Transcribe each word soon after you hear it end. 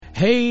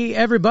Hey,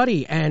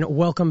 everybody, and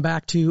welcome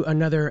back to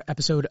another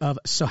episode of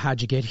So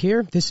How'd You Get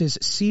Here? This is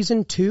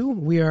Season 2.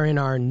 We are in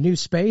our new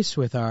space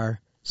with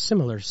our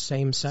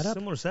same setup.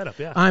 Similar setup,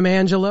 yeah. I'm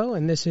Angelo,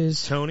 and this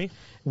is Tony.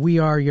 We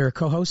are your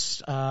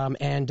co-hosts,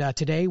 and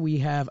today we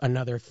have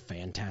another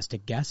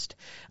fantastic guest.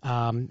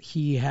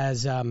 He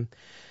has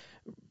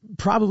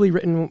probably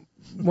written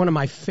one of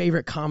my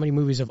favorite comedy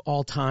movies of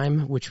all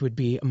time, which would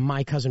be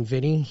My Cousin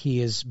Vinny.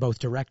 He is both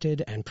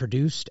directed and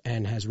produced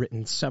and has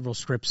written several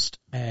scripts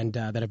and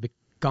that have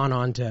gone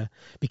on to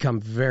become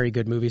very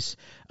good movies.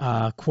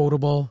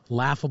 Quotable,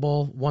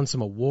 laughable, won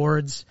some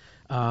awards.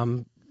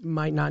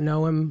 Might not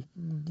know him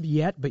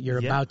yet, but you're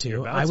about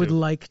to. I would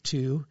like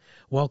to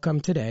welcome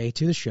today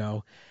to the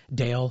show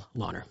Dale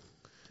Launer.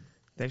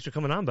 Thanks for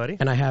coming on, buddy.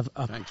 And I have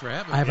Thanks for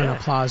having me. I have an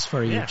applause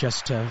for you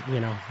just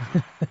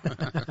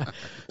to,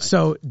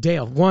 So,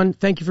 Dale, one,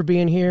 thank you for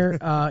being here.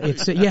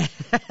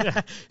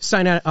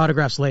 Sign out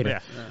autographs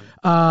later.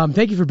 Yeah.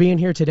 Thank you for being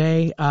here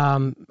today.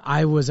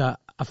 I was a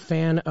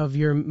fan of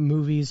your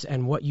movies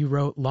and what you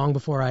wrote long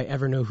before I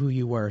ever knew who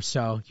you were.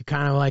 So you're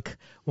kind of like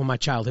one of my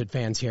childhood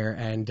fans here,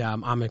 and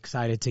I'm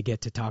excited to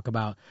get to talk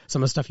about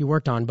some of the stuff you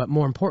worked on, but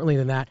more importantly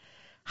than that,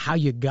 how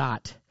you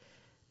got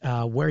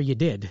where you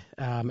did.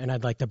 And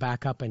I'd like to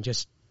back up and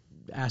just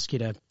ask you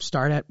to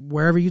start at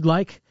wherever you'd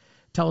like.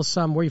 Tell us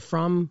where you're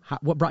from,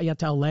 what brought you out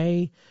to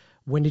L.A.,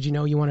 when did you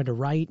know you wanted to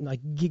write? Like,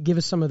 give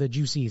us some of the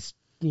juicies,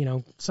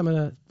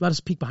 let us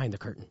peek behind the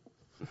curtain.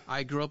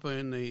 I grew up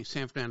in the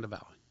San Fernando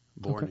Valley,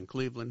 born in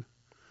Cleveland,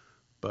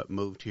 but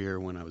moved here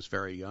when I was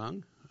very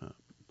young,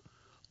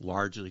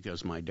 largely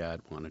because my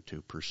dad wanted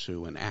to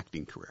pursue an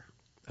acting career.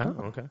 Oh,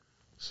 okay.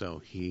 So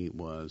he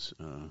was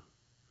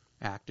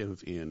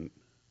active in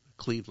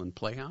Cleveland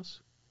Playhouse.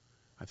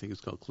 I think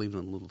it's called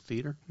Cleveland Little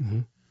Theater.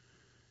 Mm-hmm.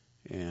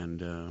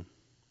 And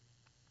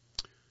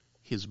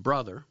his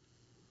brother,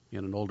 he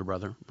had an older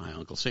brother, my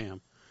Uncle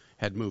Sam,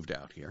 had moved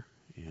out here.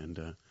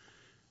 And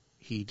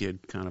he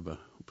did kind of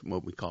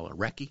what we call a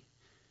recce.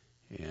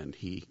 And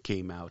he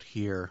came out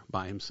here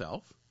by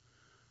himself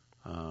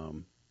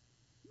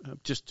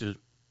just to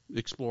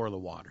explore the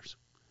waters.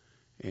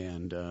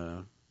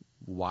 And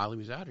while he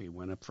was out here, he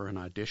went up for an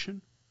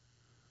audition.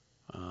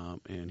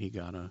 And he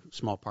got a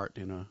small part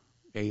in a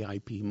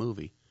AIP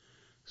movie.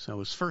 So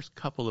his first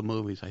couple of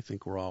movies, I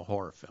think, were all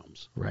horror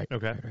films. Right.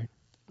 Okay. Right.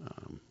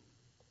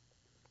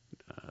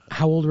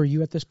 How old were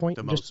you at this point?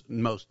 The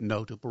most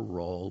notable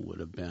role would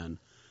have been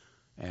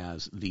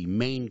as the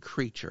main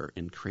creature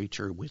in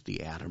Creature with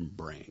the Atom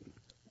Brain.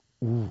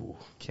 Ooh.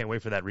 Can't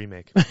wait for that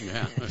remake.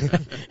 Yeah.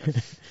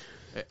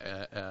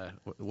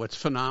 What's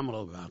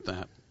phenomenal about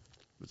that,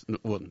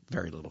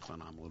 very little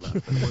phenomenal about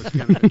it, but it was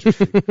kind of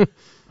interesting,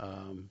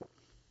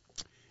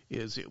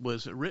 is it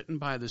was written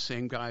by the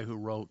same guy who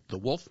wrote The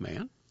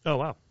Wolfman.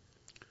 Oh,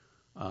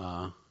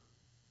 wow.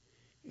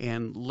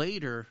 And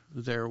later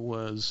there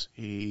was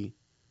a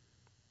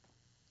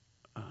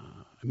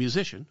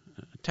musician,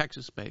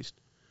 Texas-based,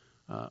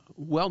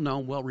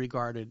 well-known,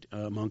 well-regarded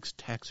amongst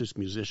Texas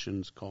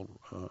musicians called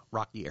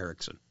Rocky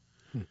Erickson.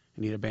 And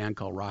he had a band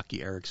called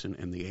Rocky Erickson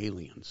and the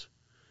Aliens.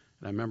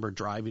 And I remember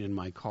driving in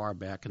my car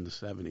back in the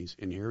 70s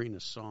and hearing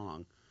a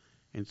song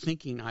and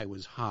thinking I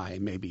was high,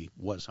 maybe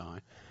was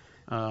high,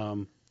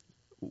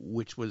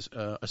 which was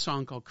a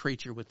song called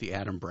Creature with the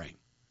Atom Brain,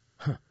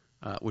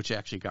 which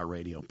actually got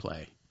radio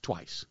play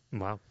twice.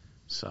 Wow.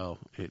 So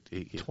it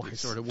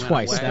sort of went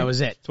Twice, away. that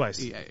was it. Twice.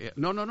 Yeah.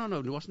 No.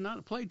 It was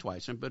not played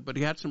twice, but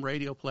he had some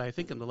radio play, I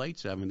think, in the late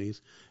 70s,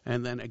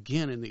 and then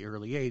again in the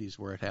early 80s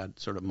where it had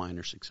sort of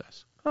minor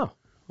success. Oh,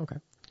 okay.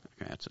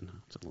 That's a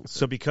little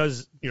So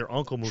because your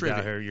uncle moved Trivia.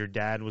 out here, your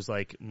dad was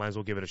like, might as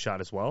well give it a shot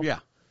as well? Yeah.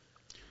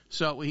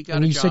 So he got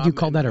And a you job said you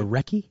called that a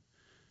recce?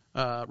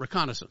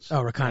 reconnaissance.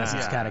 Oh,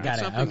 reconnaissance. Yeah. Got it.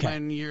 Something Okay.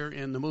 when you're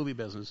in the movie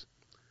business,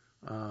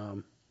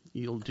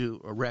 you'll do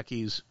a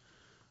recce's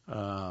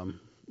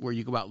where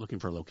you go out looking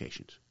for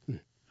locations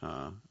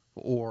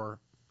or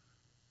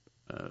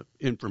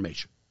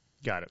information.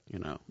 Got it.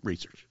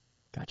 Research.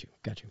 Got you.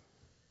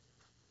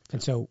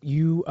 And so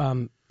you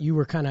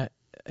were kind of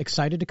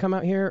excited to come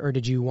out here, or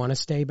did you want to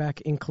stay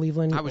back in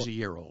Cleveland? I was a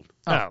year old.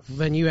 Oh,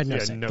 then you had no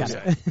say. No Got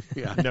say. it.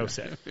 Yeah. No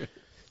say.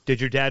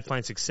 Did your dad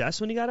find success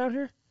when he got out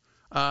here?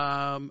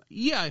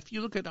 Yeah, if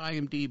you look at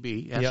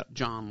IMDb, as Yep.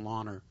 John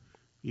Launer,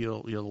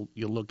 you'll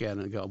look at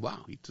it and go,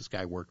 wow, this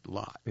guy worked a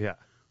lot. Yeah.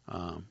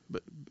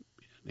 But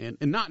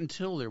not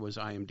until there was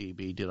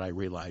IMDb did I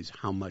realize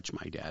how much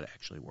my dad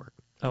actually worked.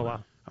 Oh,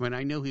 wow. I mean,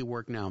 I knew he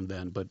worked now and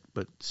then, but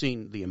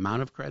seeing the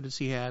amount of credits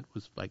he had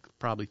was like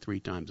probably 3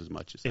 times as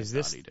much as Is I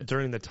this thought he did.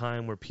 during the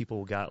time where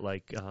people got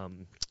like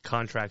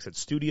contracts at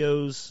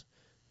studios,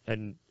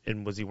 and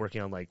was he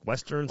working on like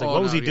westerns? Like,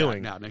 what was he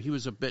doing? No, he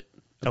was a bit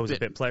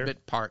player?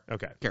 bit part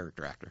Okay.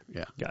 character actor.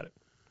 Yeah, Got it.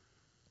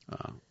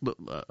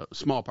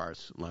 small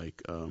parts,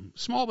 like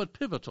small but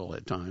pivotal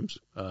at times.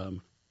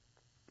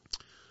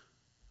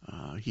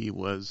 He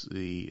was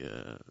the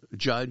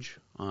judge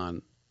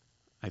on,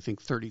 I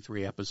think,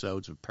 33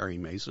 episodes of Perry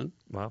Mason.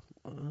 Wow.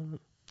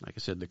 Like I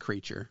said, The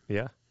Creature.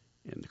 Yeah.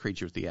 And The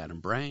Creature with the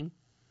Atom Brain.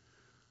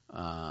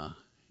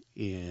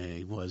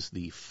 was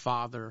the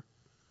father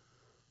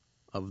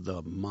of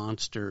the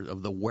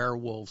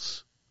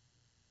werewolf's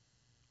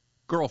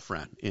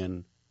girlfriend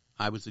in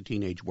I Was a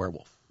Teenage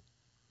Werewolf.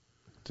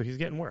 So he's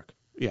getting work.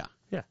 Yeah.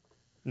 Yeah.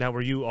 Now,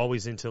 were you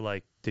always into,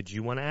 like, did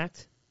you want to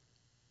act?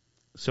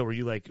 So were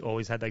you, like,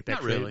 always had, like, that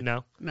Not really.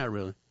 No? Not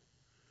really.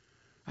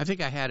 I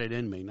think I had it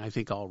in me, and I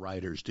think all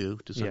writers do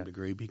to some Yeah.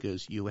 degree,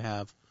 because you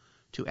have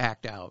to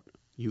act out.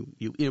 You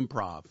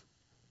improv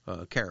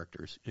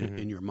characters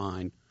in your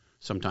mind.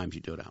 Sometimes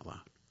you do it out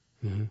loud.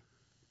 Mm-hmm.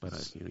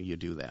 But you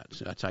do that.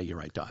 So that's how you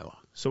write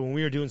dialogue. So when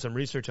we were doing some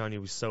research on you,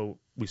 we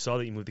saw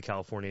that you moved to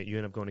California. You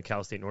ended up going to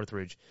Cal State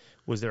Northridge.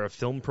 Was there a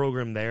film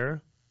program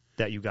there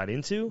that you got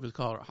into? It was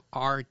called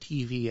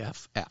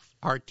RTVF,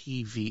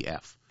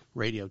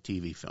 Radio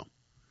TV Film.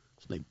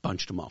 So they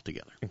bunched them all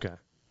together. Okay.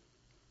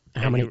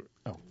 How many?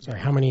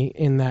 How many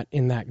in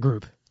that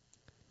group?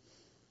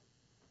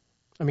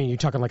 I mean, you're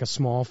talking like a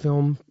small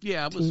film.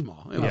 Yeah, it was team?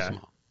 small. It was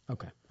small.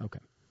 Okay.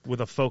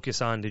 With a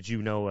focus on, did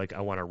you know, like,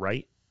 I want to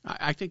write?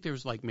 I think there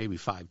was like maybe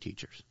 5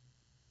 teachers.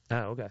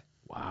 Oh, okay.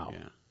 Wow.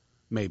 Yeah,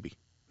 maybe.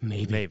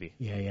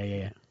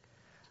 Yeah.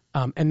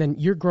 And then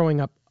you're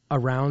growing up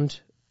around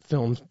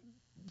film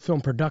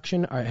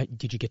production.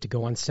 Did you get to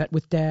go on set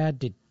with Dad?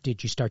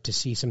 Did you start to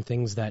see some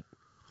things that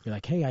you're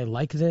like, hey, I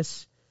like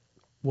this?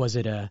 Was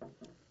it a...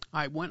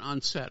 I went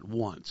on set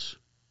once,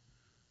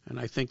 and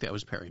I think that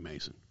was Perry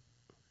Mason.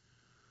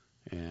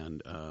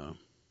 And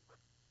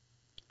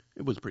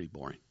it was pretty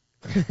boring.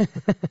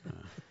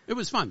 It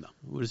was fun, though.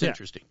 It was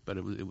interesting, but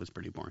it was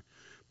pretty boring.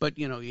 But,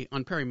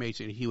 on Perry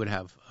Mason, he would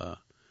have...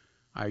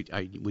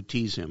 I would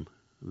tease him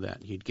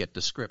that he'd get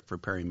the script for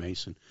Perry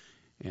Mason,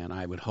 and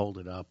I would hold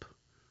it up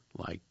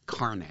like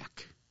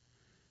Karnak,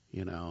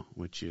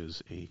 which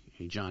is a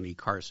Johnny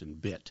Carson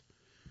bit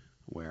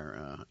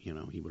where,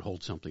 he would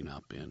hold something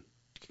up and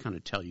kind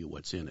of tell you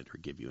what's in it or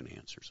give you an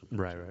answer.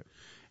 Right.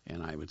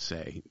 And I would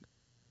say,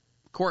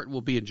 court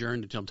will be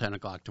adjourned until 10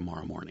 o'clock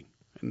tomorrow morning.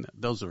 And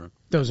those are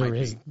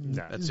his.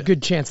 There's a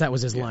good chance that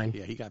was his line.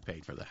 Yeah, he got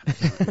paid for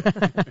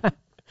that.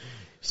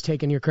 He's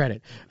taking your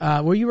credit.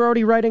 Well, you were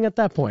already writing at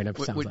that point, it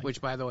sounds like.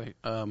 Which, by the way,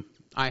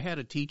 I had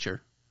a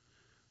teacher,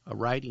 a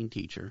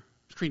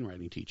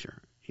screenwriting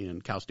teacher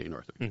in Cal State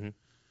Northridge.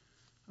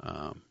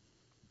 Mm-hmm.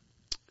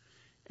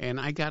 And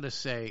I got to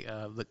say,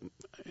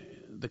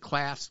 the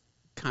class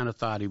kind of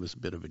thought he was a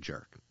bit of a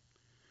jerk.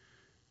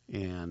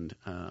 And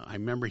I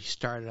remember he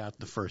started out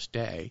the first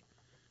day,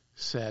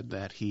 said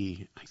that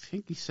I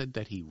think he said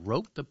that he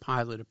wrote the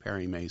pilot of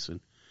Perry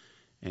Mason,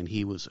 and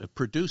he was a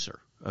producer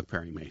of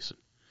Perry Mason.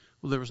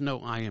 Well, there was no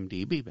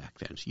IMDb back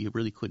then, so you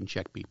really couldn't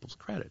check people's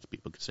credits.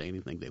 People could say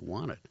anything they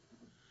wanted.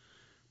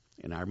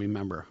 And I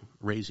remember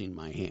raising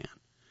my hand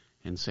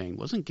and saying,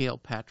 wasn't Gail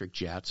Patrick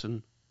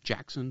Jackson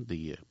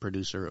the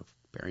producer of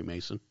Perry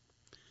Mason?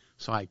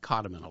 So I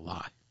caught him in a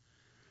lie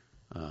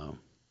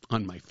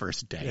on my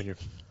first day.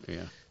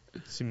 Yeah.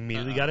 So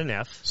immediately got an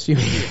F.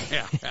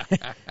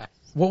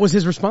 What was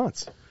his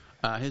response?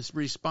 His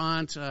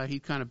response, he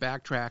kind of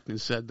backtracked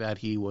and said that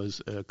he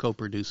was a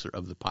co-producer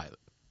of the pilot.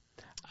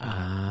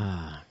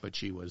 But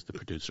she was the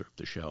producer of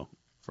the show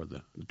for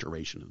the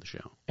duration of the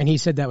show. And he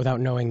said that without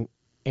knowing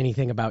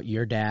anything about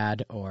your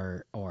dad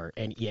or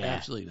any... Yeah.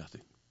 Absolutely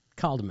nothing.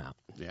 Called him out.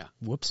 Yeah.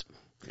 Whoops.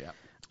 Yeah.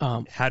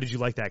 How did you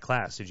like that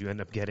class? Did you end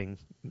up getting...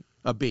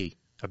 A B.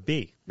 A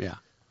B? Yeah.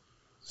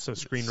 So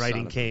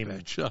screenwriting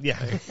came... Yeah.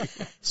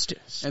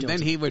 And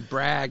then he would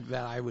brag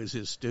that I was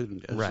his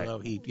student as though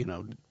he,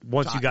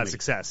 once you got me.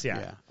 success,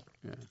 Yeah.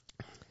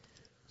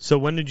 So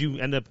when did you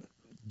end up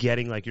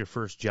getting, like, your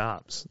first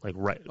jobs? Like,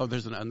 right? Oh,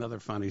 there's another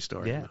funny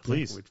story. Yeah,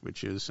 please.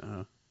 Which is,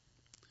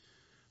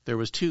 there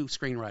was 2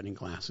 screenwriting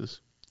classes.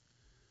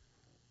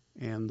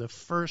 And the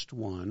first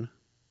one,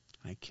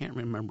 I can't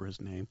remember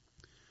his name,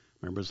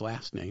 remember his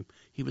last name.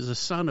 He was the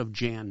son of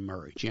Jan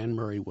Murray. Jan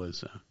Murray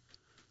was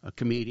a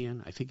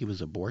comedian. I think he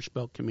was a Borscht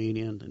Belt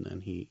comedian, and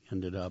then he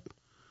ended up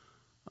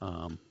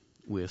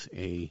with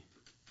a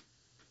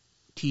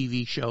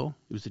TV show.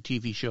 He was the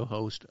TV show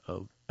host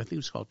of, I think it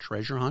was called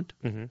Treasure Hunt.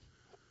 Mm-hmm.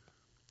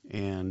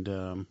 And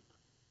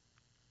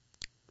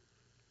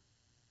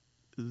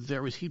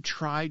he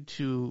tried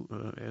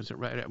to,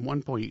 at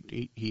one point,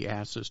 he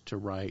asked us to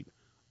write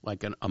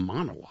like a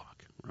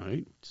monologue,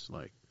 right? It's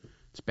like,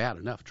 it's bad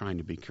enough trying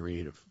to be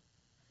creative,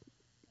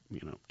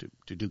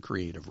 to do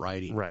creative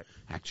writing, right?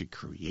 Actually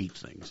create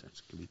things.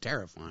 That can be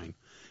terrifying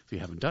if you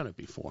haven't done it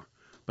before.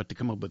 But to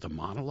come up with a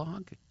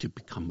monologue, to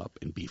come up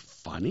and be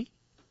funny.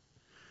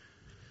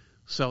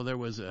 So there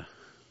was a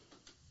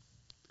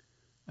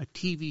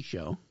TV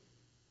show.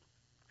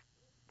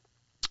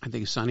 I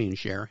think Sonny and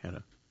Cher had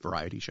a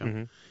variety show.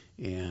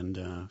 Mm-hmm.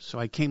 And so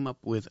I came up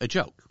with a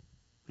joke.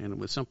 And it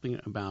was something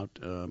about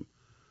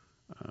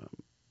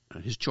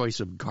his choice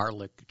of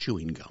garlic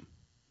chewing gum.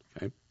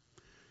 Okay?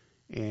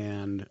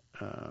 And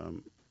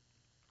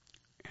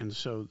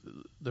so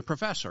the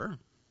professor,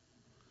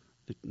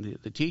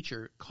 the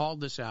teacher, called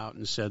this out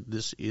and said,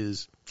 this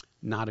is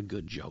not a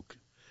good joke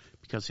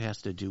because it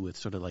has to do with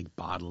sort of like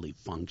bodily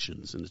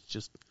functions, and it's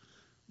just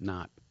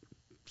not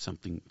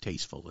something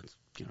tasteful. It's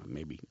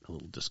maybe a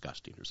little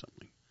disgusting or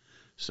something.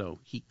 So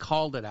he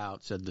called it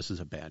out, said this is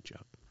a bad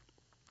joke.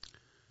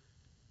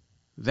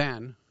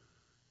 Then,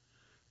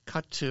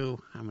 cut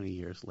to how many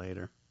years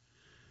later?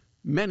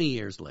 Many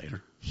years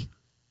later,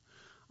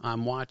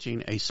 I'm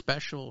watching a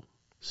special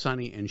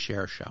Sonny and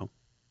Cher show.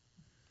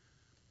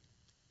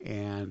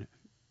 And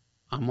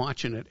I'm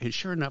watching it, and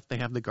sure enough, they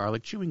have the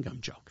garlic chewing gum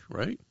joke,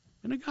 right?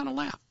 And I got a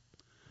laugh.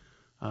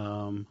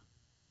 And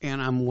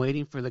I'm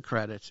waiting for the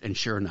credits, and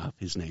sure enough,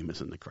 his name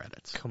is in the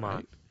credits. Come on.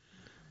 Right?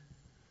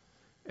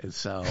 And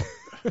so...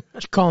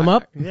 Did you call him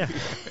up? Yeah.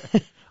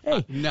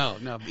 Hey. No,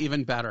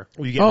 even better.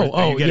 Are you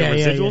getting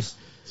residuals?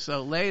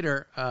 So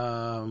later,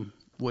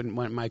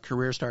 when my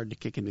career started to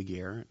kick into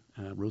gear,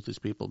 Ruthless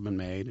People had been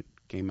made, it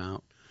came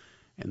out,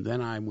 and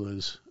then I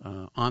was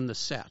on the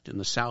set in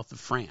the south of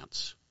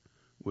France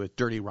with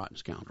Dirty Rotten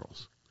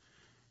Scoundrels.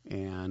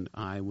 And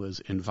I was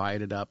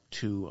invited up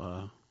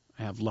to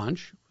have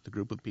lunch with a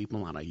group of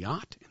people on a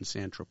yacht in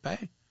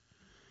Saint-Tropez.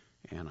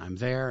 And I'm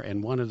there,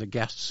 and one of the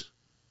guests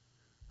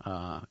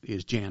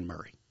is Jan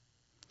Murray.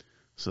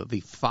 So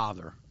the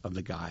father of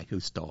the guy who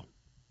stole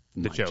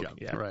the my joke.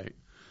 Yeah. Right.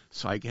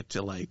 So I get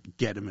to,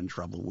 get him in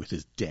trouble with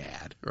his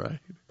dad, right?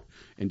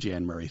 And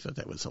Jan Murray thought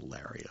that was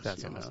hilarious.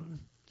 That's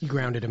awesome. You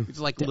grounded him. It's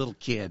like a little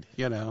kid,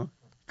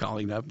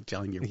 calling up and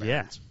telling your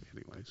parents. Yeah.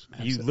 Anyways.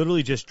 You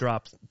literally just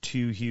dropped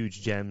two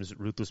huge gems,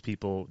 Ruthless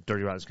People,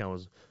 Dirty Rotten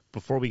Scoundrels.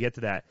 Before we get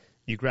to that,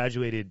 you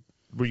graduated.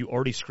 Were you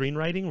already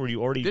screenwriting? Were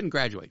you already... Didn't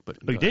graduate. But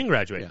you didn't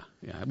graduate?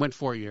 Yeah. I went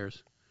 4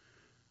 years.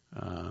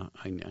 I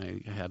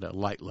had a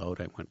light load.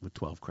 I went with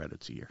 12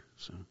 credits a year,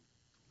 so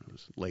I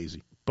was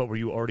lazy. But were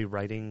you already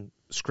writing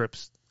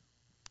scripts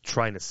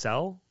trying to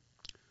sell?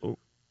 Or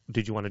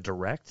did you want to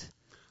direct?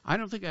 I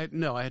don't think I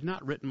had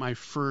not written my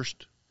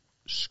first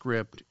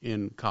script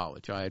in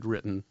college. I had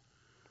written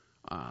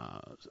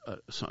a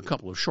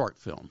couple of short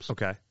films.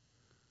 Okay.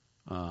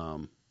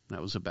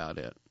 That was about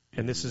it.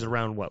 And this is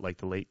around what, like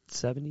the late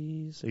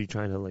 70s? Are you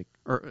trying to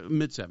or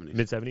mid-70s?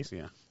 Mid-70s?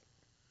 Yeah.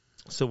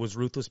 So was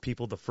Ruthless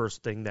People the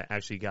first thing that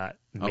actually got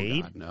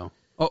made? Oh, God, no.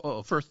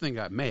 Oh, first thing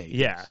got made.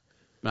 Yeah. Yes.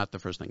 Not the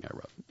first thing I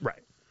wrote.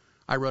 Right.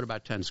 I wrote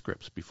about 10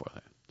 scripts before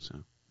that. So.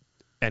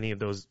 Any of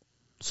those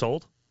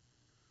sold?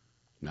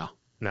 No.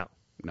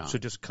 So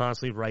just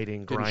constantly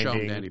writing, Didn't grinding. show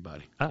them to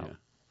anybody. Oh. Yeah.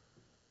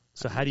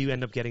 So how do you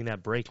end up getting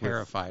that break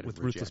Terrified with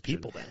of Ruthless rejection.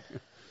 People then?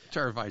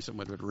 Terrified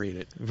someone would read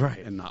it Right.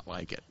 and not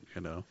like it,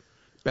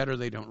 Better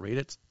they don't read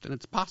it, then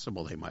it's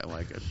possible they might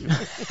like it.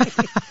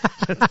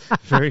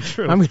 Very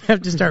true. I'm going to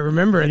have to start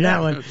remembering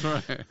that one.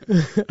 That's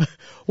right.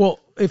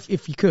 Well,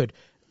 if you could.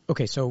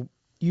 Okay, so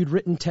you'd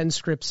written 10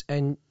 scripts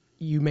and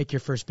you make your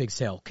first big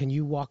sale. Can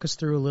you walk us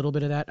through a little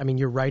bit of that? I mean,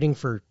 you're writing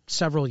for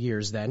several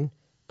years then,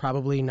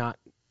 probably not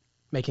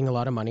making a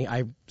lot of money.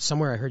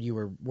 Somewhere I heard you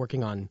were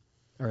working on,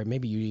 or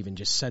maybe you even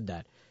just said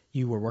that,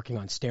 you were working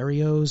on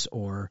stereos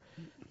or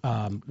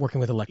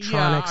working with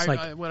electronics.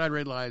 Yeah, what I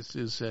realized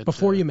is that...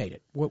 Before you made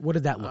it, what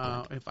did that look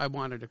like? If I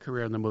wanted a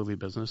career in the movie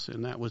business,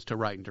 and that was to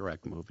write and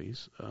direct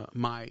movies,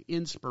 my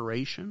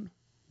inspiration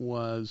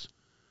was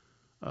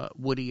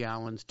Woody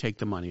Allen's Take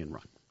the Money and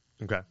Run.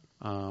 Okay.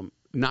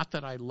 Not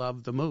that I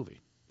loved the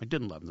movie. I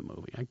didn't love the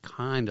movie. I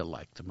kind of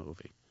liked the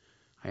movie.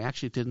 I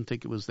actually didn't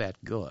think it was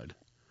that good.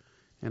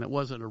 And it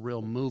wasn't a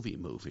real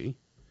movie.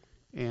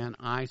 And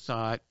I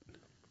thought,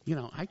 I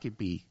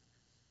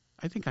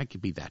think I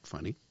could be that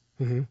funny.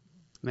 Mm-hmm.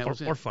 That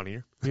was Or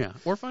funnier. Yeah,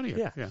 or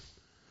funnier. Yeah.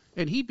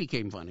 And he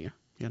became funnier,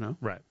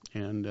 Right.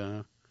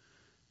 And,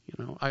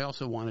 I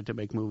also wanted to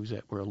make movies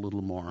that were a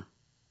little more,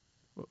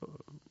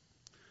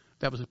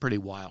 that was a pretty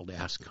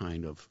wild-ass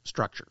kind of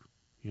structure,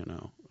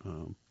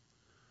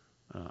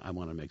 I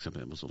want to make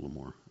something that was a little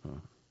more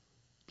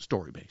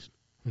story-based.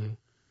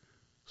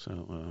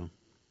 Mm-hmm.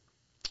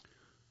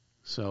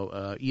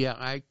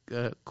 I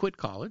quit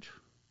college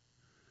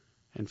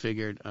and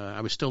figured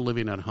I was still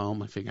living at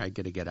home. I figured I'd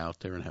get out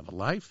there and have a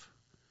life.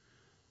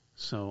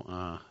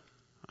 So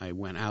I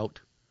went out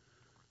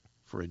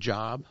for a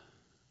job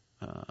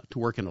to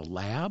work in a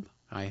lab.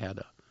 I had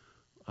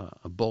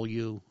a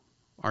Beaulieu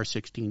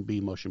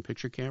R16B motion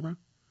picture camera,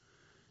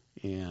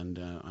 and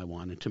I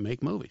wanted to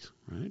make movies,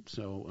 right?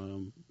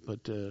 So,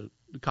 but the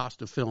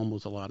cost of film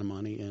was a lot of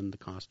money, and the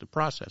cost of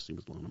processing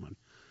was a lot of money.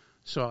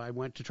 So I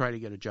went to try to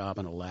get a job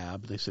in a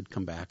lab. They said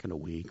come back in a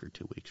week or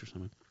 2 weeks or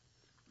something.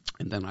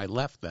 And then I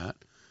left that,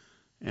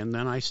 and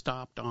then I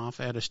stopped off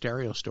at a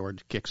stereo store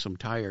to kick some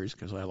tires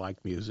because I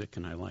like music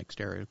and I like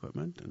stereo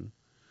equipment.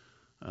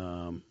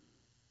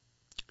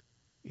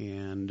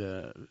 And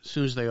as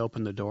soon as they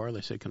opened the door,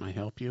 they said, "Can I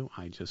help you?"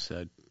 I just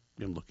said,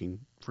 "I'm looking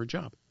for a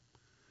job."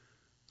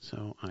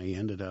 So I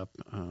ended up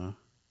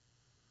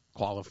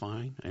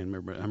qualifying. I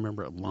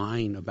remember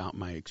lying about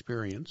my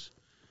experience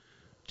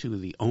to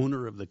the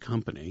owner of the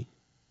company,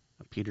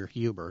 Peter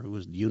Huber, who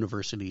was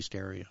University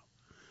Stereo.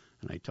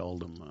 And I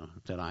told him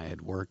that I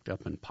had worked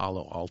up in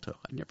Palo Alto.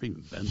 I'd never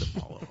even been to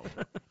Palo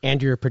Alto.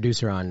 And you're a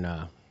producer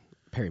on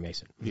Perry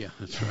Mason. Yeah,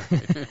 that's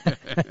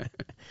right.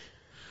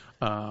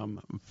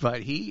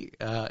 But he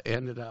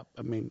ended up,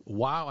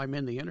 while I'm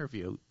in the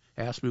interview,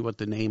 asked me what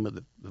the name of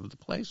the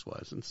place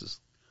was. And this is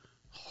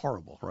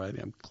horrible, right?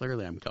 I'm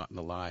caught in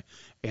the lie,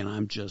 and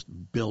I'm just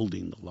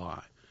building the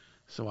lie.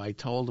 So I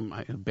told him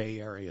I had Bay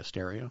Area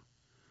stereo,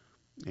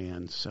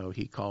 and so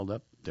he called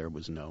up. There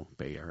was no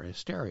Bay Area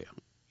stereo.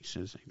 He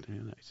says,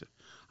 and I said,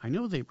 I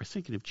know they were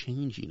thinking of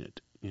changing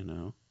it,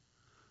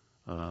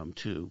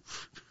 to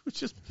it's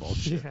just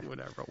bullshit,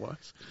 whatever it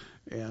was.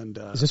 And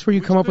is this where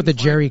you come up with the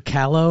Jerry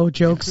Callow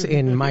jokes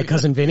in My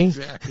Cousin Vinny?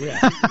 Exactly.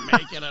 Yeah.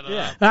 Making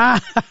it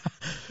up.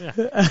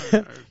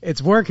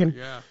 It's working.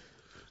 Yeah.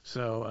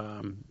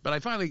 So, but I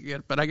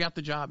got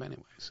the job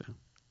anyway. So.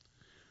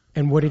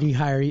 And what did he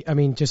hire you? I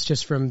mean,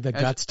 just from the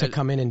guts to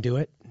come in and do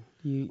it?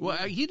 Well,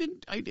 he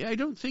didn't. I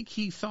don't think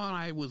he thought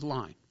I was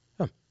lying.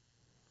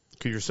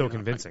 Because you're so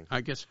convincing.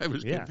 I guess I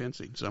was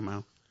convincing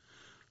somehow.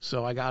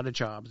 So I got a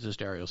job as a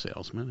stereo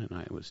salesman, and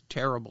I was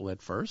terrible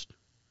at first,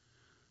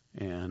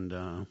 and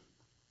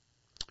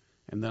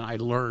then I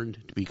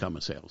learned to become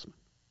a salesman,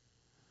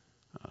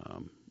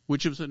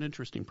 which was an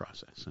interesting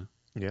process. Huh?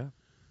 Yeah.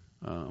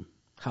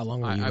 How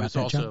long were you I at was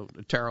that also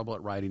job? terrible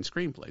at writing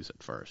screenplays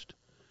at first,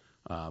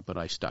 but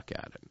I stuck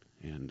at it.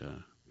 And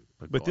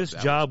but this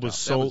job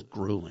was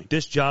grueling.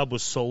 This job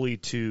was solely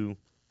to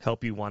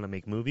help you want to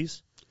make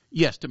movies?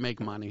 Yes, to make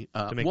money.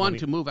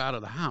 To move out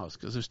of the house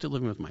because they're still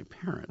living with my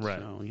parents. Right.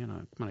 So, I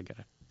got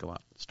to go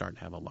out and start to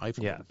have a life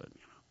a little bit.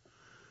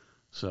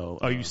 So,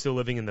 are you still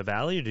living in the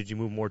Valley, or did you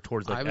move more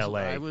towards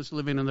L.A.? I was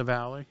living in the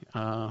Valley.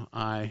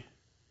 There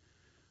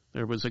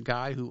was a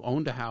guy who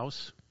owned a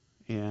house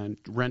and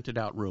rented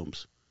out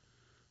rooms.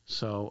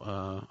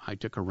 So I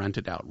took a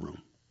rented out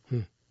room.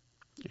 And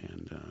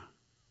it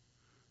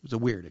was a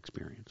weird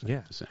experience, I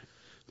have to say.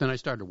 Then I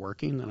started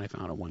working. Then I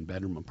found a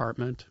one-bedroom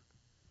apartment.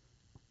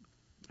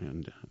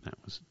 And that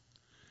was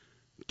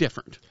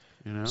different,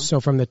 So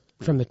from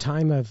the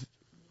time of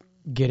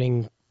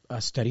getting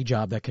a steady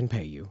job that can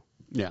pay you,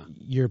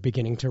 you're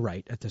beginning to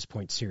write at this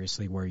point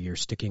seriously, where you're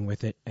sticking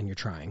with it and you're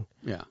trying.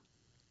 Yeah.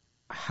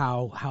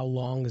 How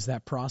long is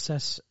that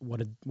process? What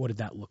did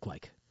that look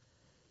like?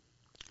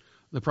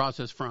 The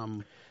process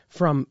from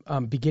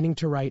beginning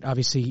to write.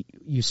 Obviously,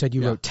 you said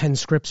you wrote 10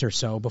 scripts or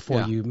so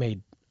before you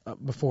made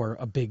before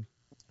a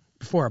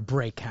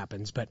break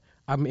happens. But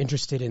I'm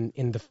interested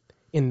in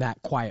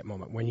that quiet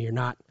moment when you're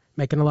not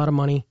making a lot of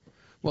money.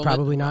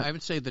 Probably not. I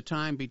would say the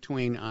time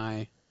between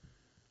I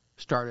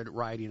started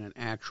writing an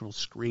actual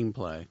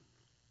screenplay.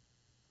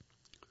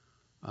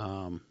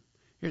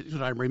 Here's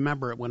what I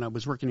remember when I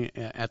was working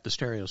at the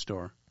stereo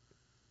store.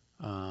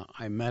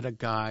 I met a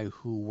guy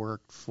who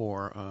worked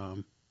for,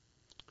 I'll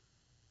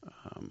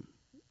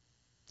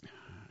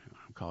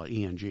call it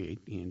ENG.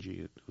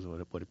 ENG was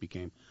what it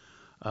became.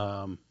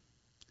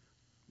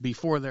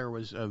 Before there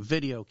was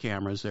video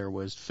cameras, there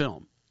was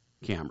film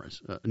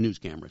cameras, news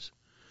cameras,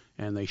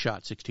 and they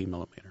shot 16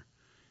 millimeter.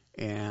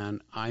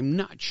 And I'm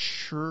not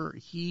sure,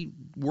 he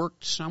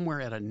worked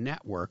somewhere at a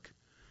network,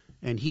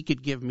 and he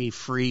could give me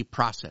free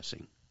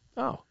processing.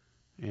 Oh.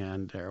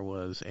 And there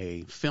was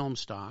a film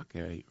stock,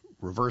 a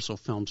reversal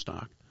film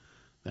stock,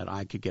 that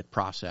I could get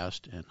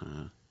processed,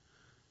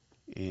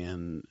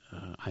 and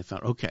I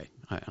thought, okay,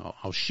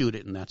 I'll shoot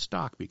it in that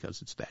stock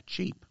because it's that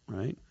cheap,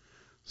 right?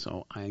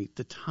 So at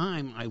the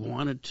time, I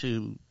wanted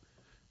to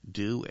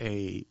do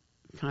a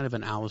kind of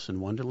an Alice in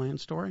Wonderland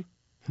story.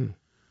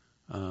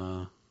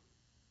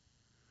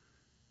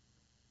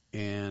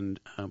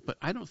 But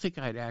I don't think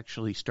I'd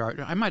actually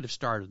started. I might have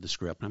started the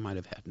script. I might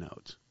have had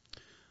notes.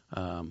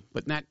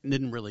 But that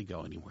didn't really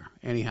go anywhere.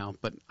 Anyhow,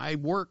 but I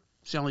worked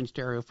selling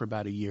stereo for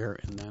about a year,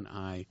 and then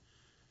I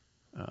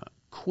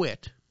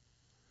quit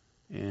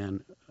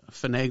and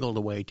finagled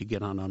a way to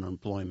get on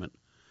unemployment.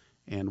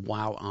 And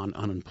while on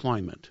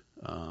unemployment,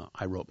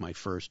 I wrote my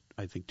first,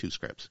 I think, 2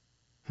 scripts.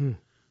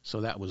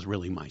 So that was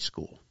really my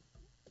school.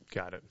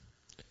 Got it.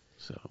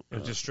 So it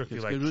was just strictly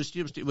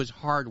it was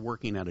hard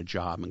working at a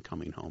job and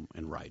coming home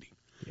and writing.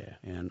 Yeah.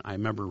 And I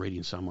remember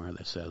reading somewhere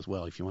that says,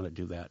 well, if you want to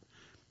do that,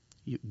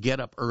 you get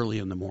up early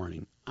in the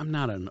morning. I'm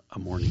not a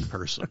morning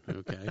person,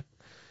 okay?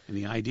 And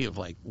the idea of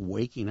like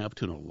waking up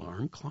to an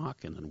alarm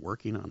clock and then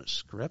working on a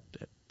script,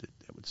 that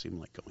would seem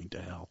like going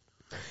to hell.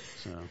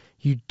 So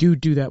you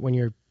do that when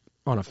you're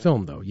on a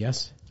film, though,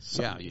 yes?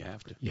 Yeah, you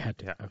have to. You have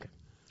to. Okay.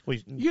 Well,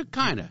 you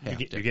kind of have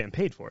to. You're getting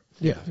paid for it.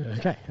 Yeah.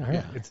 Okay. All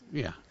right.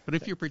 Yeah. But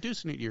if you're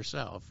producing it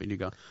yourself and you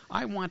go,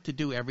 I want to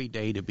do every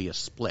day to be a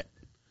split.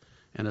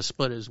 And a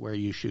split is where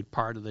you shoot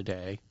part of the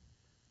day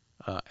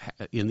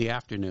in the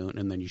afternoon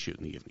and then you shoot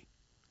in the evening.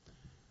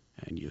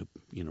 And you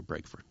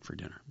break for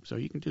dinner. So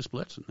you can do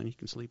splits and then you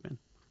can sleep in.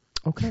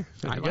 Okay.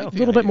 A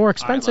little bit more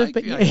expensive,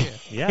 but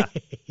yeah.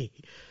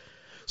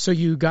 So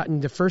you got in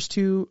the first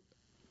 2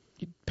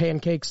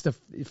 pancakes, the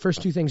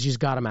first 2 things, you just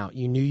got them out.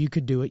 You knew you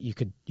could do it.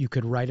 You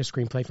could write a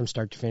screenplay from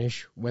start to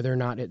finish. Whether or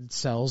not it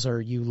sells or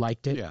you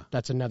liked it,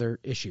 that's another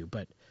issue.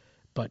 But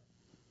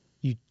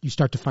you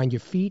start to find your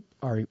feet.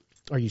 Are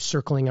you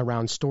circling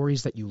around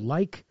stories that you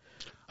like?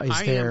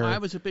 I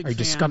was a big fan. Are you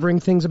discovering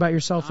things about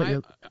yourself?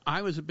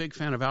 I was a big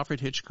fan of Alfred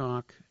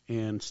Hitchcock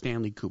and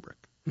Stanley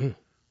Kubrick.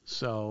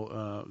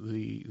 So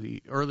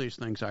the earliest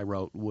things I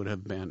wrote would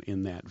have been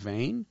in that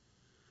vein.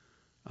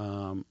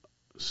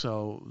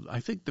 So I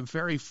think the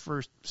very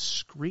first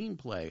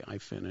screenplay I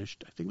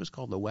finished, I think it was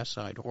called The West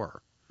Side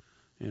Horror,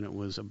 and it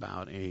was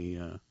about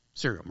a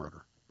serial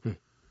murder.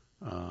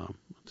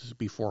 This is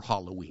before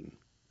Halloween,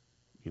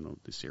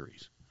 the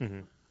series,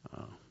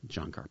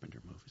 John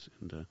Carpenter movies.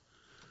 And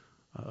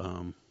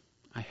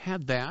I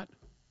had that.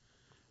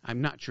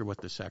 I'm not sure what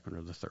the second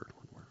or the third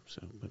one were,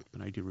 but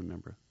I do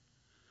remember.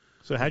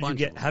 So how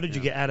did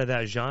you get out of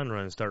that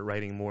genre and start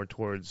writing more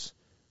towards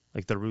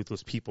like the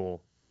Ruthless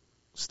People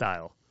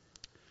style?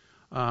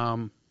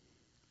 That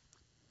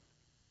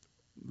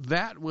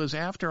was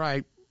after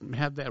I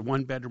had that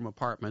one-bedroom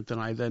apartment. Then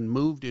I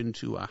moved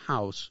into a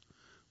house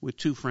with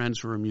two friends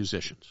who were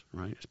musicians,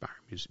 right?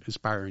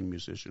 Aspiring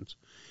musicians.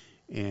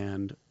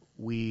 And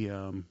we,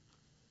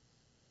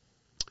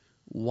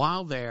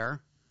 while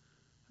there,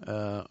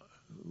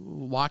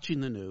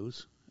 watching the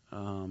news,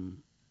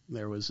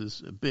 there was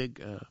this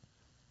big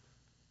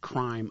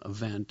crime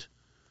event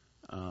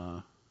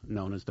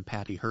known as the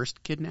Patty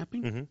Hearst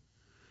kidnapping. Mm-hmm.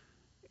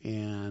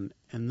 And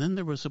then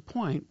there was a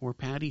point where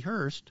Patty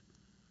Hearst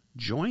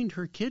joined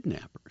her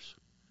kidnappers,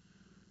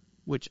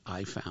 which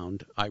I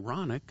found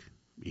ironic,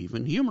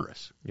 even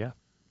humorous. Yeah.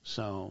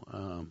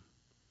 So,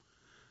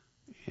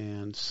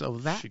 and so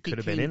that She could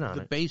have became been in on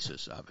the it.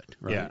 basis of it,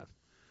 right? Yeah.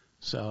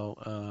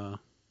 So,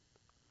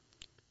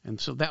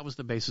 and so that was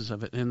the basis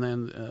of it. And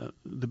then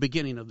the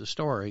beginning of the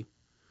story,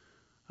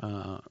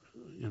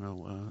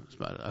 it's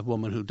about a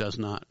woman who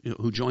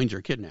joins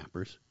her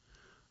kidnappers.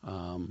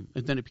 And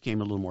then it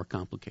became a little more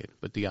complicated.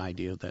 But the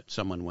idea that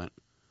someone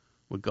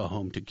would go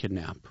home to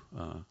kidnap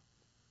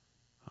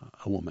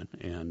a woman,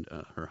 and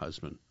her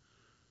husband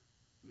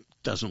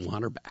doesn't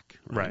want her back,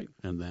 right?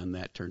 And then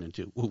that turned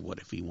into, well, what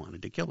if he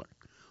wanted to kill her?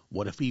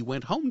 What if he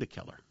went home to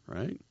kill her,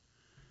 right?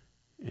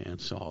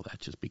 And so all that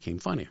just became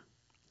funnier.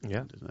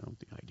 Yeah.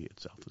 The idea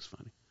itself was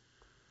funny.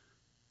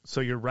 So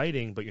you're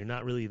writing, but you're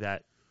not really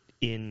that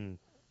in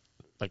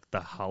like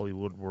the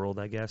Hollywood world,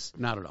 I guess.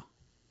 Not at all.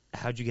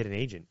 How'd you get an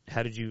agent?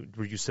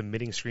 Were you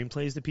submitting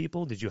screenplays to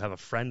people? Did you have a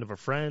friend of a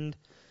friend?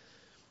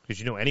 Did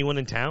you know anyone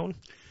in town?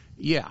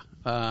 Yeah.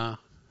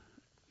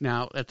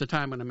 Now, at the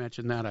time when I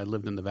mentioned that, I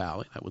lived in the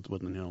Valley. That was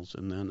Woodland Hills.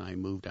 And then I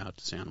moved out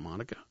to Santa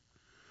Monica.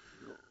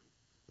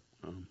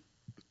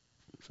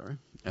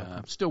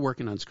 Still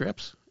working on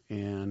scripts.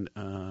 And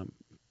it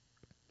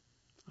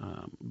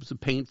was a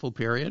painful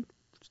period.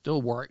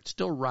 Still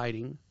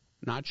writing,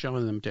 not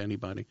showing them to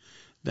anybody.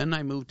 Then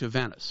I moved to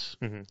Venice.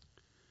 Mm-hmm.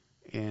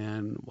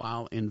 And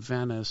while in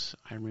Venice,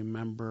 I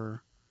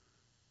remember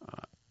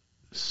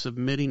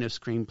submitting a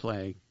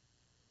screenplay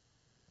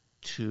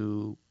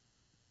to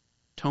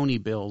Tony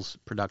Bill's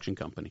production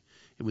company.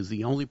 It was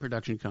the only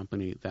production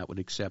company that would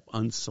accept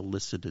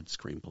unsolicited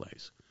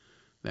screenplays.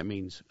 That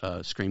means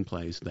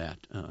screenplays that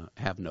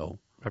have no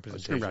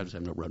representation. Screenwriters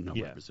have no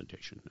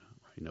representation,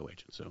 right? No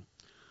agent. So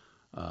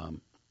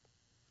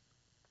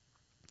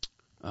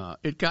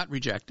it got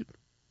rejected.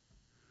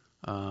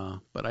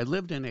 But I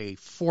lived in a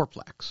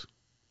fourplex,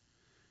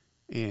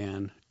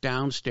 and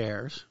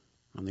downstairs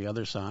on the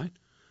other side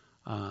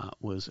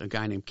was a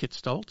guy named Kit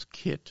Stoltz.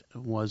 Kit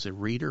was a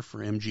reader for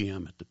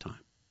MGM at the time.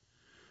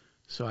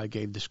 So I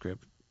gave the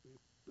script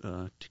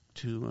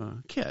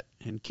to Kit,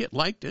 and Kit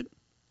liked it,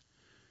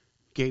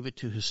 gave it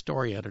to his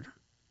story editor.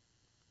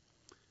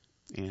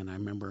 And I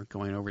remember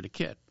going over to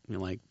Kit,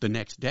 the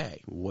next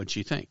day, what'd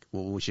she think?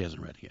 Well, she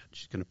hasn't read it yet.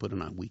 She's going to put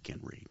it on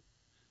weekend read.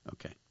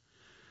 Okay.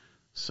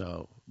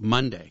 So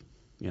Monday,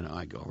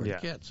 I go over to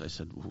Kit's. I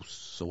said, well,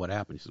 so what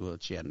happened? He said, well,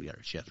 she hasn't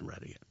read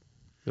it yet.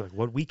 You're like,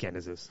 what weekend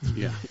is this?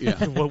 Yeah.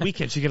 What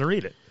weekend is she going to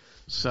read it?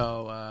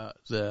 So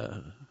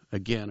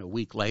again, a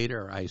week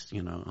later,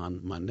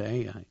 on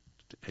Monday,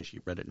 has she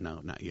read it? No,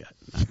 not yet.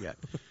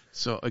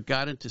 So it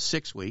got into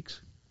 6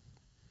 weeks,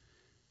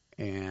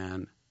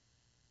 and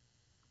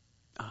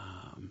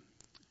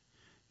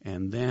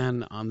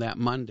then on that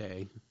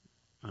Monday,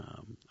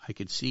 I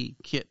could see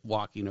Kit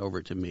walking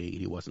over to me.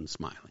 He wasn't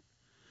smiling.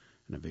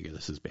 And I figured,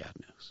 this is bad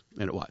news.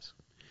 And it was.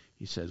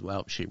 He says,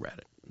 well, she read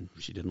it.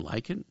 She didn't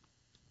like it.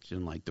 She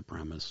didn't like the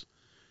premise.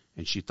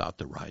 And she thought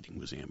the writing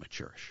was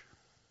amateurish.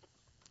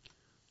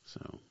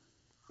 So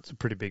it's a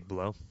pretty big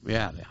blow.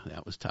 Yeah,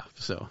 that was tough.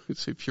 So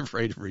if you're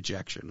afraid of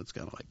rejection, it's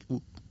kind of like,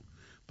 ooh.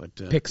 But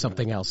pick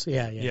something else.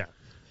 Yeah.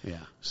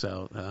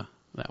 So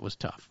that was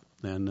tough.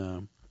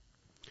 Then,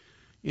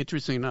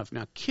 interesting enough,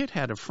 now Kit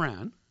had a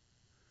friend,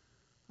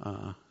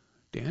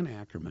 Dan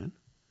Ackerman.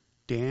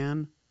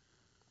 Dan,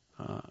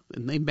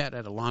 and they met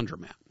at a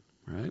laundromat,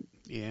 right?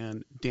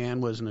 And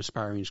Dan was an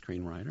aspiring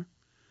screenwriter.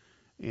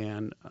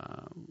 And,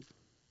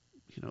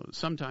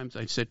 sometimes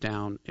I'd sit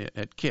down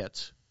at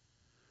Kit's,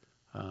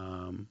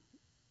 and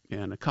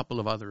a couple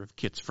of other of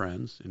Kit's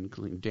friends,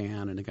 including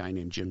Dan and a guy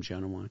named Jim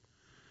Genowine.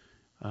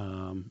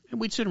 And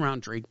we'd sit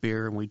around, drink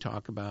beer, and we'd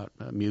talk about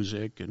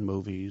music and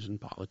movies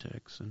and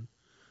politics.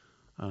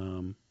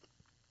 And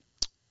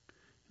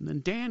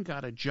then Dan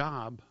got a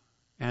job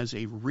as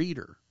a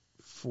reader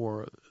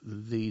for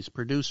these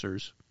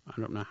producers I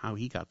don't know how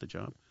he got the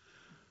job.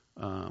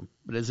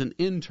 But as an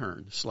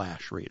intern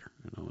 / reader,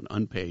 an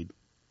unpaid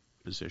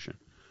position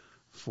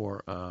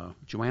for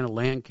Joanna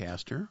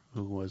Lancaster,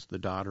 who was the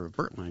daughter of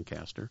Burt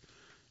Lancaster,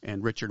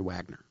 and Richard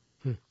Wagner.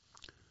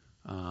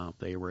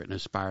 They were an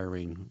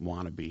aspiring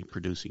wannabe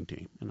producing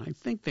team. And I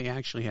think they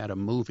actually had a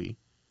movie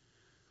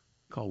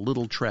called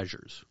Little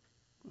Treasures,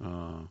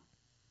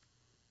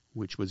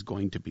 which was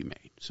going to be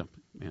made.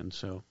 And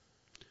so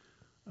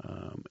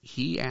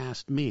he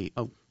asked me,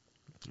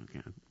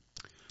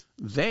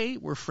 they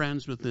were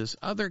friends with this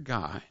other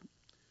guy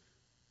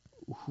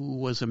who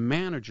was a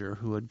manager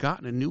who had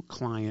gotten a new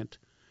client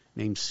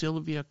named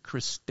Sylvia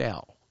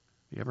Christel.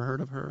 You ever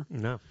heard of her?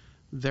 No.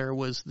 There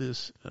was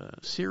this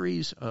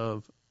series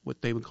of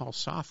what they would call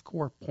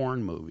softcore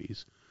porn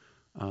movies,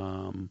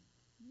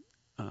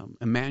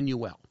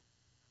 Emmanuel.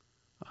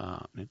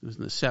 It was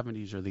in the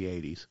 70s or the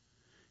 80s,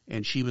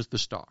 and she was the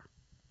star.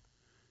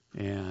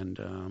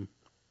 And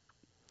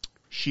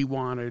she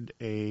wanted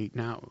the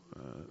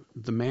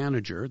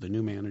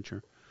new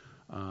manager,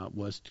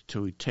 was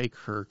to take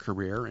her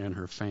career and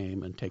her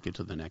fame and take it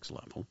to the next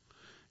level,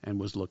 and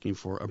was looking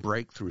for a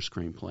breakthrough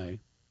screenplay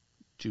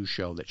to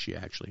show that she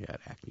actually had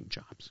acting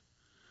chops.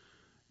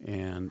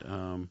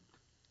 And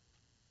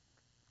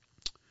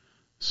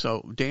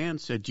so Dan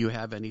said, do you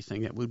have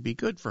anything that would be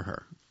good for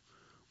her?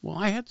 Well,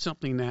 I had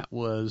something that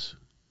was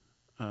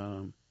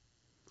a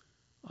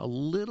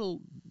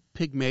little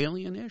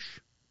Pygmalion-ish,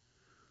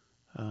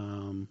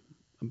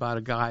 about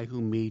a guy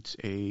who meets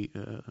a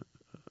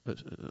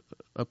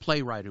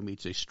playwright who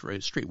meets a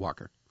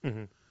streetwalker,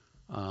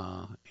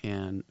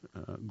 and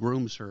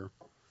grooms her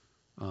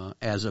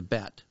as a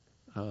bet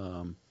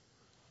to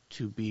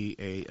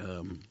be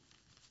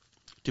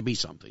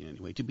something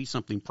anyway, to be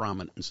something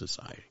prominent in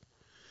society.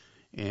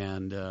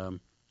 And and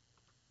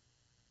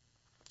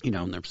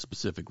there are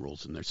specific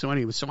rules in there. So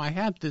anyway, I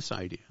had this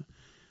idea.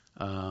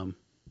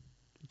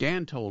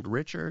 Dan told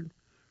Richard.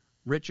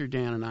 Richard,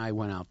 Dan, and I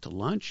went out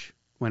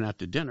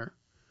to dinner.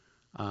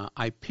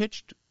 I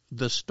pitched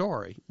the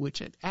story,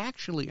 which I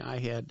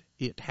had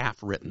it half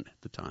written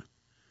at the time.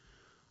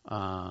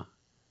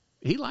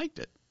 He liked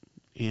it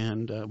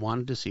and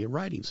wanted to see a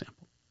writing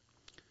sample.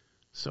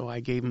 So I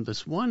gave him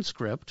this one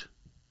script,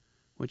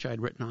 which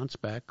I'd written on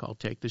spec, called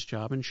Take This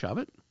Job and Shove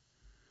It.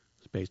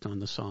 It's based on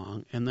the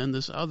song. And then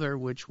this other,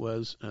 which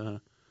was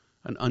an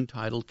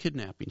untitled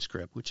kidnapping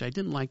script, which I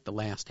didn't like the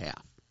last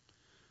half.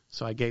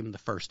 So I gave him the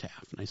first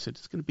half, and I said,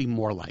 it's going to be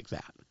more like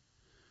that.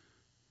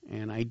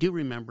 And I do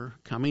remember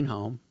coming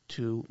home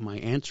to my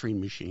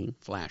answering machine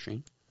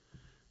flashing.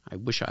 I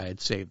wish I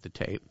had saved the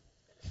tape.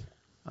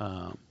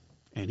 And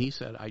he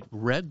said, I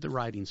read the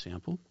writing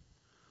sample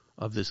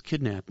of this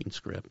kidnapping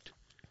script,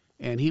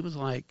 and he was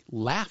like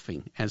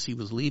laughing as he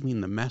was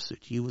leaving the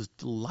message. He was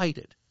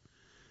delighted.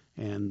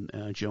 And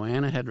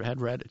Joanna had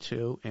read it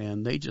too,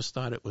 and they just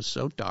thought it was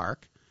so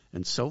dark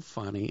and so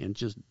funny and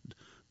just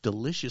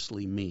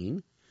deliciously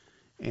mean.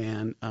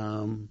 And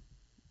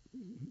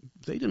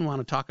they didn't want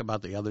to talk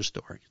about the other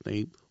story.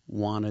 They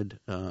wanted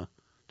to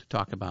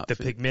talk about the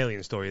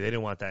Pygmalion story. They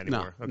didn't want that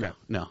anymore.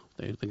 No.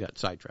 They got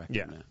sidetracked.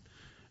 Yeah. On that.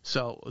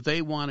 So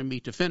they wanted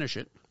me to finish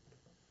it,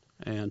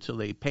 and so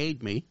they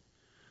paid me.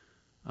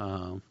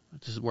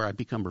 This is where I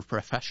become a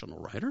professional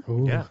writer.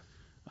 Ooh. Yeah.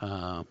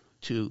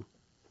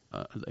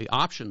 They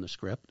optioned the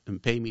script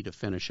and pay me to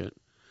finish it,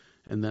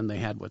 and then they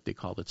had what they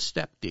called a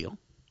step deal.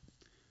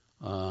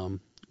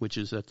 Which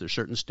is that there's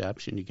certain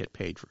steps and you get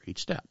paid for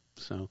each step.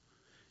 So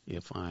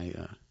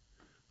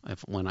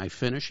when I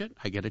finish it,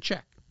 I get a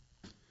check.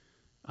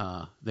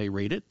 They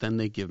read it, then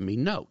they give me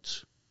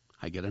notes.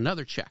 I get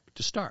another check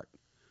to start.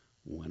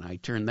 When I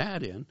turn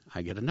that in,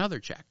 I get another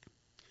check.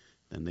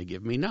 Then they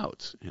give me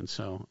notes. And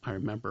so I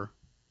remember...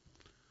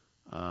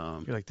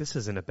 You're like, this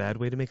isn't a bad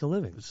way to make a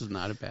living. This is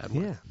not a bad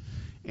way. Yeah.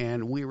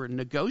 And we were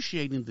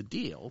negotiating the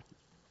deal,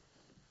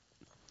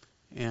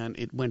 and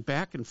it went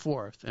back and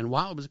forth. And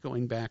while it was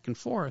going back and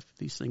forth,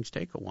 these things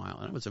take a while.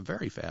 And I was a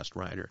very fast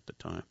writer at the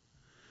time.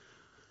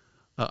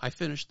 I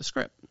finished the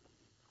script.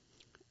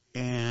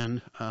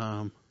 And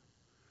I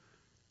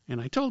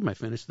told him I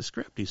finished the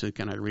script. He said,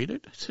 can I read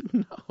it? I said,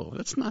 no,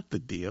 that's not the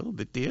deal.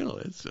 The deal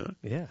is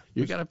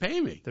you got to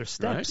pay me. There's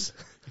steps.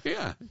 Right?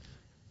 Yeah.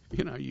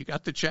 You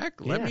got the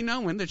check. Let me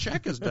know when the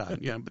check is done.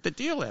 But the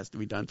deal has to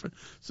be done.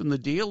 So when the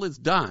deal is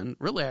done,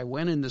 really, I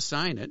went in to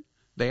sign it.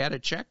 They had a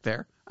check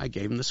there. I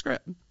gave them the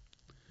script.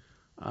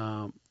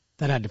 That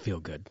had to feel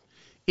good.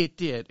 It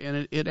did,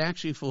 and it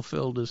actually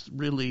fulfilled this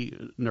really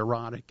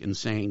neurotic,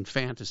 insane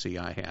fantasy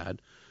I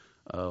had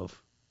of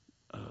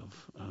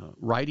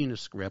writing a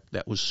script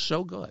that was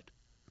so good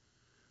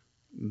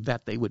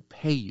that they would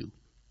pay you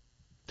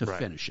to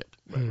finish it,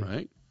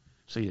 right?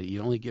 So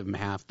you only give them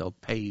half; they'll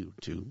pay you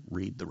to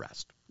read the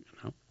rest,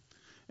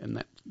 and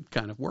that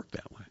kind of worked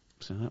that way.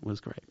 So that was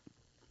great.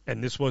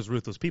 And this was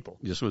Ruthless People.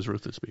 This was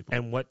Ruthless People.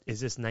 And what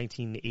is this?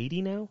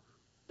 1980 now?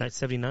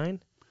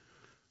 1979?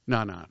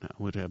 No. It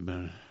would have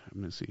been.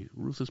 Let's see.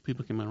 Ruthless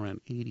People came out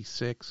around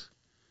 86.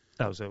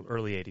 Oh, so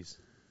early 80s.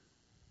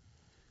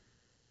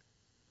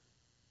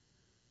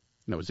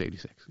 No, it was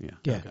 86. Yeah.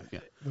 Yeah. Okay,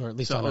 yeah. Or at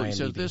least So, on IMDb.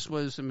 so this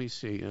was, let me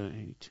see,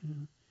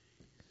 82,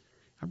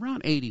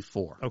 around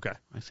 84. Okay.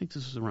 I think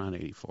this was around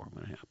 84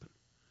 when it happened.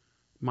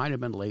 Might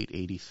have been late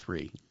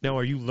 83. Now,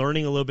 are you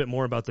learning a little bit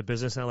more about the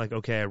business now? Like,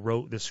 okay, I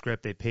wrote the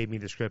script, they paid me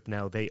the script,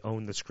 now they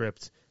own the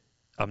script,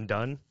 I'm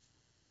done?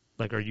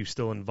 Like, are you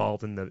still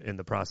involved in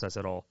the process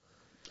at all?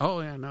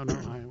 Oh, yeah, no,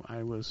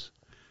 I was.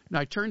 No,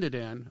 I turned it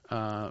in.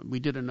 We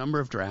did a number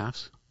of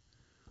drafts.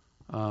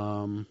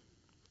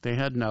 They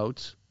had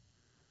notes.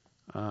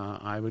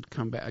 I would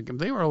come back.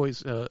 They were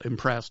always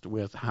impressed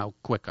with how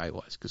quick I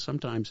was, because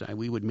sometimes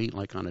we would meet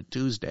like on a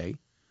Tuesday.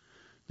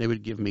 They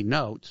would give me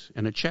notes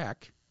and a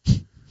check,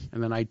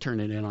 and then I'd turn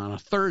it in on a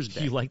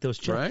Thursday. You like those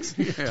checks?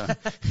 Right? Yeah.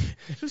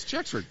 Those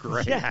checks were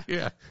great. Yeah.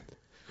 Yeah.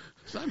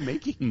 So I'm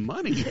making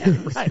money. Yeah,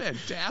 It was right.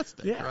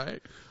 fantastic, Yeah.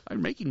 right?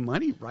 I'm making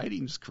money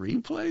writing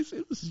screenplays.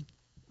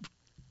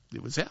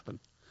 It was heaven.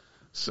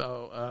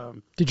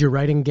 So Did your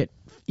writing get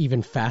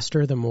even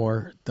faster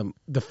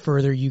the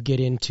further you get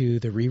into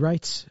the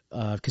rewrites?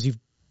 Because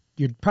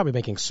you're probably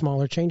making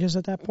smaller changes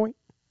at that point.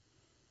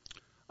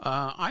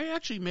 I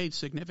actually made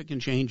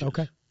significant changes.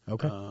 Okay.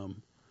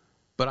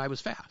 But I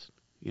was fast.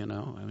 You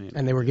know, I mean,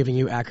 And they were giving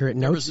you accurate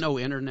there notes. was no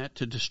internet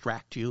to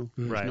distract you.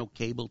 There was Right. no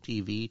cable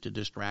TV to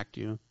distract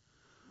you.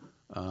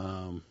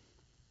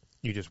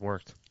 You just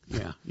worked.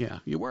 Yeah,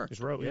 you worked.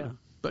 Just wrote, yeah.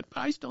 But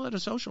I still had a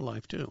social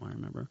life too. I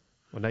remember.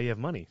 Well, now you have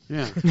money.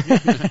 Yeah. You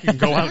can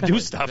go out and do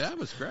stuff. That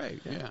was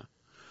great. Yeah.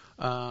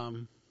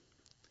 I'm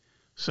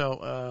sorry.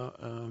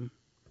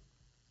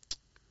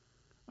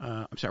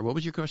 What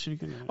was your question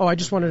again? Oh, I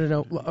just wanted to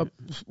know.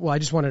 I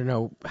just wanted to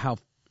know how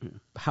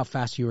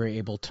fast you were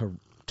able to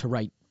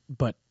write.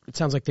 But it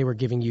sounds like they were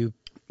giving you.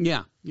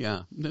 Yeah.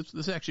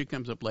 This actually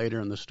comes up later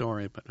in the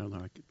story, but I don't know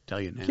if I can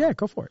tell you now. Yeah,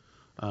 go for it.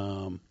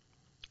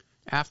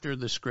 After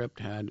the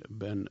script had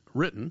been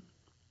written,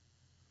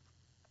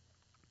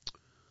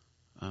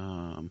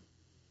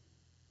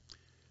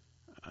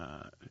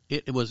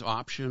 it was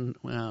option.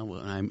 Well,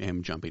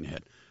 I'm jumping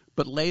ahead,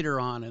 but later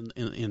on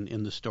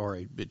in the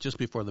story, but just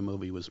before the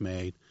movie was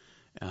made,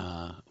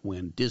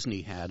 when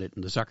Disney had it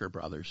and the Zucker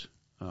brothers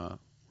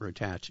were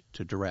attached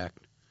to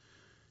direct,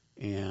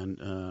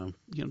 and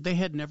they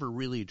had never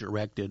really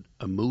directed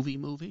a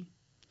movie.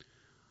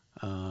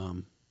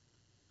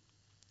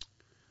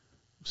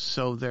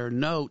 So their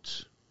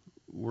notes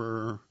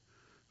were,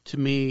 to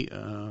me,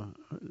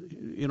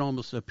 it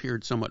almost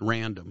appeared somewhat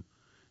random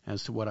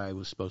as to what I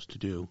was supposed to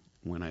do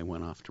when I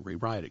went off to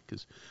rewrite it,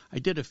 because I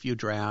did a few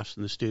drafts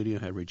and the studio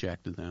had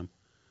rejected them.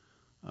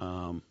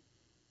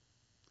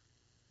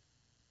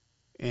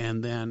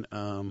 And then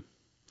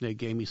they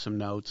gave me some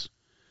notes,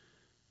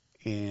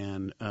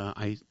 and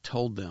I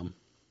told them,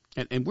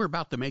 and we're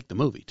about to make the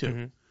movie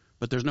too,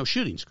 but there's no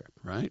shooting script,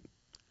 right?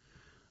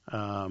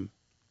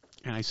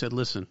 And I said,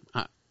 listen,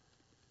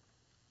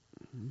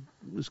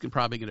 this is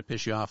probably going to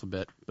piss you off a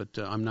bit, but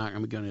I'm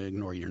going to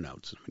ignore your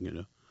notes. I'm going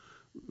to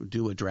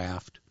do a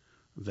draft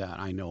that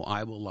I know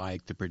I will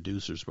like, the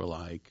producers will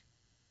like,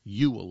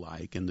 you will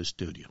like, and the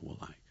studio will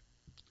like.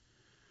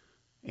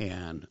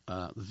 And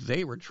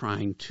they were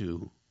trying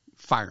to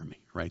fire me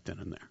right then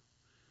and there.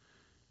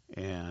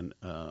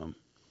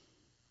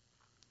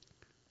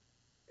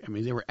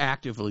 And they were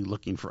actively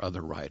looking for other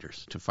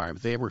writers to fire.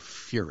 They were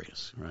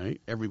furious, right?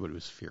 Everybody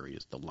was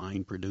furious. The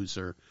line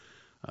producer,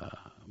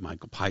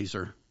 Michael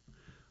Pizer,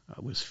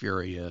 was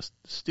furious.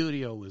 The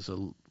studio was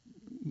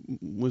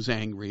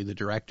angry. The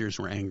directors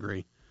were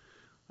angry.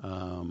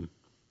 And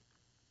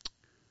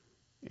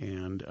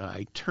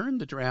I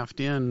turned the draft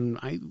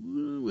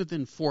in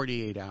within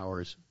 48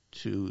 hours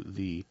to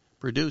the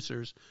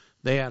producers.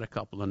 They had a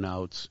couple of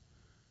notes.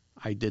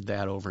 I did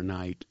that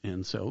overnight,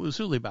 and so it was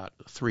really about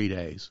 3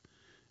 days.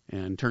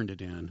 And turned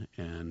it in,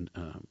 and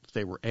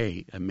they were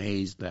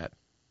amazed that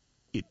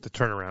The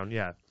turnaround,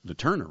 yeah. the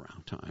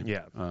turnaround time,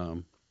 Yeah.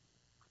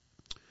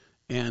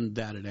 and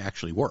that it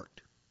actually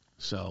worked.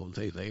 So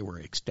they were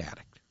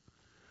ecstatic.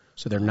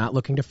 So they're not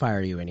looking to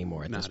fire you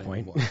anymore at Not this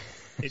point. anymore.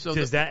 So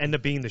Does that end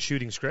up being the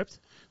shooting script?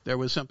 There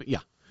was something,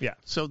 yeah. Yeah.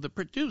 So the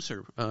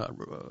producer,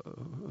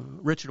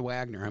 Richard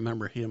Wagner, I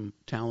remember him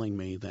telling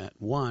me that,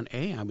 one,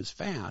 A, I was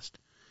fast,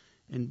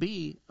 and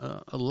B,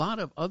 a lot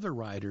of other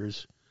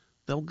writers,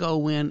 they'll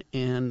go in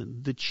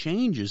and the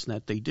changes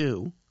that they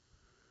do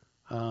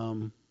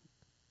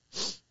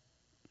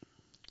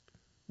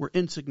were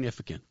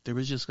insignificant. There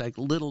was just like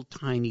little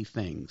tiny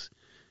things,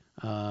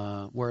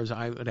 whereas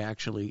I would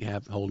actually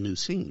have whole new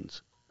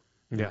scenes.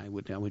 Yeah. I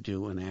would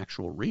do an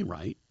actual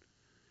rewrite,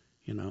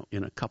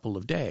 in a couple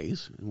of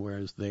days,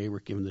 whereas they were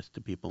giving this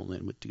to people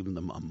and would give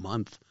them a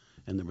month,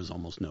 and there was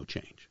almost no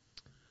change.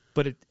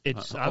 But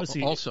it's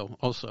obviously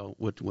also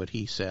what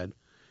he said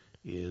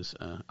is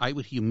I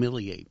would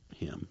humiliate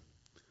him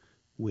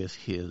with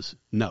his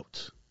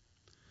notes,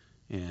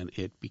 and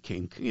it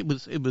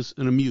was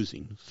an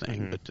amusing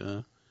thing,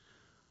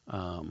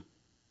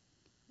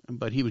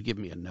 but he would give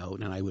me a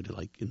note, and I would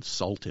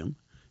insult him,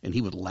 and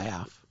he would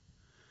laugh.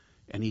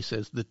 And he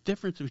says, the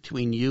difference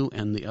between you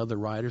and the other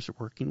writers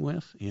we're working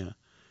with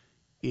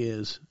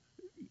is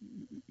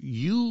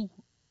you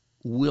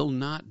will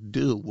not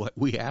do what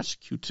we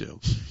ask you to.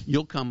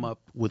 You'll come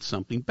up with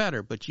something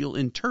better, but you'll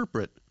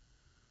interpret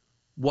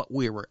what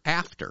we were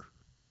after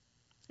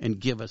and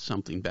give us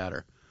something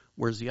better,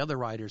 whereas the other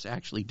writers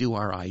actually do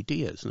our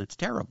ideas, and it's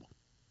terrible.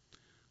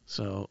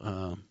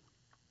 So,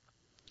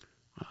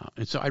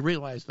 and so I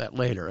realized that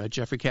later.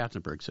 Jeffrey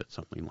Katzenberg said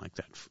something like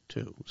that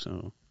too.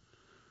 So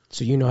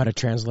you know how to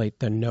translate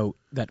the note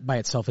that by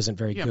itself isn't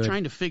very yeah, good. I'm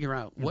trying to figure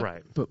out what.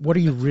 Right. But what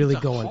are you really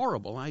It's a going?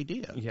 horrible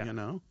idea. Yeah.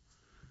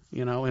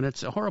 You know, and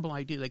it's a horrible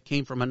idea that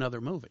came from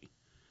another movie.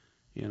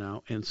 You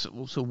know, and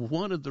so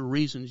one of the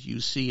reasons you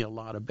see a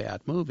lot of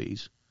bad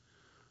movies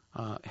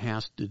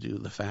has to do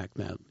with the fact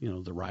that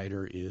the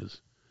writer is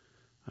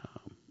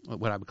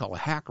what I would call a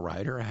hack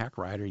writer. A hack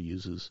writer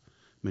uses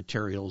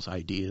materials,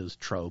 ideas,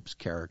 tropes,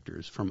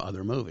 characters from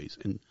other movies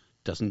and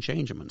doesn't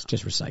change them enough. It's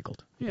just recycled.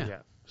 Yeah.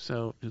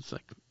 So it's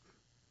like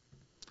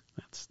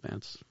that's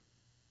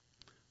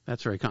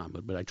very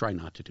common, but I try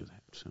not to do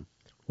that. So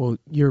Well,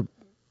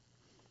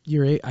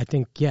 I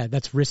think,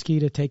 that's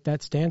risky to take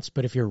that stance.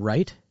 But if you're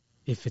right,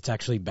 if it's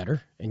actually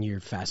better and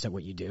you're fast at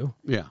what you do,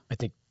 yeah, I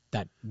think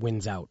that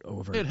wins out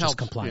over it just helps.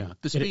 complying. Yeah.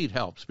 The speed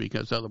helps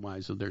because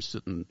otherwise they're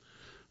sitting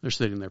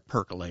there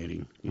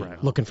percolating,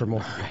 Right. Looking for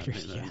more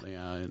writers.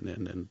 Yeah,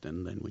 and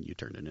then when you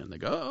turn it in, they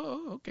go,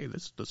 oh, okay,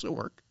 this will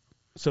work.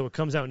 So it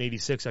comes out in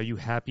 '86. Are you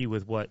happy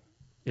with what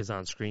is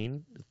on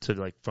screen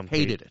from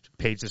Hated it.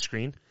 page to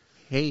screen?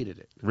 Hated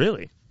it.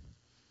 Really?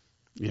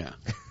 Yeah.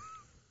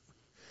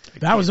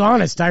 That was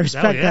honest. I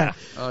respect that.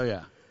 Oh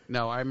yeah.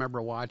 No, I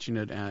remember watching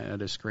it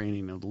at a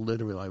screening, and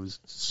literally I was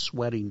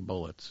sweating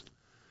bullets.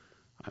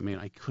 I mean,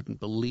 I couldn't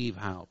believe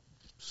how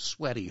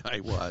sweaty I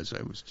was.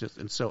 I was just,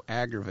 and so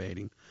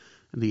aggravating.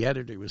 And the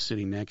editor was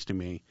sitting next to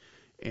me,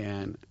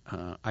 and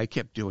I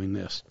kept doing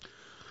this.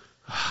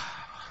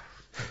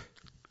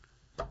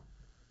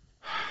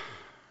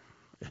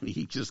 And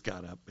he just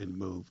got up and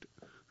moved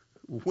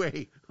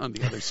way on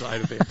the other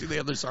side of it, to the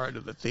other side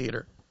of the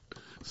theater.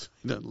 So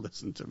he doesn't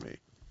listen to me.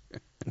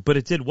 But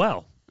it did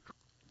well.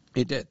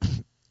 It did.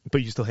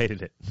 But you still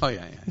hated it. Oh,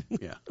 yeah.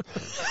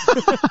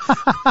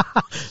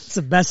 It's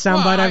the best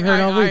soundbite I've heard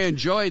all I week.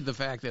 enjoyed the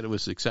fact that it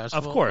was successful.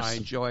 Of course. I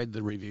enjoyed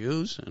the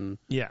reviews, and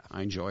Yeah.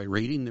 I enjoy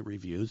reading the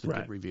reviews, the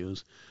Right. good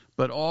reviews.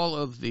 But all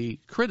of the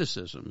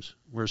criticisms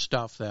were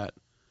stuff that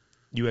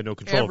You had no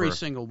control every over.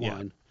 single Yeah.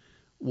 one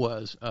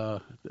was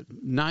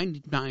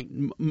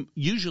 99.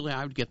 Usually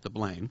I would get the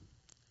blame,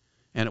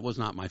 and it was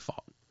not my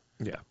fault.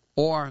 Yeah.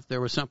 Or if there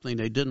was something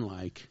they didn't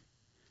like,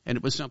 and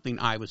it was something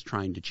I was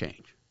trying to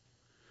change.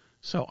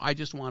 So I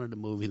just wanted a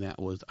movie that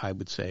was, I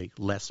would say,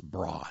 less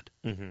broad,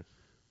 Mm-hmm.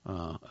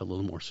 a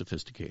little more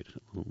sophisticated,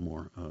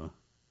 a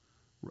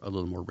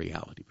little more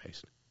reality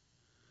based.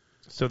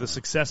 So the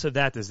success of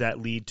that, does that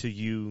lead to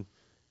you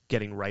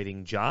getting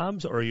writing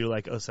jobs, or are you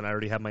like, listen, I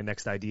already have my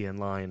next idea in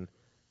line?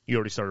 You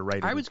already started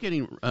writing. I was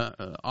getting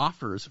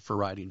offers for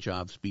writing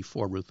jobs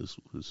before Ruthless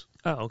was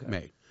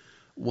made.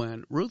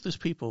 When Ruthless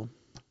People,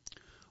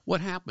 what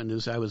happened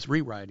is I was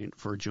rewriting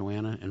for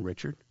Joanna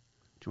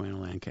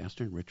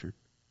Lancaster and Richard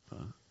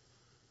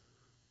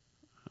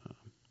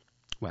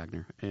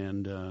Wagner,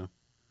 and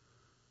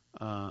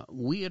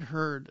we had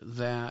heard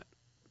that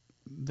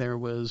there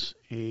was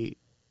a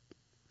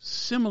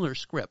similar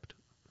script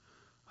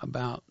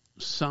about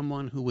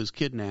someone who was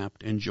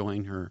kidnapped and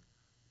joined her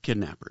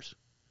kidnappers,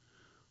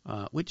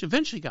 which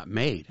eventually got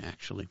made,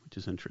 actually, which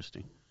is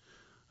interesting.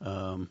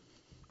 I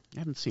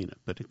haven't seen it,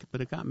 but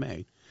it got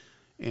made,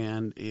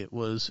 and it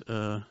was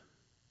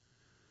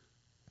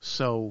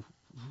so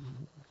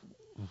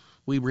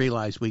we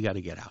realized we got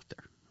to get out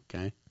there,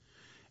 okay?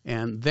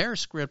 And their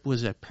script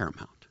was at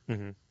Paramount.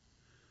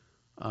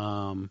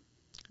 Mm-hmm.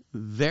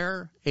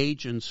 Their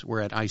agents were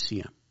at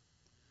ICM.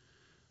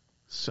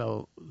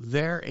 So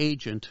their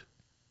agent,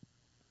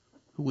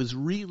 who was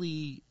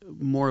really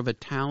more of a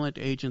talent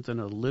agent than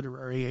a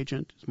literary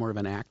agent, is more of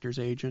an actor's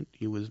agent.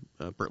 He was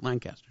Burt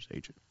Lancaster's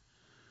agent.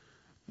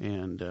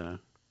 And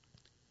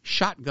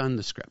shotgunned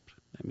the script.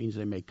 That means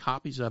they make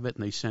copies of it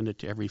and they send it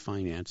to every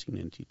financing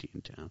entity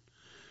in town.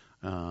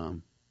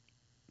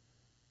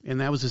 And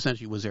that was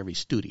essentially was every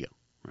studio,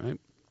 right?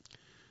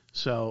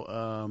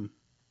 So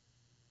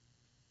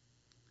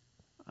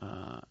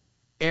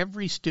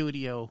every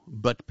studio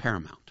but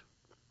Paramount.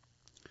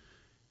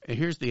 And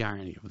here's the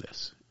irony of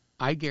this.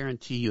 I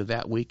guarantee you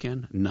that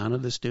weekend, none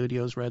of the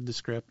studios read the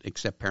script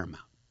except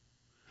Paramount.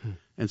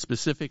 And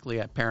specifically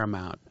at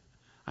Paramount,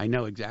 I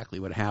know exactly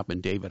what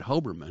happened. David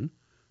Hoberman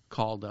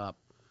called up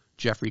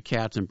Jeffrey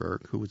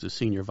Katzenberg, who was a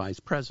senior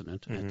vice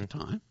president at the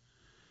time,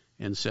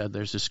 and said,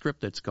 there's a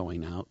script that's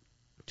going out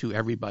to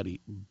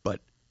everybody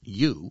but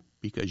you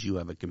because you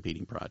have a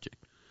competing project.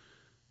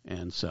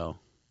 And so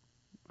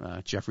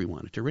Jeffrey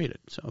wanted to read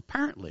it. So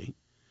apparently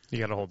You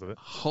got a hold of it.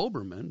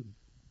 Hoberman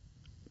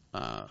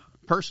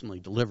personally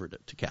delivered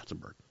it to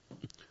Katzenberg.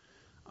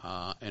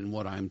 And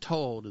what I'm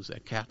told is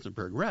that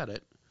Katzenberg read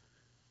it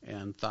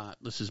and thought,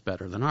 this is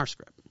better than our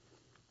script.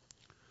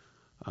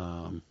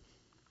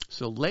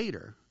 So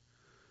later,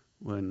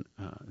 when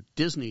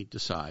Disney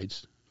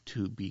decides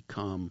to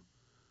become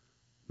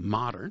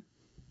modern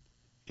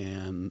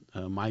and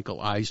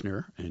Michael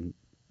Eisner and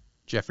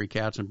Jeffrey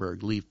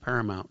Katzenberg leave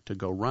Paramount to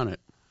go run it,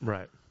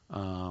 Right.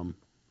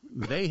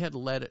 they had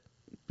let it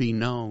be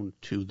known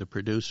to the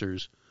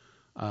producers,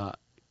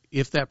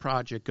 if that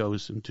project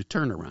goes into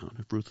turnaround,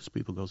 if Ruthless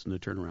People goes into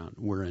turnaround,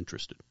 we're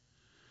interested.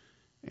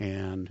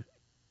 And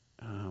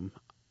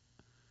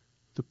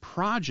the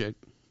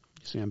project,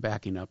 see, I'm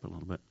backing up a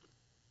little bit.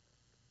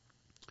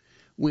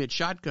 We had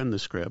shotgunned the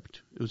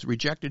script. It was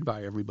rejected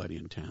by everybody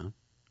in town.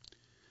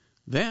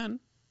 Then,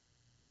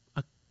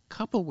 a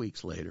couple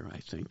weeks later, I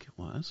think it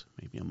was,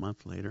 maybe a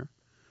month later,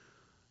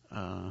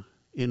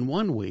 in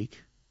 1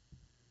 week,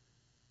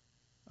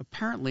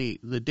 apparently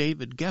the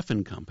David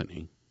Geffen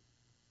Company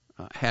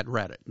had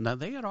read it. Now,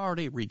 they had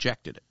already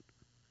rejected it.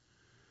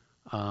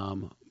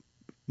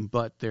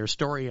 But their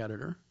story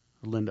editor,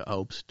 Linda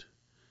Obst,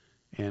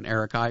 and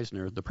Eric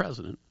Eisner, the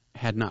president,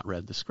 had not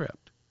read the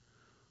script.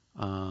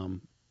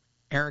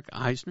 Eric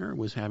Eisner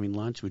was having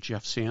lunch with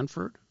Jeff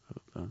Sanford,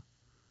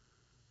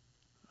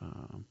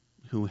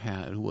 who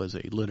was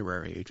a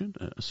literary agent,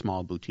 a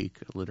small boutique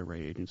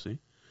literary agency.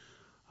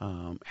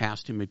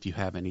 Asked him if you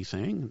have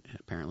anything.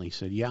 Apparently he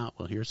said, yeah,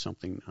 well, here's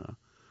something.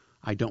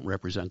 I don't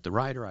represent the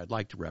writer. I'd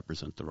like to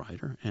represent the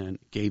writer. And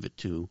gave it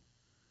to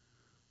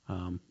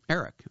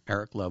Eric.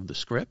 Eric loved the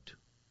script.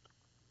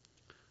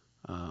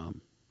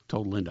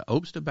 Told Linda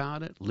Obst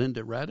about it.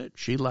 Linda read it.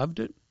 She loved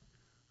it.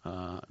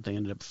 They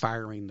ended up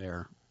firing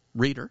their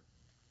reader,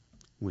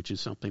 which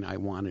is something I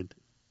wanted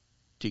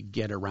to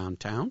get around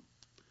town,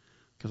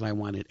 because I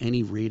wanted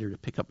any reader to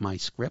pick up my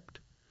script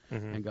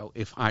and go,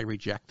 if I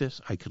reject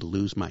this, I could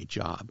lose my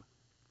job.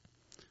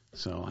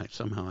 So I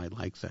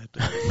like that.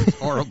 It's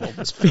horrible.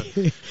 Is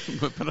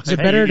it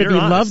better to be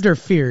loved or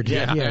feared?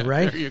 Yeah,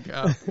 right? There you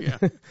go.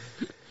 Yeah.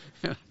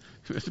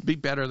 It'd be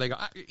better they go,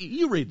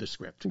 you read the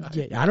script.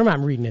 Yeah, I don't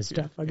mind reading his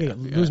stuff. I could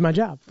lose my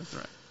job. That's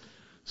right.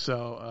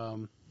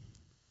 So,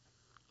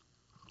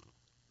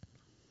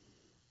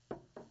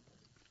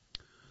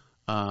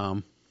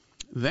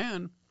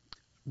 then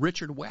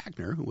Richard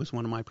Wagner, who was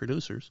one of my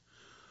producers,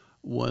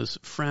 was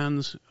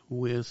friends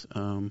with,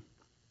 I'm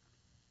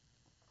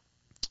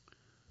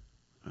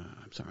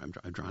sorry,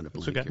 I'm drawing a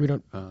blank okay. here.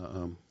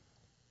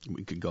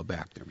 We could go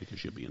back there because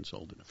she'll be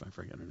insulted if I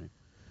forget her name.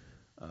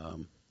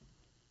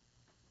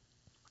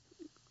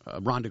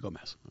 Rhonda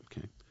Gomez,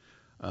 okay.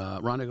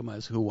 Rhonda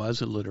Gomez, who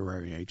was a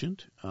literary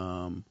agent,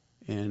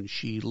 and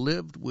she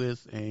lived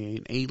with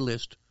an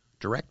A-list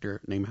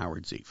director named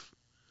Howard Zeef.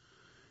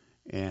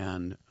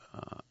 And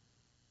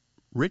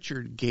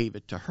Richard gave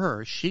it to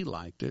her. She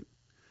liked it.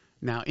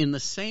 Now, in the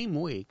same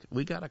week,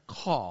 we got a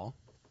call.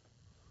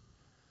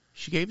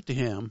 She gave it to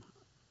him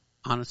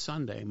on a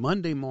Sunday.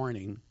 Monday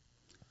morning,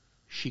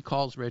 she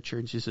calls Richard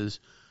and she says,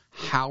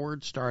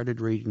 Howard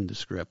started reading the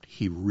script.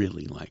 He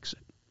really likes it.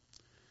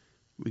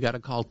 We got a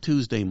call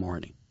Tuesday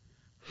morning.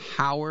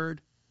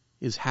 Howard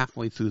is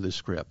halfway through the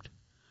script.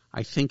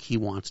 I think he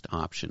wants to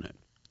option it.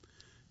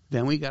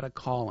 Then we got a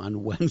call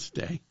on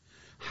Wednesday.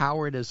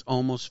 Howard has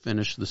almost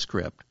finished the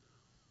script.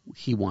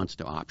 He wants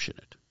to option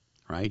it,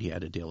 right? He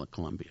had a deal at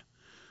Columbia.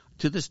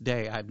 To this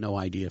day, I have no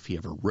idea if he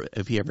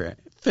ever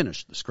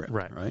finished the script,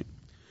 right?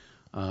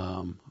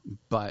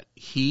 But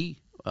he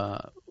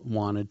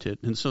wanted to,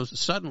 and so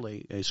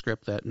suddenly a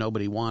script that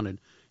nobody wanted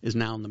is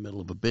now in the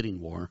middle of a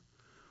bidding war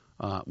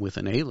with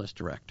an A-list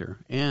director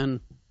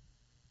and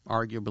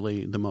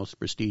arguably the most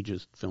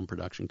prestigious film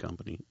production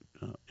company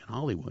in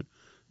Hollywood,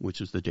 which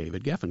is the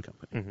David Geffen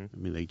Company. Mm-hmm. I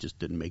mean, they just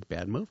didn't make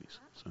bad movies.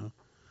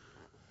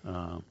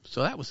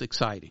 So that was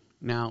exciting.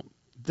 Now,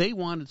 they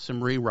wanted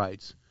some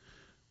rewrites,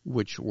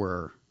 which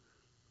were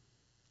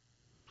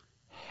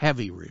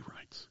heavy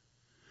rewrites.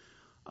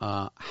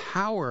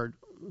 Howard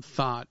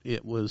thought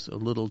it was a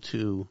little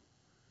too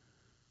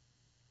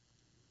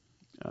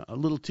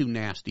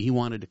nasty. He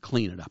wanted to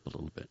clean it up a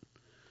little bit.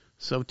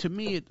 So to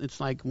me, it's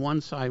like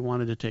one side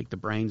wanted to take the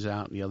brains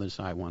out and the other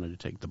side wanted to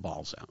take the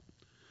balls out.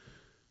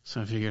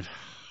 So I figured,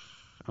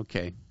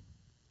 okay,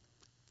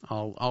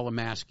 I'll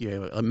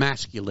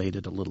emasculate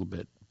it a little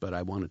bit, but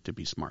I want it to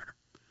be smarter.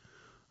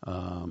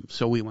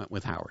 So we went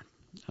with Howard.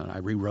 I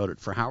rewrote it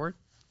for Howard.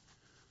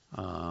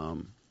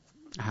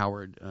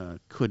 Howard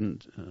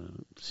couldn't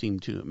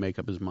seem to make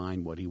up his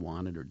mind what he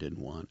wanted or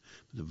didn't want.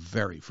 It was a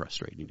very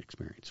frustrating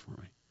experience for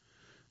me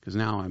because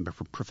now I'm a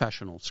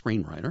professional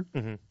screenwriter.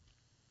 Mm-hmm.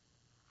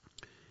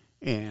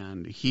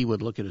 And he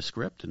would look at a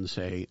script and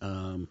say,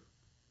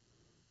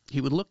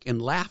 he would look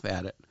and laugh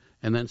at it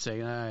and then say,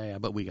 yeah,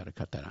 but we got to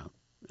cut that out.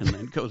 And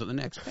then go to the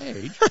next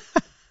page,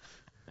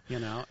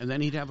 and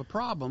then he'd have a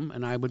problem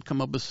and I would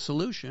come up with a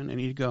solution and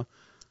he'd go,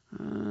 I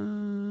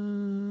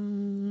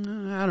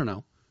don't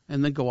know.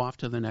 And then go off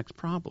to the next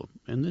problem.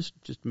 And this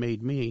just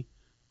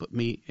put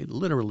me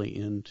literally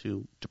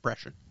into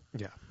depression.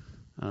 Yeah.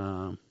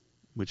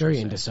 Which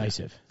very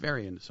indecisive.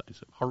 Very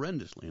indecisive.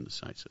 Horrendously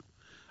indecisive.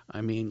 I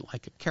mean,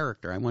 like a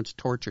character. I once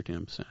tortured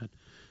him,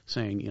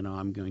 saying,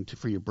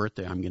 for your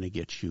birthday, I'm going to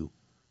get you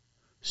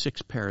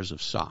 6 pairs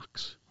of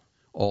socks,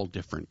 all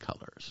different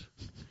colors.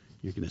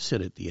 You're going to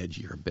sit at the edge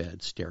of your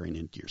bed staring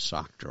into your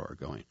sock drawer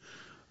going,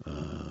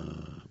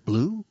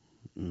 blue,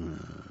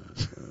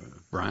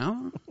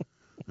 brown,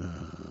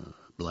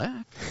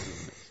 black.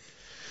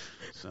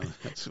 So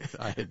that's what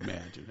I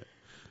imagined it.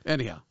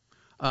 Anyhow,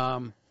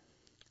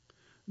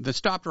 they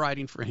stopped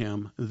writing for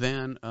him.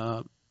 Then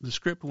the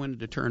script went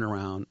to turn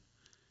around,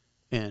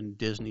 and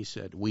Disney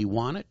said, "We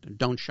want it.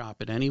 Don't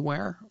shop it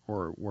anywhere,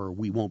 or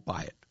we won't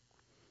buy it."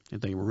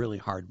 And they were really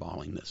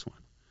hardballing this one.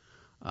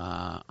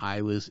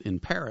 I was in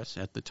Paris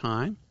at the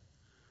time.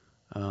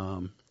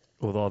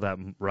 With all that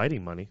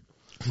writing money.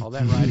 All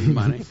that writing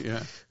money,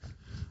 yeah.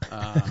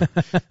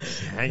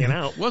 Hanging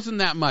out. Wasn't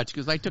that much,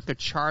 because I took a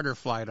charter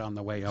flight on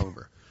the way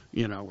over,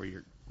 where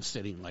you're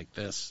sitting like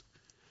this.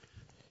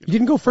 You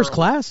didn't go first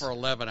class? For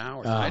 11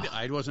 hours.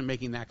 I wasn't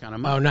making that kind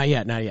of money. Oh, not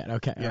yet.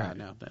 Okay. Yeah, right.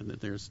 no.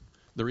 There's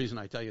the reason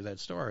I tell you that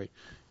story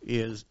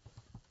is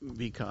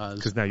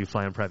because now you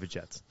fly on private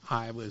jets.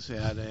 I was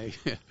at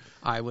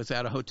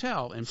a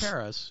hotel in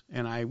Paris,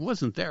 and I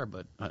wasn't there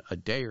but a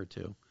day or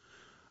two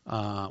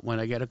when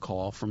I get a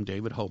call from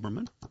David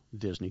Hoberman,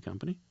 Disney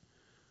company.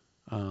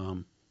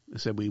 They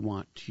said, "We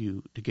want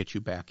to get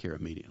you back here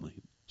immediately.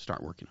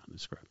 Start working on the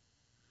script."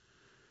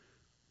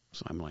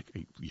 So I'm like, "Are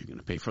you going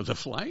to pay for the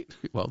flight?"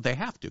 Well, they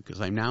have to,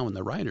 because I'm now in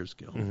the Writers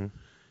Guild. Mm-hmm.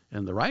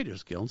 And the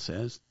Writers Guild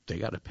says they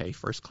got to pay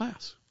first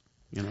class,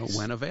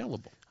 when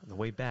available. On the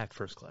way back,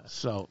 first class.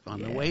 So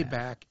on the way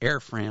back, Air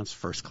France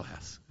first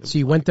class. So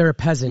you went there a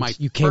peasant,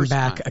 you came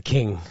back time. a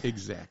king.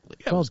 Exactly.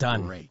 Well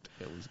done. Great.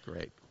 It was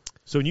great.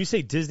 So when you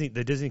say Disney,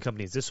 the Disney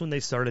company, is this when they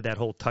started that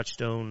whole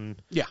Touchstone?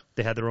 Yeah.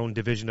 They had their own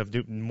division of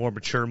more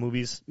mature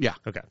movies? Yeah.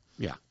 Okay.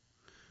 Yeah.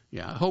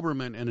 Yeah.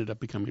 Hoberman ended up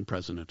becoming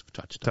president of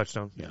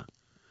Touchstone. Yeah.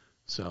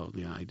 So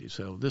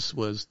so this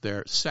was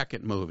their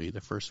second movie. The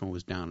first one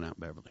was Down and Out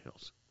Beverly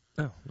Hills.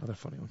 Oh, another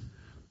funny one.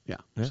 Yeah.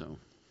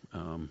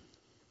 Yeah.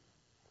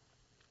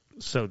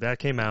 So that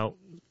came out,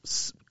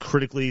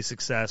 critically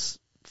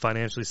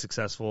financially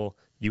successful.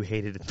 You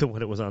hated it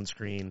when it was on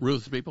screen.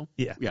 Ruthless People?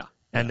 Yeah. Yeah.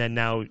 And then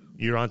now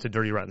you're on to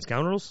Dirty Rotten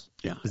Scoundrels?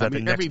 Yeah. Is that the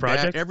next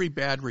project? Every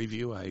bad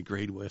review I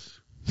agreed with,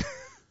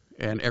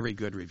 and every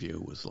good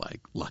review was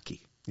like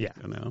lucky. Yeah.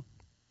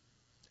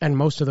 And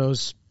most of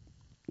those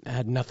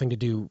had nothing to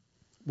do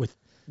with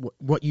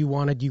what you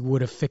wanted. You would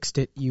have fixed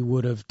it. You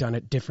would have done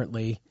it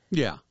differently.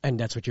 Yeah. And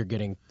that's what you're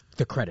getting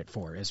the credit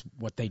for, is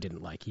what they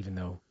didn't like, even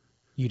though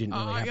you didn't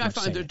really have I much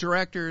find say the in it.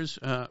 directors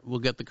will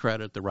get the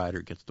credit, the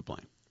writer gets the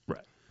blame.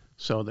 Right.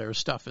 So there's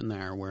stuff in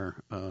there where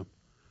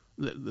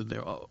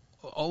they're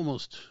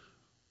almost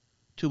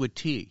to a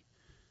T.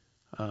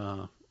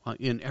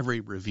 In every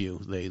review,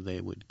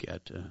 they would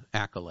get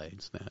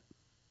accolades that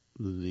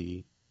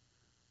the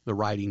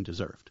writing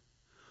deserved.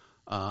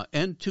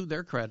 And to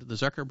their credit, the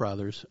Zucker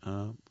brothers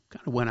kind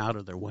of went out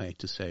of their way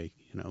to say,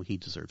 he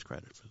deserves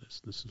credit for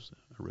this. This is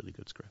a really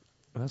good script.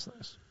 Well, that's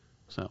nice.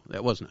 So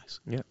that was nice.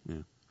 Yeah.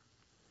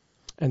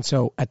 And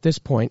so at this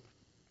point,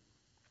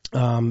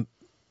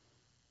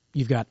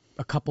 you've got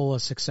a couple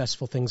of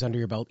successful things under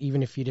your belt.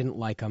 Even if you didn't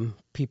like them,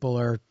 people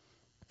are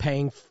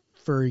paying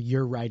for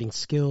your writing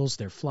skills.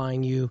 They're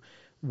flying you.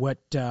 What?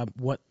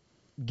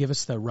 Give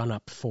us the run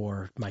up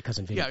for My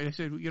Cousin Vinny. Yeah, I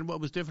said,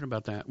 what was different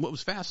about that? What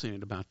was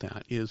fascinating about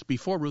that is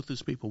before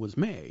Ruthless People was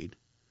made,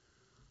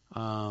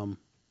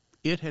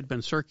 it had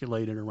been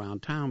circulated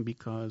around town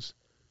because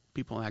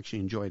people actually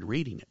enjoyed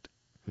reading it.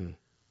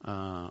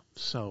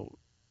 So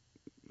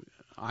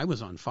I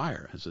was on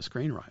fire as a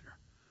screenwriter,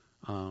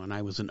 and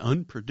I was an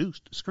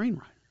unproduced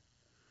screenwriter.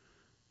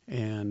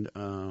 And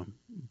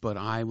but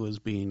I was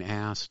being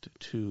asked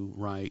to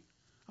write.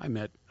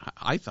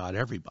 I thought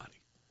everybody,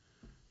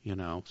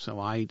 so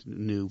I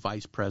knew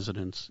vice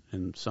presidents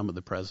and some of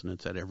the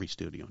presidents at every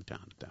studio in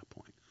town at that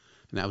point.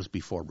 And that was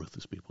before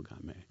Ruthless People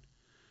got made.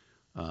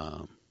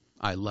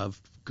 I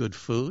love good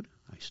food.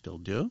 I still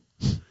do.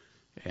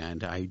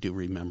 And I do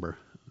remember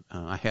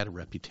I had a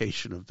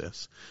reputation of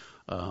this.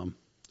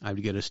 I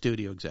would get a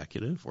studio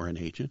executive or an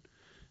agent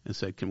and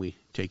said, "Can we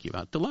take you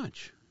out to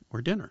lunch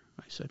or dinner?"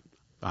 I said,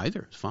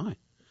 "Either is fine."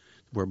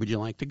 "Where would you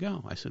like to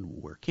go?" I said,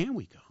 "Where can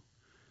we go?"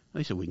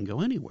 They said, "We can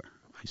go anywhere."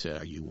 I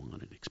said, "Are you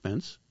on an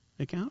expense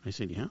account?" I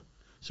said, "Yeah."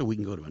 "So we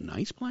can go to a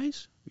nice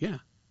place?" "Yeah."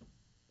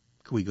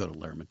 "Can we go to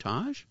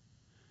L'Hermitage?"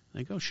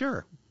 They go,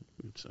 "Sure."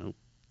 So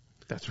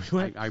that's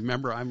really I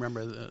remember.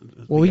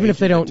 Well, even if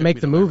they don't make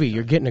the movie,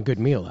 you're getting a good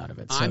meal out of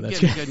it. So I'm that's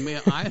getting a good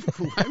meal. I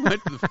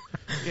went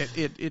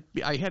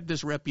to I had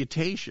this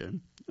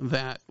reputation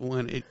that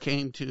when it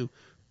came to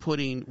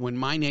when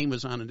my name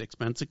was on an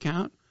expense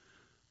account,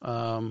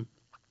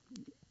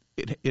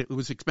 it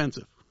was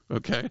expensive.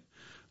 Okay.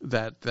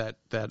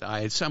 That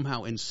I had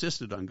somehow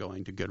insisted on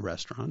going to good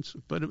restaurants,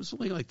 but it was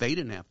like they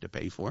didn't have to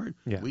pay for it.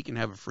 Yeah. We can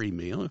have a free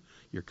meal.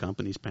 Your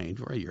company's paying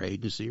for it, your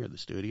agency or the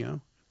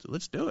studio. So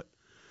let's do it.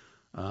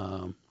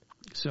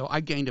 So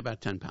I gained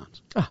about 10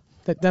 pounds.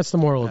 That's the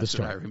moral of the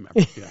story. That's what I remember.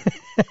 Yeah.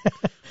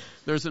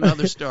 There's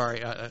another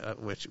story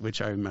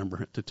which I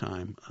remember at the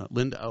time.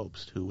 Linda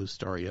Obst, who was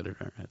story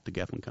editor at the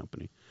Geffen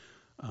Company,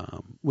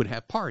 would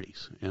have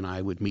parties, and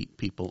I would meet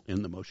people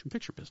in the motion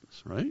picture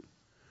business, right?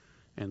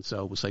 And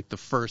so it was like the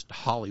first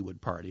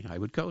Hollywood party I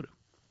would go to.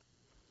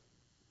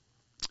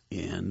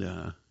 And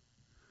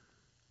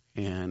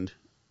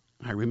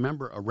I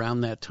remember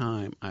around that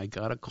time I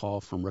got a call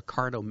from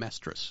Ricardo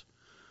Mestres,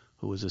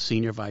 who was a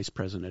senior vice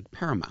president at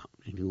Paramount,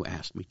 and who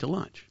asked me to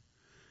lunch.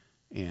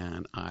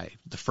 And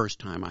the first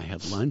time I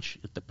had lunch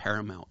at the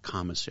Paramount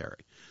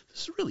commissary.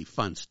 This is really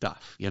fun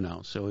stuff,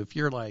 So if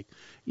you're like,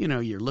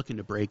 you're looking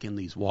to break in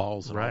these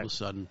walls, and all of a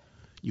sudden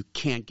you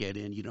can't get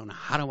in, you don't know,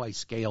 how do I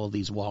scale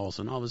these walls?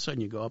 And all of a sudden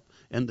you go up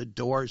and the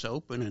doors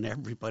open and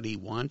everybody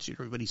wants you,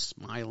 everybody's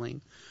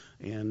smiling.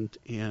 And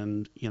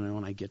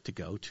I get to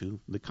go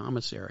to the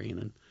commissary,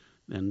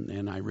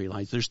 and I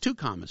realize there's two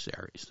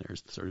commissaries.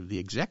 There's sort of the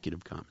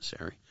executive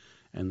commissary,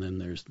 and then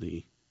there's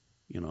the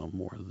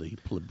more of the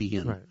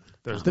plebeian. Right.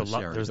 There's the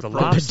lobster.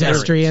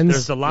 Pedestrians.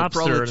 There's the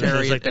lobster, and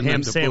there's like the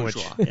ham sandwich.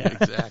 Yeah,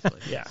 exactly.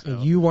 Yeah.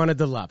 So you wanted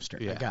the lobster.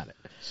 Yeah. I got it.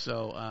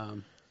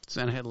 So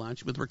then I had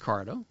lunch with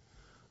Ricardo.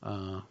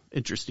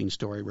 Interesting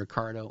story.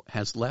 Ricardo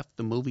has left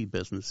the movie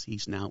business.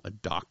 He's now a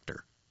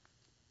doctor.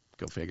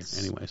 Go figure.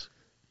 Anyways.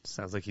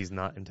 Sounds like he's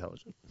not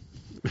intelligent.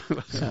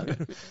 What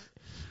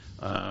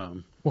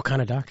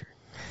kind of doctor?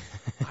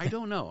 I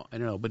don't know,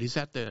 but he's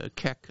at the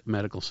Keck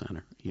Medical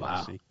Center.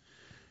 Wow.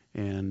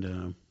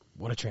 And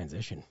what a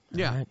transition.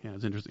 Yeah, Right. yeah,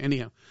 it's interesting.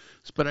 Anyhow,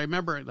 but I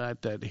remember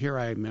that here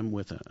I am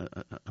with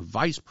a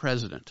vice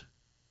president.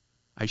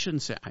 I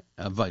shouldn't say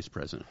a vice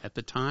president. At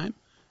the time,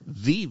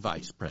 the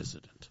vice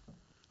president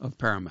of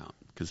Paramount,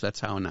 because that's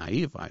how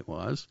naive I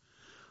was.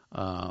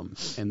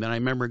 And then I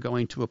remember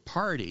going to a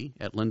party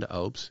at Linda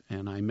Ope's,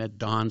 and I met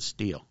Dawn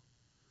Steele.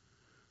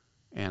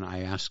 And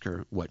I asked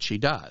her what she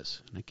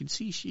does. And I could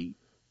see she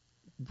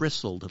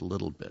bristled a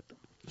little bit.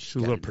 She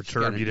was a little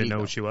perturbed. You didn't know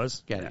who she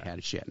was? She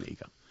had an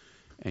ego.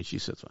 And she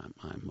says,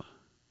 I'm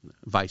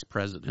vice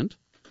president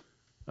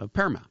of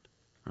Paramount,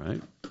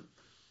 right?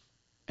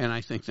 And I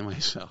think to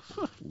myself,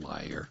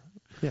 liar.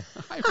 Yeah.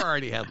 I've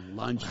already had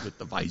lunch with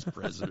the vice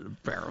president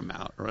of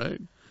Paramount,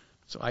 right?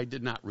 So I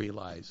did not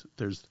realize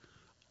there's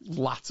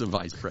lots of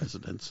vice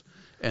presidents,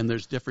 and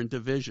there's different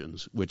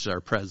divisions, which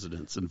are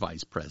presidents and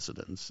vice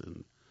presidents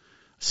and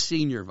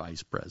senior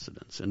vice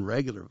presidents and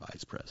regular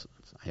vice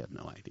presidents. I had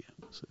no idea.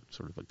 It's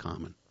sort of a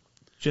common.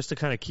 Just to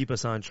kind of keep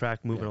us on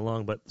track moving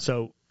along, but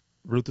so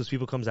Ruthless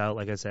People comes out,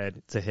 like I said,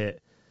 it's a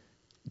hit.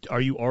 Are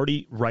you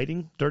already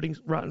writing Dirty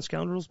Rotten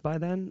Scoundrels by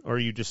then, or are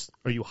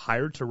you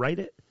hired to write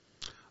it?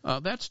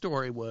 That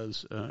story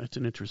was it's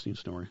an interesting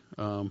story.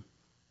 Because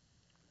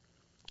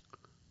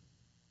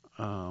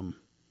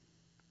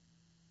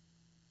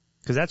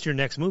that's your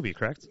next movie,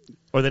 correct?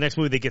 Or the next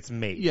movie that gets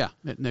made? Yeah,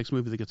 that next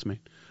movie that gets made.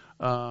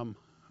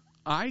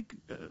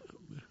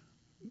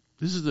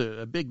 This is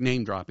a big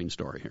name-dropping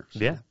story here. So,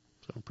 yeah.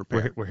 So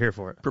prepare. We're here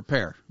for it.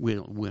 Prepare.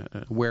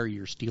 Wear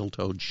your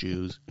steel-toed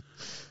shoes.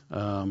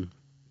 I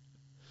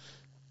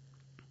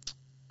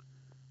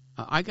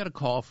got a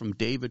call from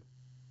David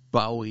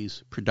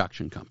Bowie's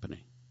production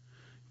company.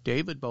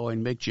 David Bowie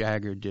and Mick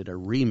Jagger did a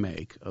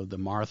remake of the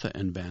Martha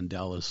and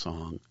Vandellas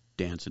song,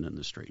 Dancing in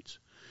the Streets.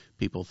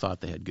 People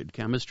thought they had good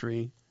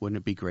chemistry. Wouldn't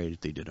it be great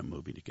if they did a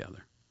movie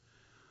together?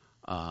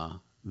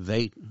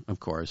 They, of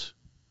course,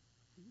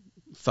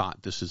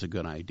 thought this is a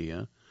good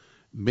idea.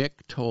 Mick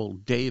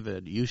told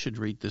David, you should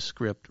read the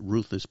script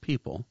Ruthless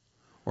People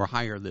or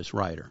hire this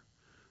writer.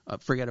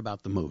 Forget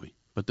about the movie,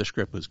 but the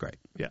script was great.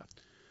 Yeah.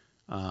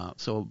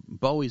 So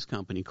Bowie's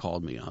company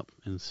called me up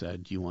and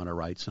said, do you want to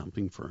write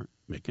something for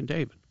Mick and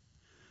David?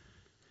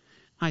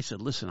 I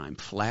said, listen, I'm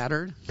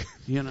flattered,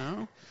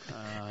 I'm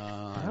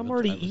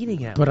already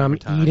eating at But I'm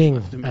eating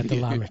at the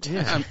Launer.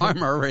 Yeah,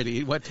 I'm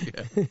already. What?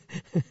 You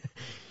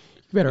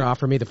better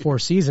offer me the Four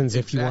Seasons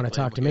if you want to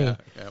talk to me.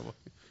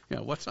 Yeah,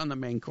 what's on the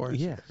main course?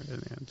 Yeah.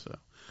 And so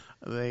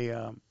they,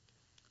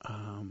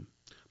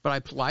 but I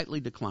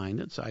politely declined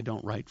it, so I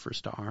don't write for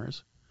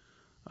stars.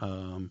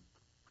 And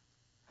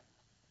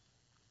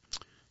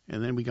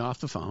then we got off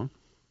the phone,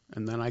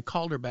 and then I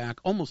called her back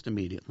almost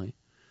immediately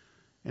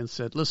and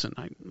said, listen,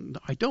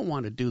 I don't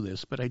want to do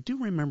this, but I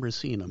do remember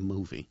seeing a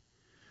movie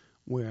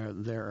where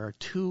there are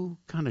two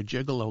kind of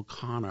gigolo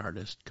con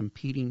artists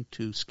competing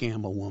to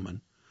scam a woman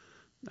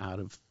out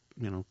of,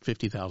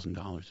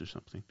 $50,000 or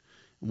something.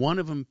 One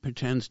of them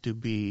pretends to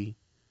be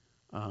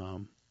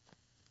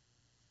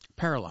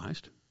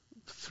paralyzed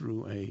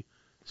through a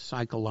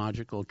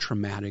psychological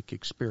traumatic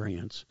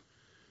experience,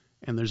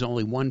 and there's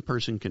only one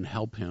person can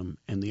help him,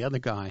 and the other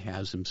guy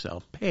has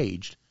himself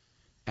paged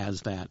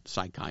as that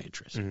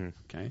psychiatrist. Mm-hmm.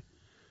 Okay,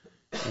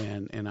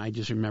 and I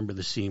just remember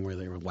the scene where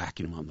they were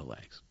whacking him on the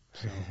legs.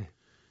 So,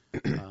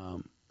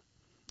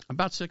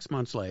 about 6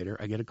 months later,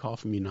 I get a call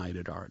from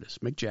United Artists.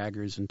 Mick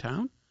Jagger is in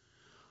town.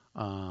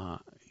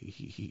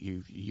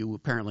 You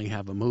apparently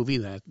have a movie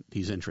that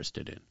he's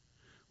interested in.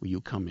 Will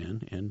you come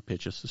in and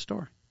pitch us the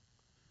story?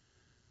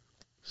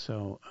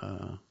 So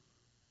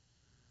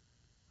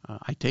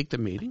I take the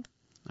meeting.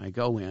 I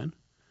go in,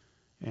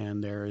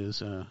 and there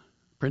is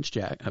Mick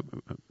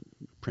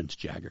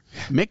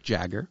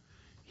Jagger,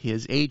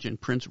 his agent,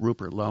 Prince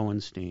Rupert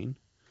Lowenstein.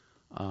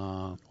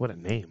 What a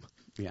name.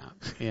 Yeah,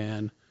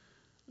 and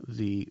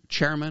the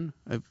chairman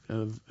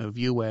of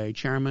UA,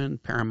 chairman,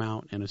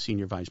 Paramount, and a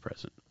senior vice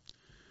president.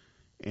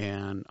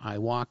 And I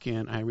walk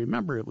in. I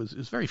remember it was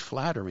very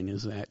flattering.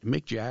 Is that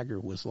Mick Jagger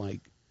was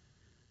like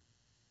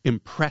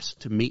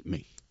impressed to meet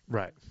me,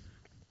 Right.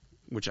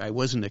 which I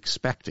wasn't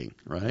expecting.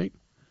 Right?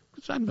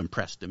 Because I'm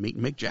impressed to meet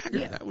Mick Jagger.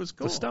 Yeah, That was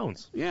cool. The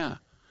Stones. Yeah.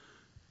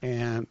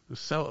 And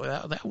so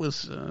that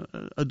was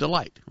a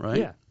delight, right?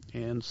 Yeah.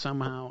 And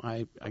somehow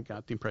I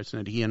got the impression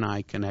that he and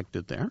I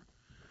connected there.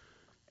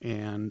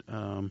 And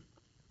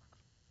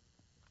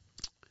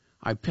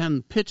I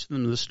pitched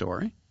them the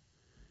story.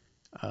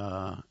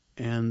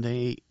 And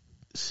they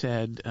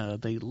said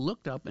they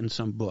looked up in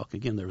some book.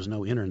 Again, there was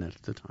no internet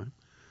at the time.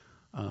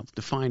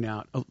 To find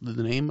out,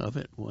 the name of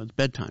it was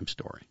Bedtime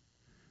Story.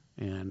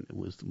 And it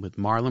was with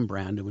Marlon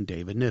Brando and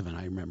David Niven.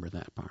 I remember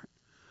that part.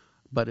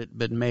 But it had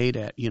been made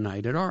at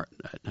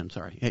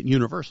at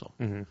Universal.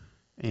 Mm-hmm.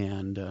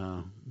 And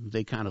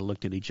they kind of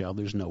looked at each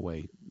other. There's no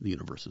way the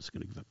Universal is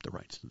going to give up the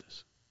rights to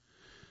this.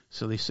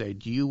 So they say,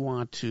 do you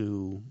want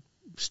to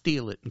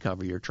steal it and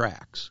cover your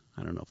tracks?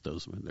 I don't know if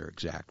those were their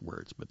exact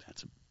words, but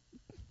that's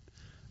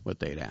what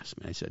they'd asked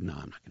me. I said, no,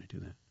 I'm not going to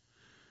do that.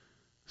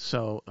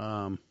 So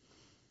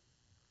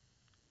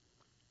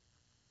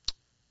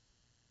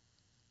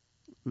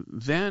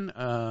then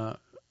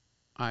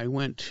I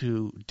went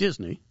to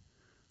Disney.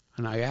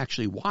 And I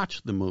actually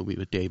watched the movie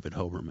with David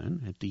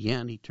Hoberman. At the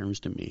end, he turns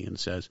to me and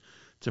says,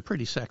 it's a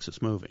pretty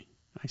sexist movie.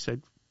 I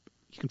said,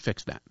 you can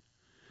fix that.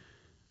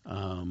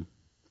 And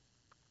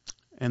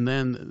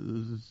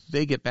then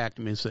they get back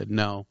to me and said,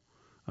 no,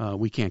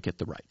 we can't get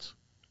the rights.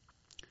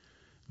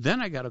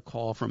 Then I got a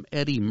call from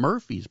Eddie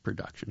Murphy's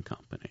production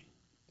company,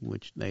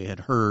 which they had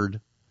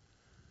heard.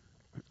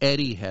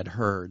 Eddie had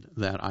heard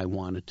that I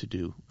wanted to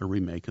do a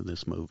remake of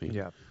this movie.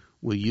 Yeah.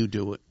 Will you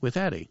do it with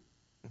Eddie?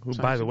 Who,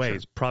 So by I the said, way, sure.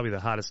 is probably the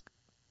hottest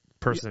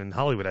person in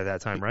Hollywood at that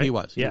time, right? He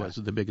was. Yeah. He was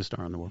the biggest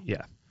star in the world.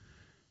 Yeah.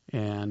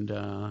 And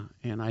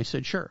I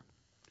said, sure.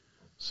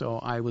 So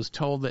I was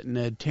told that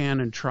Ned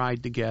Tannen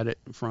tried to get it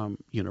from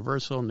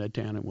Universal. Ned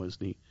Tannen was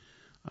the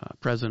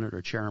president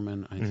or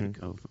chairman, I think,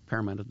 of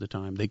Paramount at the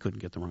time. They couldn't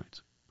get the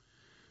rights.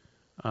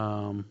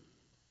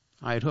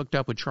 I had hooked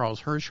up with Charles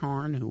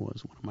Hirschhorn, who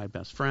was one of my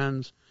best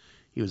friends.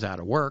 He was out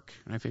of work.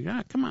 And I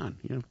figured, come on,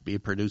 be a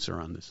producer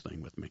on this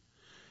thing with me.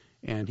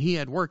 And he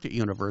had worked at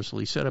Universal.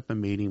 He set up a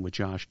meeting with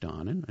Josh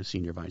Donnan, a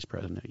senior vice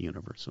president at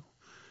Universal.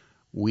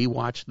 We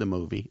watched the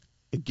movie.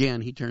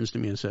 Again, he turns to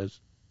me and says,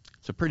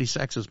 it's a pretty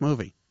sexist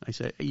movie. I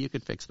said, hey, you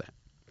could fix that.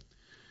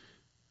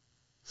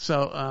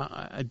 So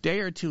a day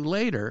or two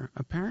later,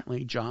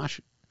 apparently Josh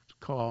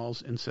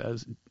calls and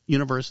says,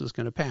 Universal is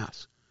going to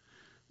pass.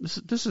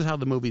 This is how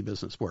the movie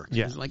business works.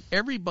 Yeah. It's like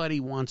everybody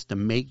wants to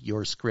make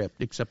your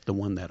script except the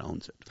one that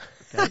owns it.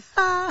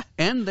 Okay?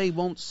 And they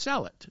won't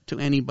sell it to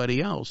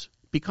anybody else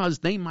because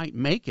they might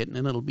make it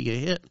and it'll be a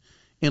hit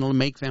and it'll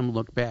make them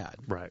look bad.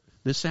 Right.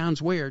 This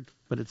sounds weird,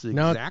 but it's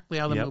exactly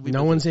how the movie business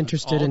No one's is.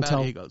 interested All about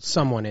until egos.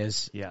 someone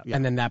is, Yeah.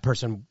 and then that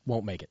person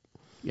won't make it.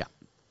 Yeah.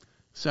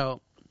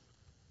 So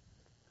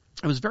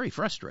it was very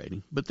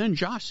frustrating. But then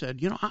Josh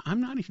said, I'm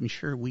not even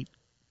sure we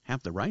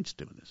have the rights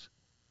to this.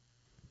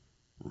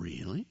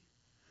 Really?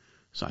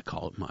 So I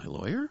called my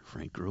lawyer,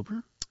 Frank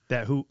Gruber.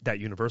 That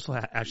Universal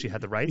actually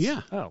had the rights?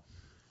 Yeah. Oh.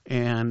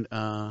 And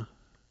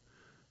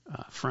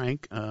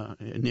Frank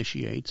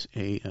initiates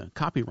a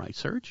copyright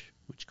search,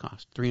 which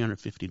cost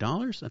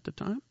 $350 at the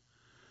time.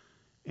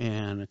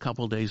 And a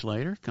couple of days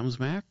later, comes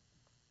back,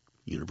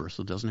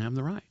 Universal doesn't have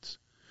the rights.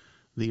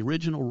 The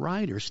original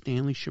writer,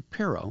 Stanley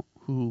Shapiro,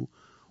 who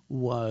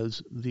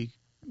was the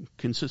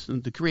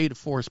creative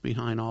force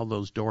behind all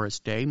those Doris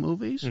Day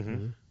movies,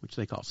 which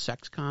they call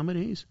sex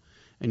comedies,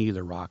 and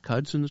either Rock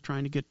Hudson's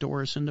trying to get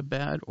Doris into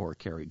bed or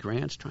Cary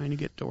Grant's trying to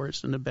get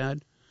Doris into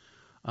bed.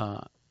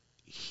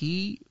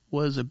 He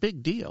was a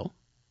big deal.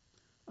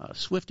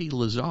 Swifty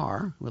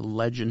Lazar, a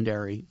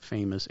legendary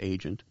famous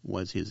agent,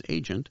 was his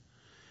agent,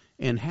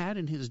 and had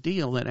in his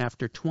deal that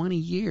after 20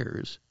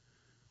 years,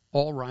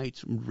 all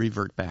rights would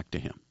revert back to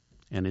him.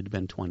 And it had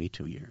been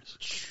 22 years.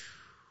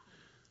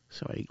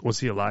 So Was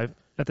he alive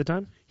at the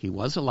time? he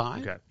was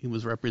alive. Okay. He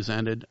was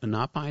represented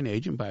not by an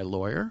agent, by a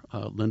lawyer,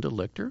 Linda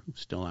Lichter, who's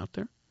still out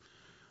there.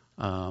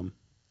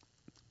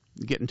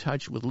 Get in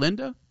touch with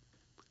Linda.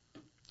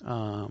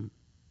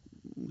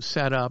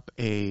 Set up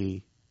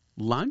a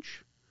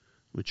lunch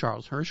with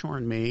Charles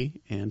Hirschhorn,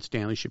 me, and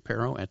Stanley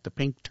Shapiro at the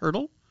Pink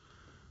Turtle,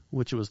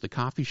 which was the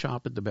coffee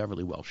shop at the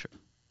Beverly Wilshire.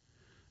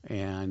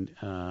 And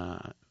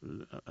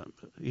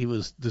he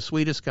was the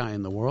sweetest guy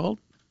in the world,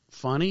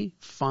 funny,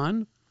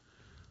 fun.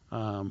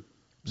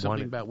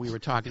 Something about we were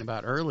talking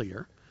about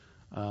earlier.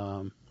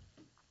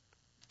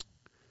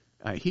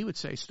 He would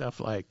say stuff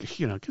like,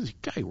 because the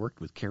guy worked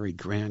with Cary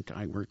Grant,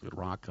 guy worked with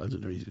Rock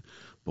Hudson. He said,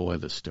 boy,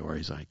 the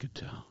stories I could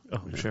tell.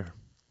 Oh, sure.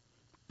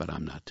 But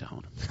I'm not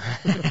telling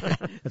him.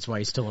 That's why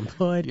he's still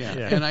employed. Yeah.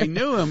 Yeah. And I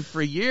knew him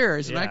for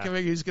years. And I Yeah.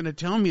 figured he was going to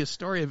tell me a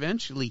story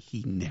eventually.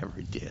 He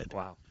never did.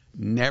 Wow.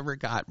 Never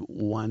got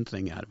one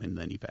thing out of him, and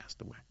then he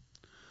passed away.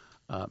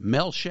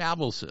 Mel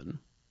Shavelson,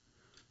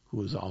 who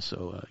was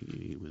also,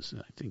 he was,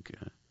 I think,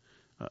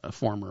 a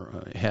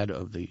former head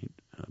of the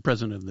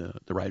president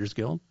of the Writers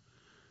Guild.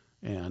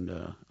 and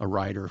a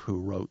writer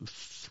who wrote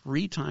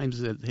three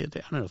times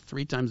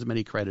as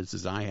many credits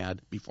as I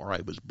had before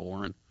I was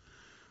born.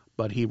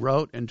 But he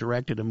wrote and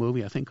directed a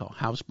movie, I think, called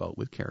Houseboat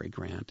with Cary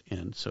Grant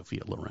and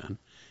Sophia Loren.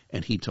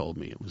 And he told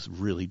me it was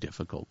really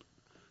difficult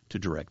to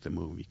direct the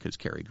movie because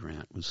Cary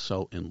Grant was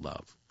so in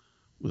love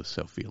with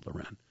Sophia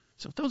Loren.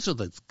 So those are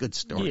the good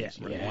stories.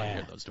 Yeah, You want to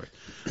hear those stories.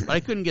 But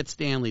I couldn't get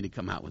Stanley to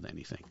come out with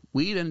anything.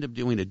 We'd end up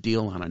doing a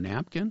deal on a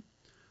napkin.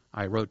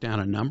 I wrote down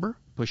a number,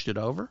 pushed it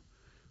over.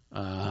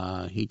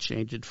 He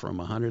changed it from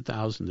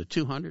 100,000 to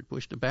 200,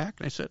 pushed it back,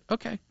 and I said,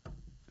 okay.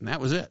 And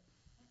that was it.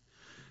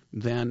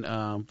 Then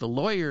the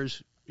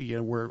lawyers,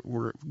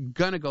 were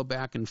going to go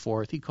back and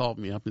forth. He called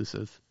me up and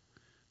says,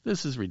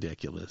 this is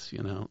ridiculous,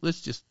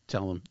 Let's just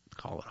tell him,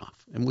 call it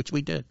off, and which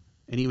we did.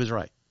 And he was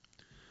right.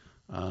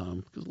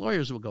 Because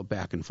lawyers will go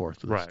back and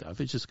forth with stuff.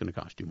 It's just going to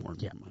cost you more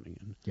money.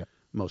 And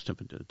most of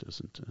it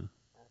doesn't.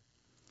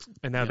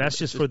 And now that's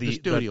just for the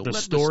studio. The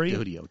Let story. The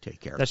studio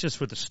take care of it. That's just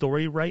for the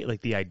story, right?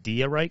 Like the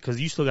idea, right?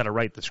 Because you still got to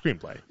write the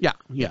screenplay.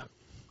 Yeah.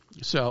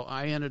 So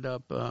I ended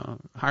up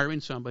hiring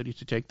somebody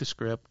to take the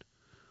script,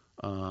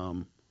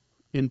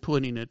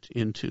 inputting it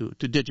to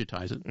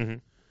digitize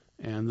it,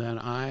 and then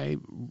I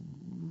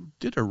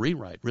did a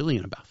rewrite really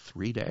in about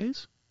 3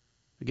 days.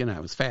 Again, I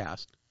was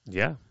fast.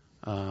 Yeah.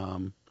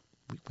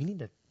 We need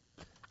to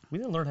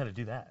learn how to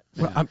do that.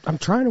 Well, I'm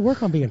trying to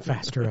work on being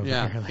faster over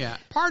here. Yeah.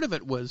 Part of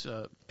it was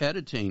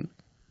editing.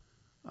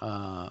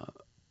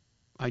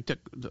 I took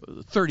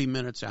the 30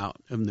 minutes out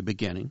in the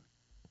beginning,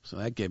 so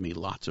that gave me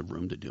lots of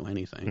room to do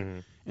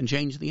anything, and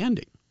changed the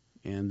ending.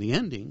 And the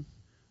ending,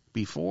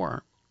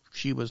 before,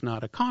 she was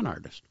not a con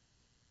artist.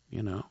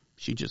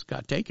 She just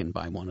got taken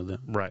by one of the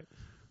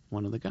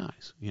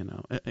guys,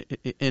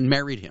 and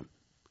married him.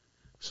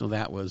 So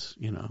that was,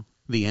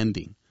 the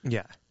ending.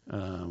 Yeah.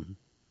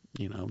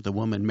 The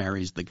woman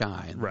marries the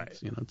guy. And right.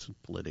 It's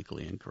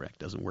politically incorrect.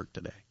 Doesn't work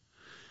today.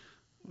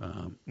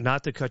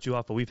 Not to cut you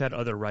off, but we've had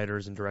other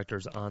writers and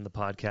directors on the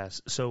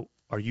podcast. So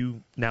are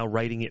you now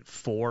writing it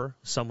for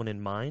someone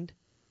in mind?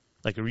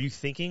 Like, are you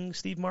thinking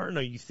Steve Martin?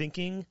 Are you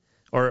thinking,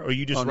 or are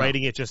you just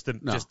writing it just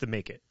to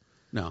make it?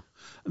 No.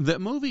 The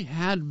movie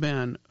had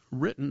been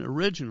written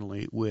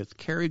originally with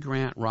Cary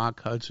Grant,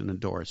 Rock Hudson, and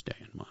Doris Day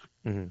in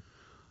mind.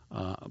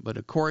 But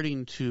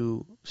according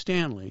to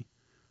Stanley,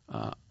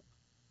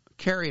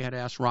 Cary had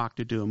asked Rock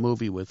to do a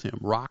movie with him.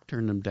 Rock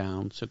turned him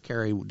down, so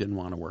Cary didn't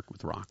want to work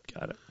with Rock.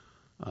 Got it.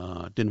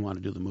 Didn't want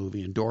to do the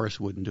movie, and Doris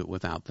wouldn't do it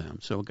without them.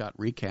 So it got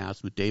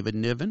recast with David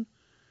Niven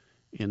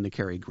in the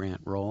Cary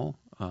Grant role,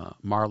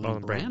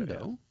 Marlon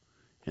Brando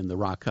in the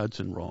Rock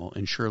Hudson role,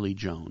 and Shirley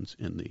Jones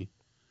in the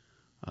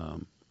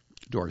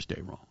Doris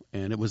Day role.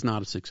 And it was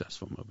not a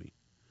successful movie.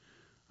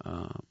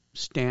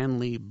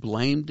 Stanley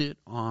blamed it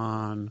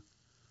on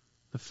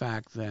the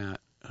fact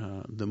that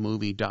the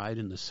movie died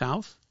in the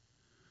South,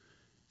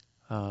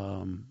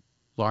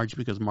 largely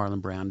because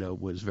Marlon Brando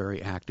was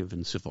very active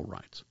in civil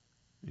rights.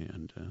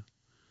 And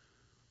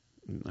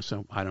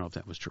so I don't know if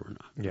that was true or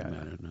not. Yeah. I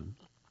don't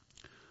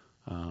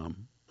know.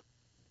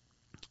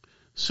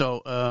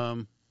 So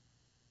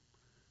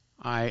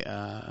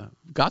I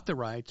got the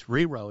rights,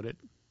 rewrote it.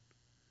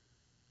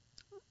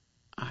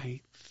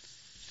 I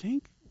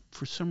think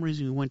for some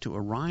reason we went to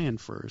Orion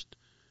first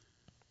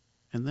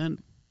and then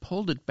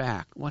pulled it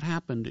back. What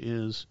happened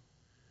is,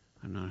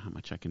 I don't know how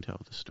much I can tell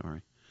the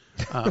story.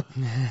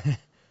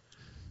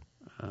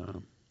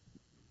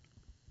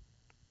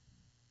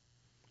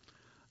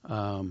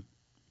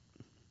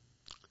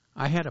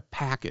 I had a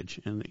package,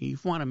 and if you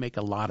want to make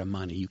a lot of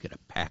money, you get a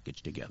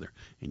package together,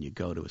 and you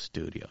go to a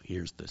studio.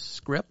 Here's the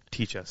script.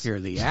 Teach us. Here are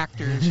the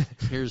actors.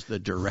 Here's the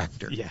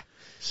director. Yeah.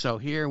 So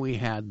here we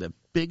had the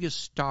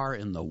biggest star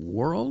in the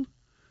world.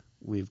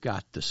 We've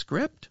got the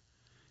script,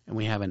 and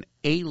we have an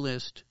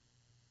A-list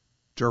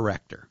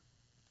director.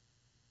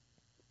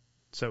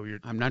 So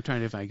I'm not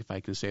trying to if I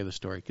can say the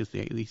story because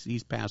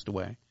he's passed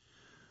away.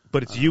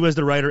 But it's you as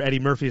the writer, Eddie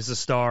Murphy as the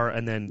star,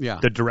 and then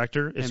the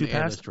director is who passed?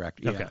 A-list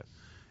director, Okay.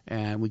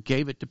 And we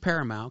gave it to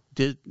Paramount.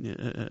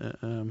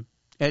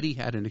 Eddie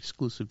had an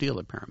exclusive deal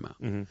at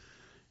Paramount.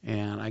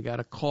 And I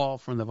got a call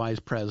from the vice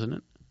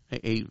president,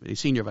 a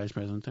senior vice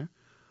president there,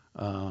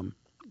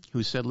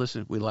 who said,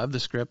 listen, we love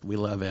the script, we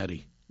love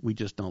Eddie. We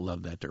just don't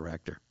love that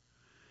director.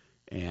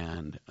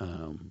 And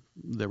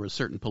there were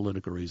certain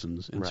political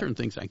reasons and certain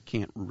things I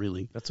can't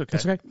really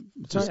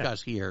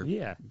discuss here.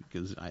 Yeah.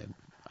 Because I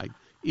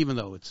even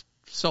though it's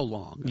so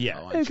long.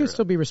 Yeah. It can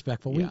still be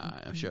respectful.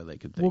 I'm sure they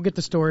could. We'll get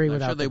the story I'm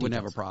without sure they the wouldn't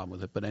details. have a problem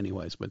with it. But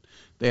anyways,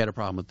 they had a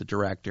problem with the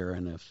director,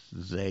 and if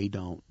they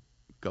don't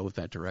go with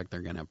that director,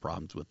 they're going to have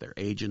problems with their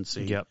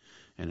agency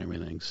and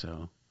everything.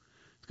 So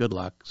good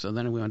luck. So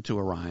then we went to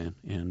Orion,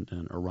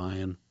 and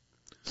Orion,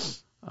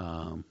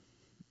 I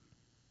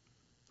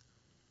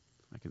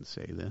can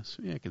say this.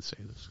 Yeah, I can say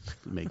this.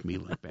 It'll make me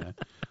look bad.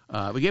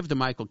 We gave it to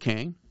Michael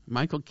Caine.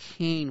 Michael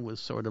Caine was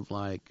sort of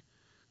like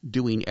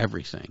doing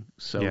everything.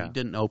 So he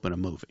didn't open a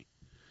movie.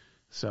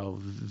 So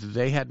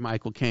they had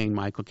Michael Caine.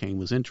 Michael Caine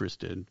was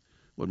interested.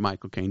 What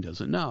Michael Caine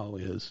doesn't know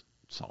is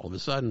all of a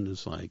sudden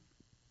it's like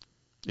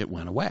it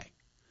went away.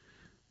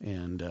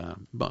 And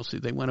mostly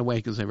they went away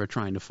because they were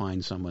trying to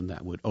find someone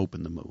that would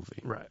open the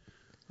movie. Right.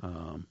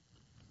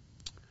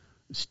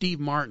 Steve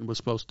Martin was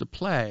supposed to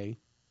play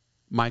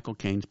Michael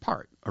Caine's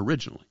part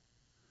originally.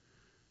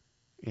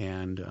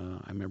 And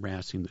I remember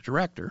asking the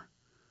director,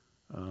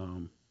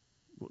 well,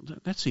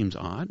 that seems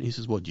odd. He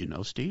says, well, do you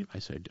know Steve? I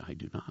said, I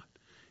do not.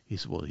 He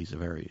said, well, he's a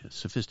very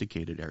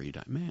sophisticated,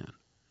 erudite man.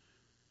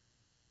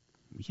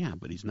 Yeah,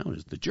 but he's known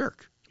as the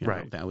Jerk. You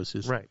know, that was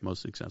his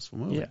most successful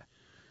movie. Yeah.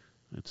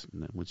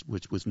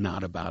 Which was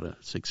not about a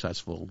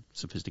successful,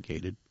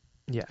 sophisticated,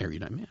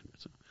 erudite man.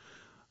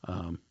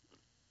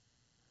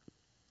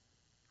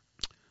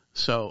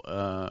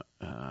 So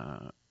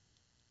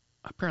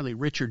apparently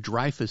Richard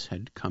Dreyfuss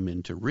had come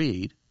in to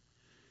read,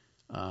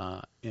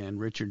 and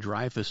Richard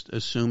Dreyfuss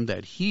assumed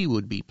that he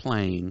would be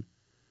playing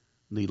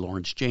the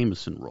Lawrence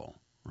Jameson role,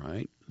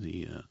 right?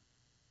 The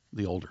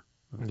older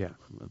of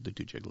the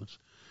two Gigglets,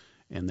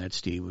 and that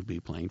Steve would be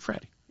playing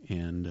Freddie.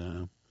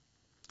 And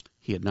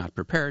he had not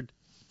prepared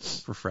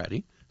for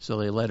Freddie, so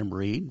they let him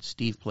read.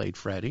 Steve played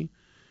Freddie,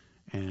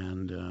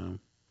 and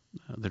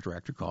the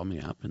director called me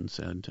up and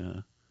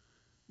said,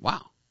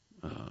 wow,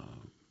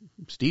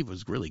 Steve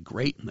was really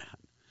great in that.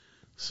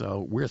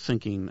 So we're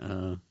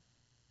thinking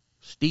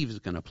Steve is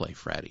going to play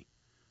Freddie,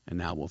 and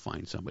now we'll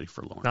find somebody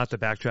for Lawrence. Not to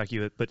backtrack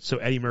you, but so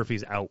Eddie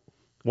Murphy's out.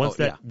 Once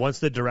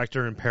the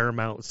director and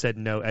Paramount said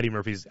no, Eddie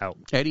Murphy's out.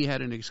 Eddie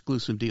had an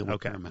exclusive deal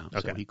with Paramount,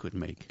 so he couldn't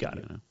make. Got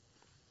it.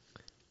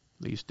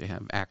 They used to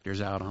have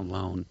actors out on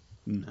loan.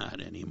 Not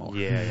anymore.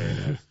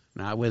 Yeah.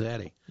 Not with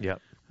Eddie. Yep.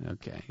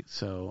 Okay.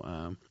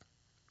 So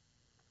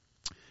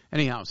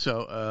anyhow,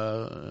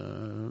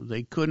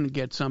 they couldn't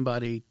get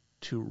somebody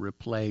to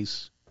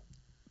replace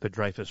the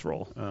Dreyfuss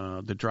role.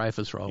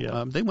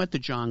 Yeah. They went to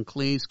John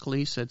Cleese.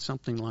 Cleese said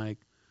something like,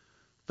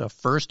 the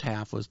first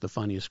half was the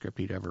funniest script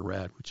he'd ever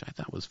read, which I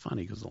thought was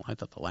funny because I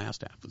thought the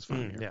last half was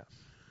funnier.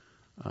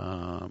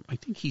 I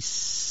think he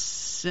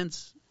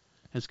since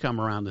has come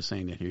around to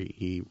saying that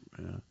he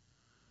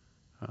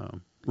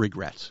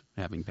regrets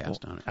having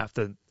passed on it.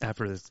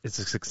 After it's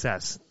a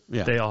success,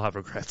 they all have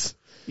regrets.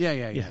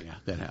 Yeah.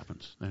 That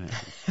happens.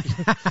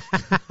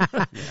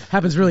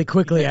 Happens really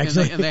quickly,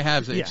 actually. And they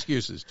have the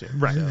excuses too.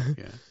 Right.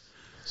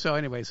 So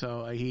anyway,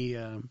 he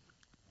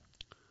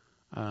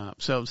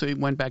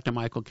went back to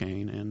Michael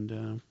Caine,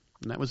 and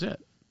that was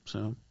it.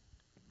 So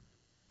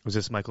was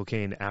this Michael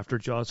Caine after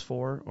Jaws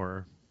 4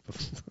 or?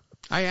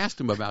 I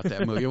asked him about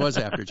that movie. It was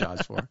after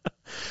Jaws 4.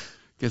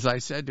 Because I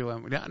said to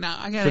him, now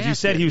I got to But you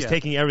said he was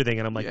taking everything,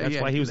 and I'm like, that's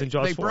why he was in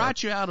Jaws 4. They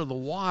brought you out of the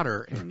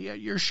water, and yet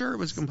you're sure it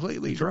was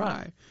completely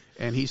dry.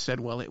 And he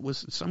said, well, it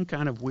was some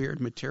kind of weird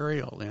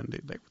material, and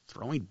they were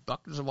throwing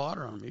buckets of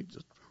water on him. He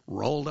just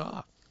rolled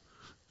off.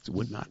 It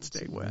would not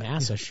stay wet.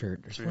 NASA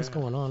shirt. What's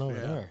going on over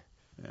there?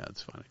 Yeah,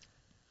 it's funny.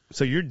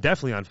 So you're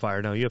definitely on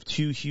fire now. You have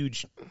 2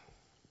 huge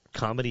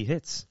comedy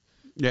hits.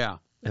 Yeah.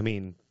 I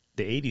mean,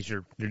 the 80s,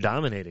 you're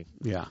dominating.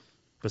 Yeah.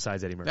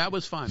 Besides Eddie Murphy. That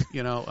was fun.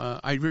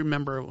 I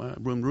remember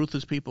when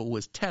Ruthless People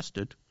was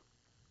tested.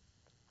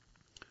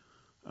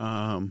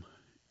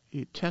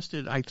 It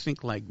tested, I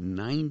think, like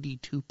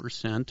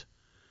 92%,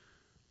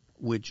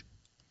 which,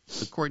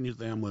 according to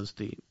them, was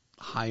the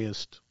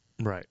highest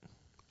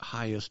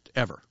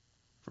ever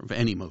for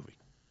any movie.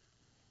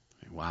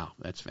 Wow,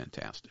 that's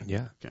fantastic.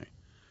 Yeah. Okay.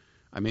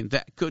 I mean,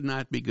 that could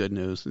not be good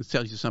news. It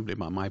tells you something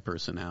about my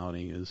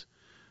personality is.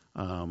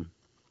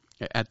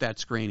 At that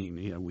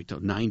screening, we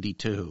told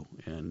 92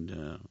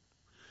 and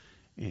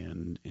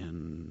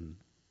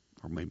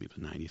or maybe it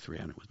was 93.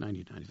 I don't know, it was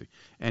 93.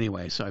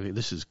 Anyway, so I mean,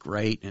 this is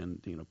great,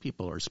 and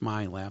people are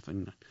smiling,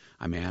 laughing.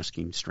 I'm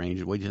asking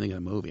strangers, "What do you think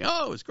of the movie?"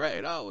 "Oh, it was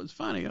great. Oh, it was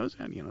funny."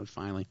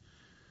 Finally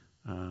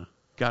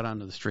got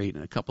onto the street,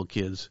 and a couple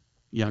kids,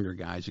 younger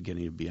guys, are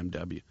getting a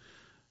BMW,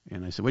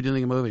 and I said, "What do you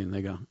think of the movie?" And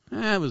they go,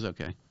 "It was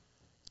okay."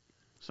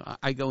 So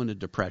I go into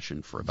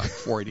depression for about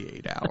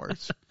 48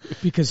 hours.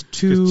 Because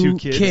two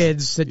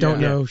kids that don't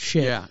know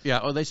shit.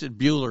 Yeah. Oh, they said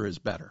Bueller is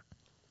better.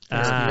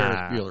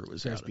 Bueller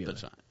was out at the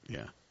time.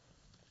 Yeah.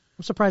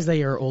 I'm surprised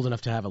they are old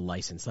enough to have a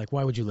license. Like,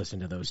 why would you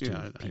listen to those two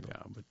people? I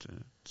know, but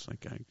it's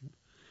like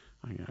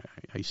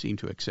I seem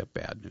to accept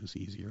bad news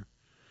easier.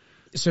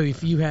 So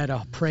if you had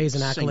praise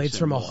and accolades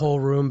from a whole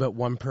room, but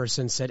one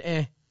person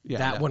said,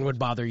 that one would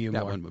bother you more.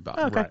 That one would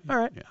bother me. Okay, all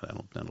right. Yeah,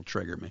 that'll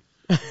trigger me.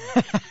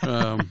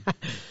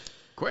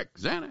 Quick,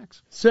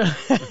 Xanax. So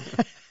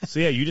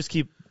yeah, you just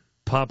keep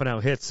popping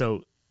out hits.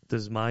 So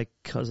does My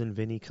Cousin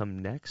Vinny come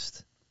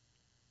next?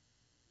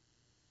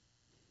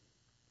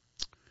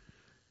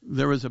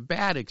 There was a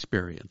bad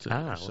experience.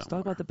 Let's talk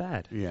about the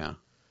bad. Yeah.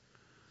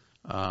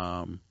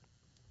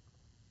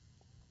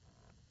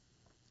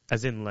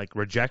 As in, like,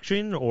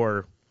 rejection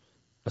or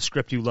a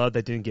script you loved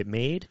that didn't get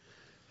made?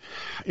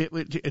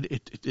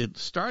 It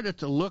started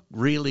to look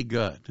really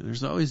good.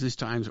 There's always these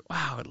times,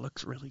 wow, it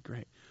looks really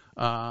great.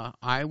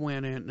 I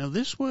went in. Now,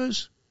 this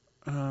was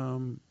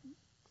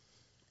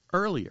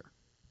earlier.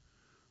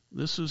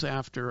 This was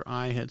after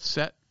I had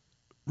set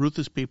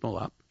Ruthless People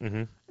up,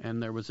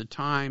 and there was a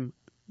time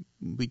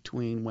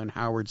between when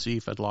Howard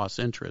Zieff had lost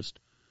interest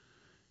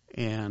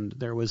And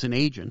there was an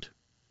agent.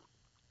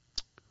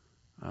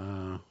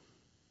 I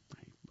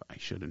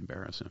should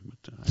embarrass him,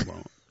 but I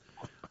won't.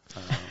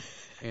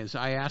 As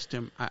I asked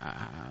him,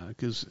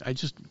 because I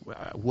just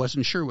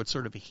wasn't sure what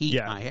sort of heat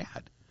I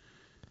had,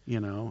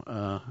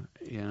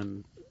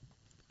 and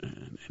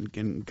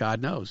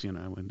God knows,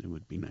 it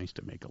would be nice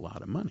to make a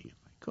lot of money if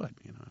I could.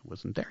 I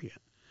wasn't there yet.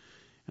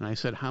 And I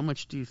said, how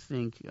much do you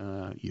think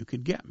you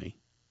could get me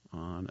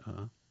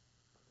on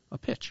a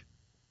pitch?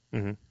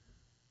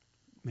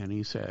 Mm-hmm. And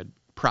he said,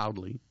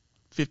 proudly,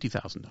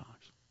 $50,000.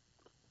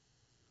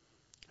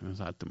 And I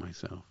thought to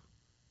myself,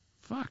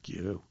 fuck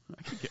you.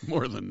 I could get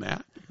more than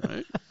that,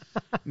 right?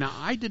 Now,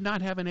 I did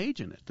not have an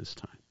agent at this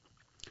time.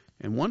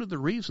 And one of the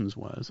reasons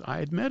was I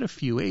had met a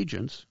few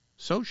agents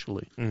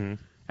socially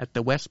at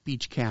the West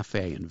Beach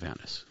Cafe in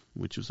Venice,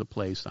 which was a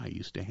place I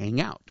used to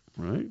hang out,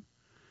 right?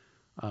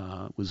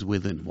 It was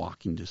within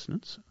walking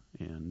distance,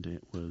 and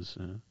it was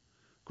a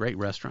great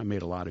restaurant. I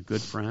made a lot of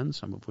good friends,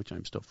 some of which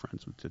I'm still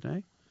friends with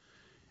today.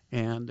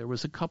 And there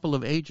was a couple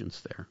of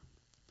agents there.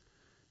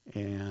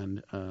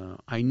 And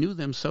I knew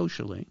them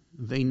socially.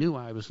 They knew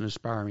I was an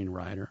aspiring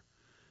writer.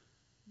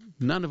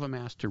 None of them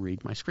asked to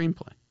read my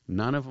screenplay.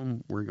 None of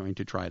them were going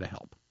to try to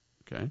help.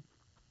 Okay?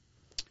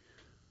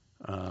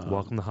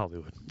 Welcome to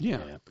Hollywood.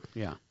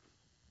 Yeah.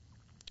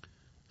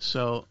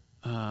 So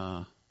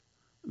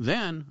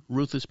then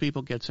Ruthless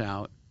People gets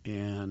out,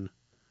 and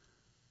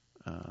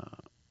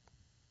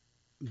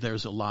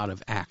there's a lot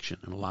of action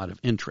and a lot of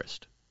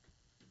interest.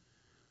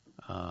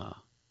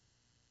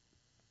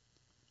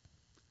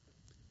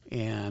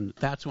 And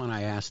that's when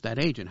I asked that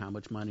agent, how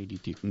much money do you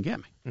think you can get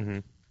me?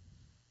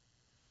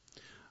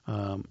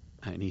 Mm-hmm.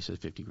 And he said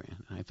 $50,000.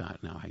 And I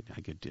thought, no, I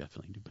could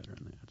definitely do better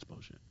than that. That's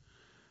bullshit.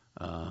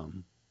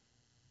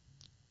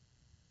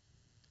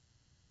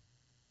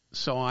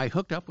 So I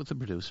hooked up with the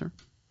producer.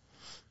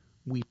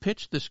 We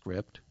pitched the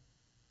script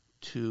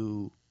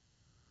to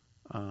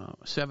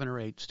 7 or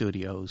 8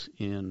 studios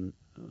in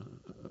a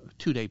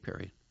 2-day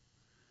period.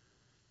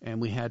 And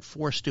we had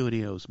 4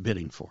 studios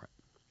bidding for it.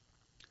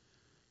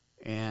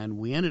 And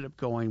we ended up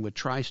going with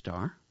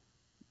TriStar,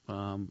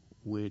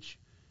 which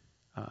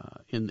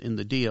in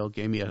the deal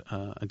gave me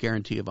a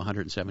guarantee of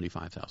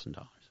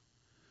 $175,000.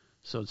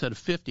 So instead of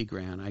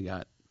 $50,000, I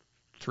got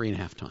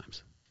 3.5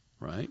 times,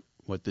 right?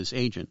 What this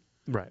agent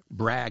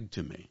bragged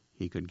to me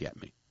he could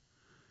get me.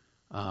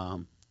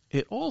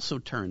 It also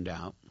turned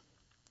out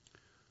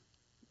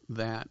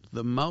that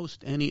the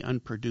most any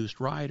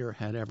unproduced writer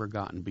had ever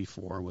gotten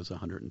before was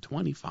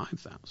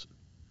 $125,000.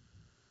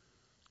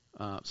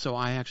 So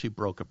I actually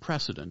broke a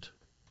precedent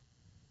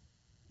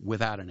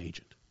without an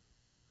agent.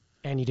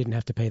 And you didn't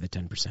have to pay the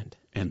 10%.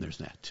 And there's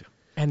that, too.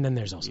 And then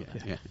there's also...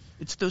 Yeah.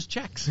 It's those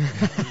checks.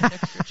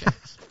 Extra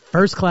checks.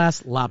 First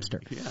class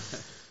lobster. Yeah.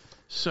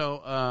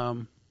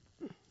 So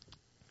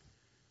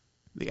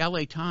the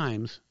L.A.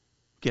 Times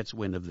gets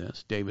wind of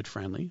this. David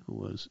Friendly, who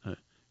was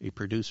a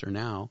producer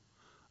now,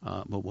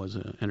 but was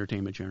an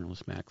entertainment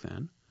journalist back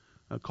then,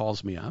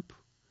 calls me up.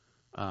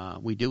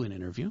 We do an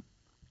interview.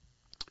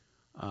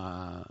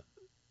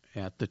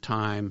 At the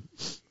time,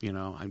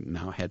 I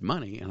now had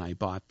money, and I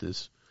bought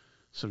this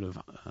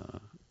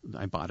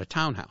I bought a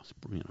townhouse,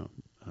 in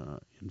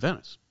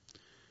Venice,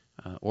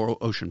 or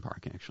Ocean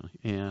Park, actually.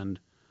 And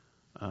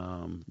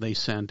they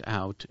sent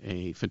out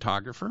a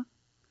photographer,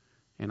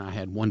 and I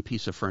had one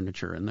piece of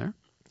furniture in there,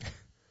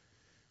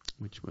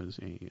 which was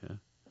a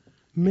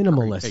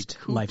minimalist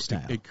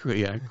lifestyle.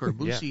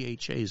 Corbusier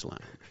chaise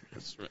lounge.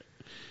 That's right.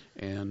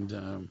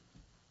 And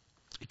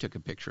he took a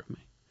picture of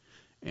me.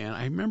 And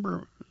I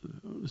remember,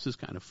 this is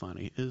kind of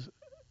funny,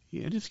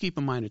 just keep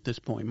in mind at this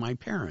point, my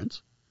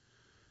parents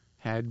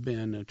had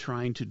been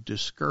trying to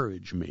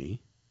discourage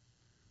me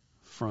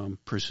from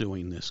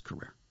pursuing this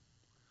career.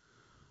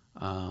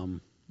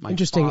 My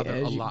father,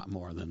 a lot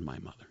more than my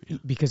mother. Yeah.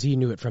 Because he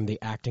knew it from the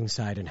acting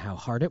side and how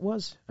hard it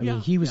was? I mean,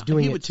 he was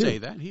doing it too.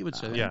 He would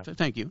say that.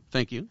 Thank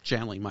you.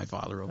 Channeling my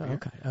father over here.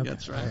 Okay.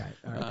 That's right.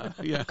 All right.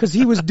 Yeah. Because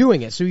he was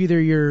doing it. So either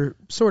you're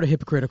sort of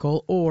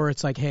hypocritical, or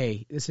it's like,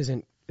 hey, this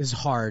is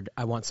hard.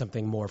 I want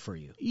something more for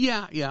you.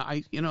 Yeah.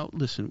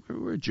 Listen,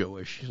 we're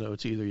Jewish, so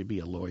it's either you be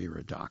a lawyer or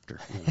a doctor,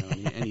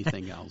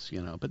 anything else,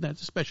 But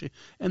that's especially,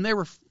 and they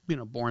were,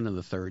 born in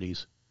the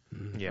 30s.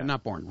 Yeah.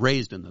 Not born,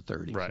 raised in the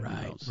 30s. Right.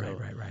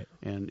 Right.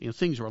 And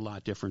things were a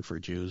lot different for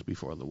Jews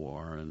before the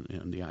war,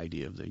 and the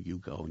idea of that you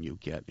go and you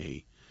get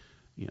that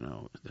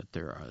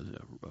there are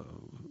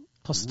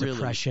plus really,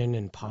 depression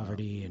and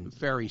poverty and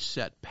very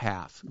set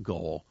path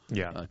goal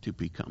to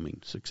becoming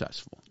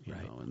successful. You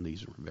know, and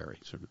these were very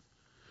sort of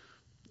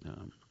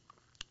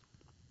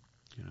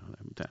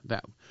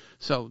that.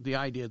 So the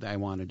idea that I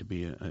wanted to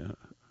be a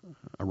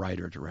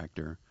writer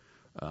director.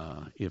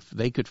 If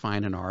they could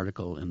find an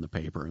article in the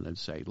paper and they'd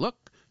say, look,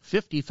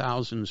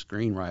 50,000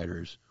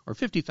 screenwriters or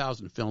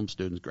 50,000 film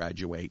students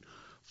graduate,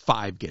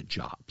 5 get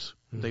jobs.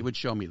 Mm-hmm. They would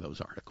show me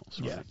those articles.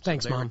 Right? Yeah,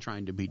 thanks, Mom. They were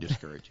trying to be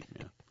discouraging.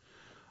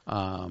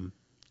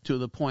 To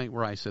the point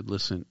where I said,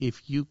 listen,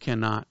 if you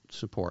cannot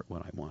support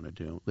what I want to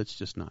do, let's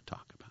just not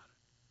talk about it.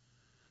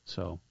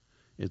 So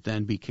It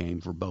then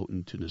became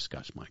verboten to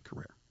discuss my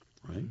career,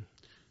 right?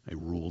 A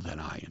rule that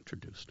I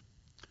introduced.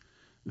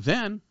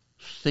 Then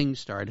things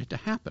started to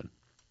happen,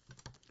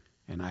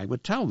 and I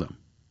would tell them,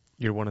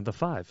 You're one of the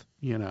 5.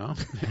 you know,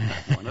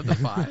 one of the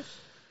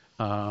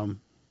 5.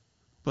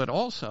 But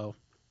also,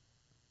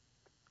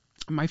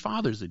 my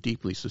father's a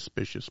deeply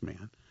suspicious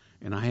man,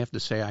 and I have to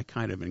say I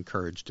kind of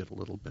encouraged it a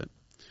little bit.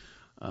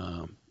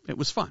 It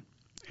was fun.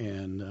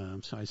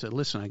 And so I said,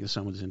 listen, I guess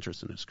someone's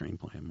interested in a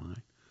screenplay of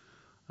mine.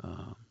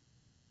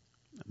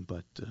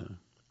 But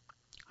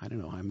I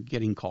don't know. I'm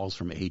getting calls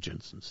from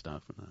agents and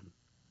stuff, and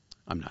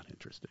I'm not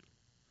interested.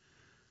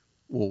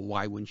 Well,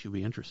 why wouldn't you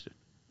be interested?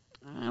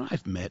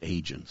 I've met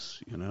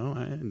agents, you know,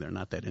 and they're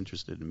not that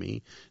interested in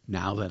me.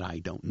 Now that I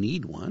don't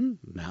need one,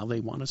 now they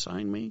want to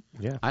sign me.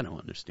 Yeah. I don't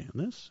understand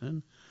this.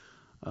 And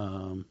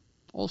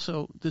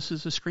also, this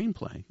is a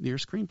screenplay. Your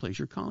screenplay is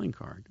your calling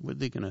card. What, are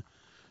they going to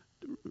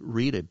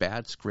read a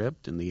bad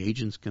script and the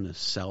agent's going to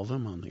sell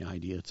them on the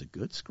idea it's a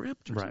good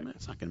script or Right. something?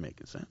 It's not going to make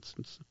sense.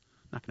 It's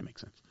not going to make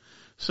sense.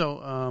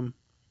 So,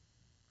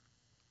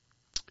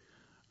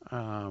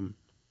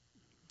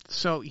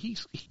 so he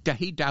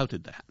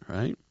doubted that,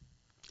 right?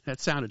 That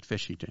sounded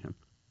fishy to him.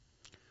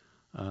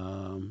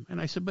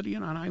 And I said, but, you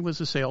know, and I was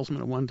a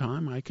salesman at one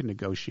time. I can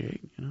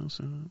negotiate, you know,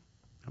 so I don't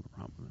have a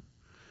problem with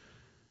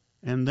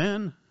it. And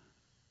then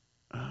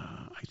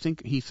I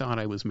think he thought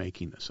I was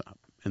making this up.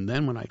 And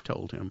then when I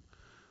told him,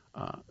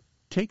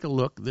 take a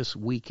look this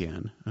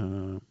weekend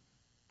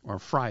or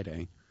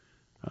Friday,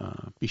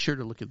 be sure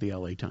to look at the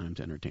LA Times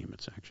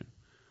entertainment section.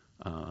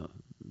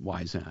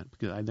 Why is that?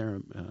 Because there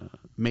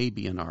may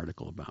be an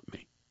article about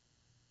me.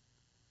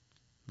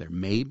 There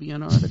may be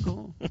an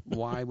article.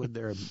 Why would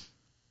there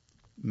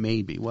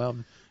maybe? Well,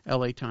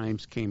 LA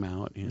Times came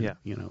out and,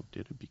 you know,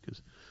 did it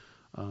because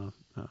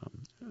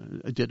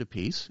did a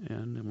piece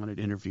and wanted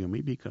to interview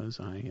me because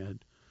I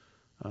had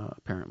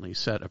apparently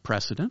set a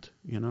precedent,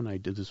 you know, and I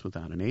did this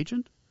without an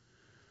agent.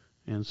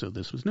 And so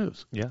this was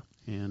news. Yeah.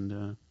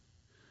 And,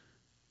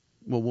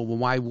 well,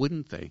 why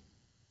wouldn't they?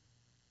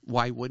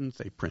 Why wouldn't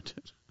they print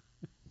it?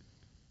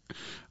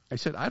 I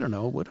said, I don't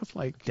know. What if,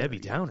 like... Debbie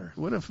Downer.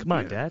 What if... Come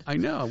on, Dad. I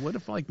know. What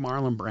if, like,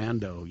 Marlon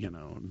Brando, you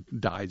know,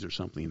 dies or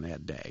something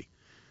that day?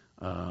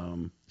 I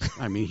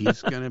mean,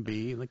 he's going to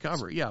be in the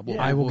cover. Yeah. Well,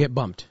 I will get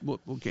bumped.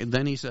 Well, okay.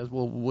 Then he says,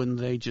 well, wouldn't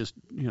they just,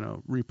 you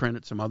know, reprint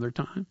it some other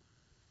time?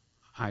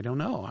 I don't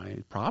know.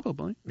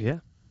 Probably. Yeah.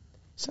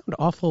 Sound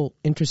awful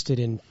interested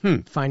in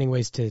finding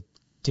ways to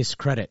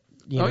discredit.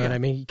 You know what I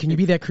mean? Can you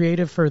be that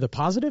creative for the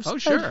positives? Oh,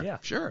 sure. Yeah.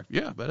 Sure.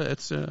 Yeah. But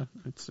it's a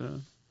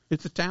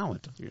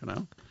talent, you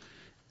know.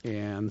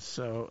 And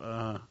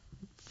so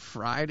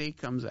Friday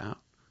comes out,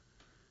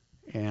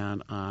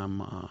 and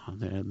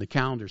the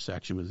calendar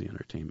section was the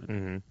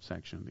entertainment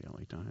section of the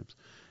LA Times,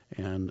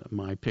 and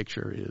my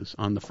picture is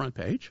on the front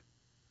page.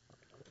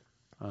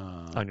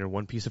 On your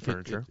one piece of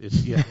furniture.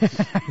 Yeah,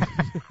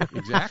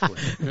 exactly.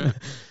 Yeah.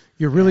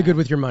 You're really good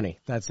with your money.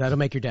 That'll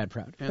make your dad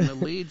proud. And the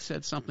lead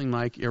said something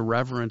like,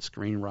 irreverent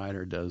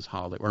screenwriter does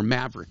Hollywood, or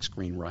maverick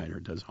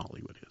screenwriter does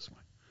Hollywood his way.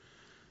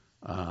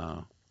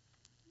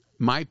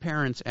 My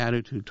parents'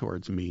 attitude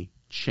towards me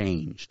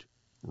changed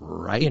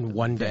right in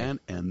one day. Then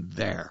and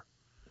there.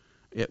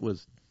 It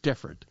was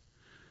different.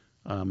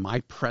 My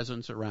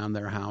presence around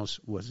their house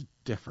was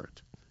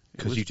different.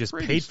 Because you just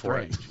paid for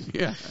it.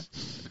 Yeah,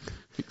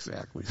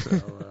 exactly.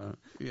 So,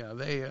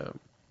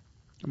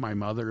 my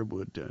mother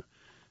would,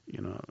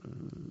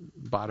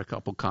 bought a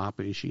couple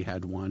copies. She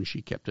had one.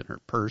 She kept in her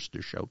purse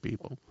to show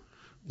people.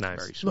 Nice.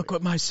 Very sweet. Look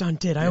what my son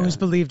did. I always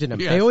believed in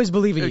him. Yes. They always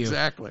believe in you.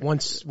 Exactly.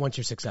 Once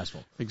you're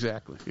successful.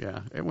 Exactly.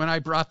 Yeah. And when I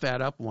brought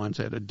that up once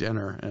at a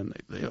dinner, and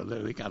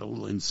they got a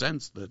little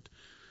incensed that,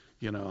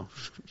 no,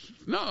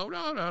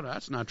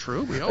 that's not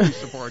true. We always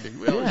supported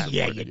you.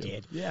 Yeah, you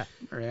did. Yeah.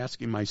 They're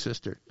asking my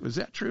sister, was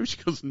that true? She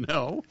goes,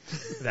 no.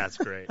 That's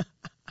great.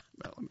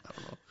 No.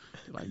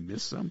 Did I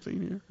miss something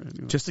here?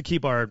 Anyway. Just to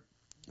keep our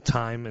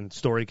time and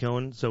story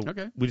going, so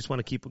Okay. we just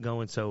want to keep it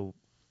going. So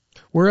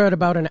we're at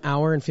about an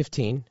hour and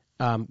 15.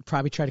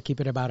 Probably try to keep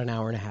it about an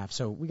hour and a half.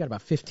 So we got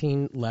about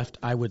 15 left.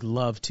 I would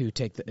love to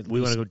take at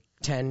least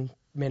 10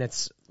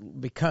 minutes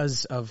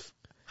because of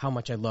how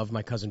much I love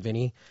my cousin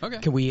Vinny. Okay.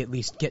 Can we at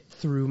least get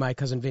through my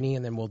cousin Vinny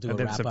and then we'll do a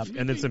wrap up?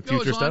 And then some go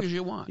future as long stuff? as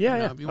you want.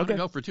 Yeah. If you want to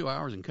go for 2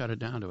 hours and cut it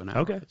down to an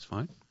hour, it's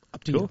fine.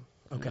 Up to Cool. you.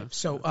 Okay. Yeah.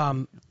 So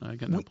I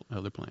got no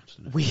other plans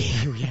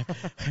today.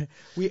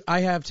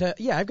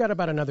 I've got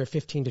about another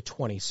 15 to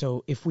 20.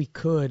 So if we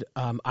could,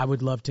 I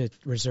would love to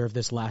reserve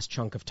this last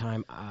chunk of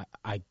time.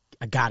 I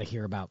got to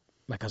hear about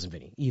my cousin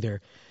Vinny,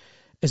 either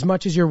as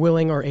much as you're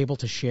willing or able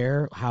to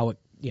share how it,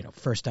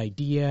 first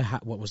idea,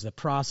 what was the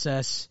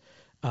process,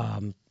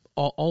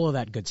 all of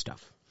that good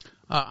stuff.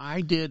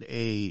 I did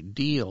a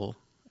deal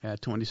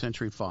at 20th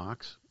Century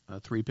Fox,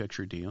 a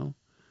 3-picture deal.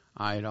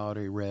 I had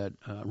already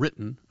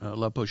written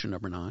Love Potion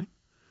Number 9.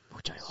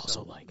 Which I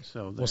also like.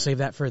 So we'll save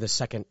that for the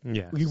second.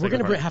 Yeah. We're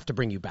going to have to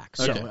bring you back.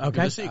 So,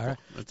 okay. The sequel. All right.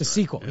 That's The right.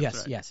 sequel.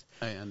 That's Yes.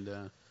 right.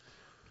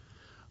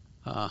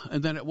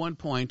 And then at one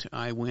point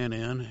I went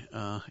in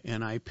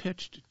and I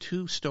pitched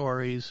 2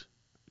 stories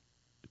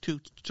two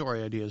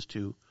story ideas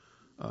to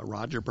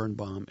Roger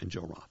Birnbaum and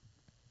Joe Roth.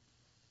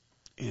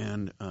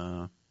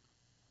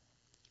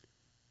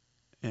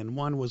 And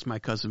one was My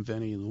Cousin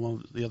Vinny,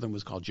 and the other one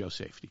was called Joe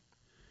Safety.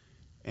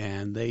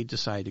 And they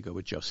decided to go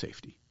with Joe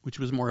Safety, which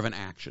was more of an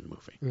action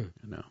movie.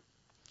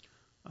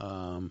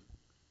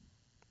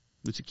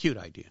 It's a cute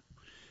idea.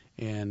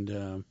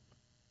 And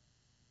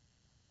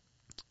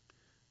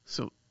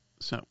so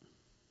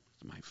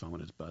my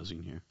phone is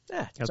buzzing here.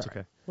 Yeah, That's right.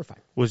 okay. We're fine.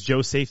 Was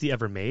Joe Safety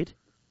ever made?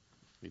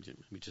 Should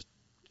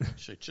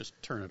I just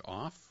turn it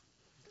off?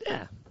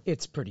 Yeah.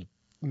 It's pretty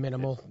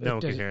minimal. No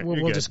one can hear it. You're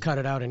We'll good. just cut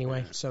it out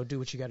anyway. So do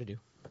what you got to do.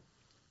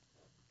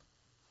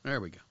 There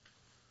we go.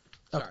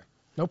 Okay. Sorry.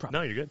 No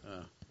problem. No, you're good.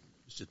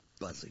 It's just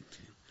buzzing.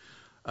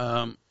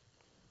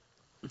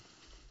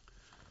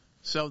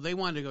 So they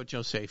wanted to go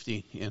Joe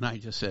Safety, and I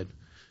just said,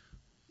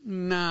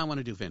 "Nah, I want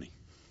to do Vinny."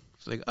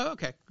 So they go, "Oh,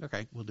 okay,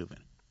 we'll do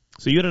Vinny."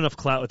 So you had enough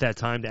clout at that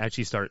time to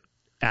actually start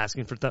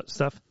asking for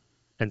stuff,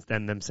 and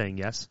them saying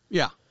yes.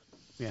 Yeah.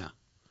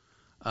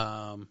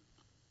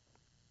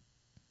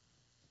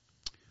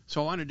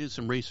 So I wanted to do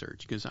some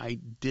research because I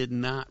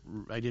didn't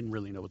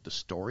really know what the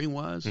story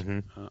was.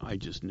 I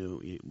just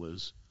knew it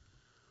was,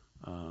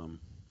 I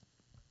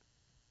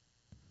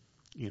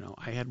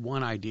had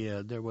one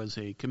idea. There was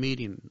a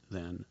comedian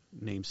then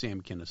named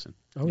Sam Kinison.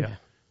 Oh, yeah.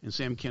 And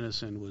Sam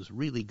Kinison was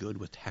really good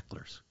with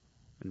hecklers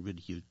and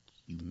would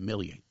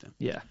humiliate them.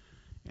 Yeah.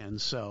 And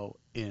so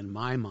in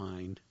my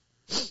mind,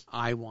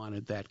 I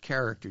wanted that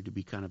character to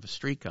be kind of a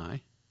street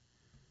guy.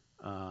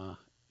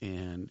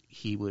 And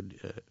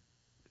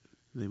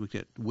they would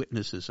get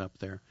witnesses up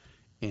there,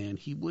 and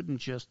he wouldn't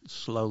just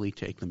slowly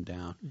take them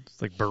down.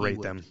 It's like berate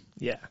them.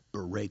 Yeah.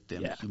 Berate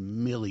them, Yeah.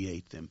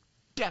 humiliate them,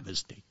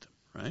 devastate them,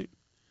 right?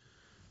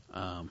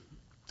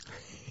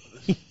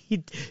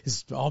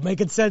 It's all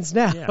making sense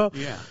now.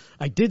 Yeah.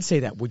 I did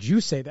say that. Would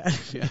you say that?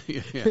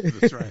 Yeah,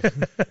 that's right.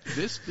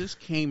 This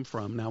came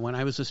from, now when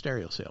I was a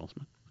stereo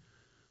salesman,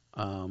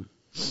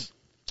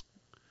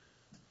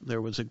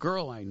 there was a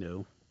girl I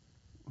knew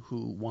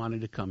who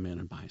wanted to come in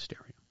and buy a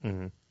stereo.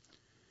 Mm-hmm.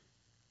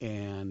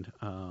 And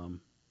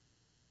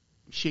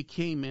she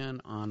came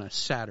in on a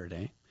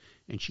Saturday,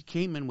 and she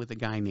came in with a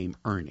guy named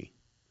Ernie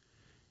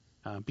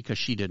because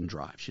she didn't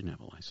drive. She didn't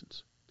have a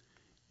license.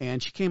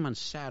 And she came on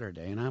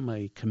Saturday, and I'm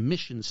a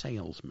commission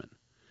salesman.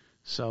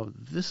 So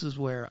this is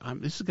where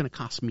this is going to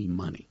cost me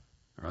money,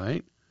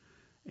 right?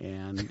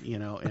 And,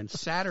 and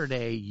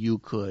Saturday you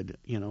could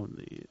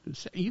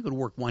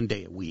work one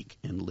day a week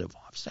and live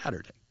off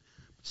Saturday.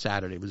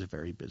 Saturday was a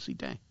very busy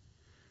day.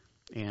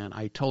 And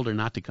I told her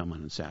not to come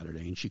on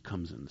Saturday, and she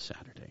comes on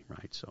Saturday,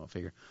 right? So I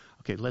figure,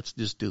 okay, let's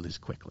just do this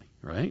quickly,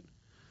 right?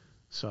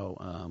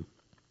 So,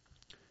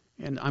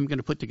 and I'm going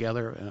to put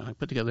together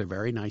a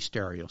very nice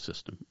stereo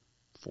system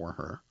for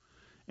her,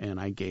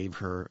 and I gave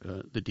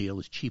her the deal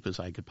as cheap as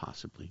I could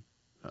possibly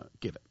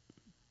give it.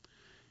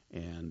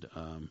 And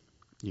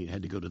you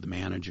had to go to the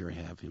manager and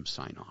have him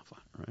sign off on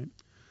it, right?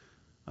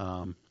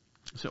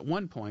 So at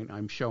one point,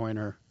 I'm showing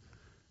her.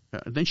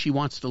 Then she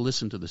wants to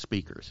listen to the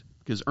speakers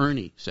because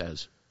Ernie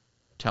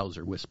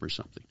whispers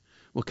something.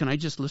 Well, can I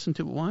just listen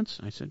to it once?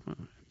 I said, well,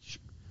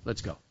 sure.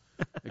 Let's go.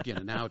 Again,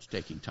 and now it's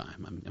taking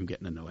time. I'm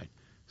getting annoyed.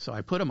 So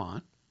I put them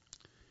on,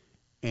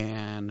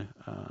 and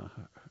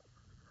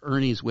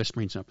Ernie's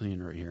whispering something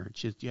in her ear.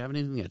 She says, do you have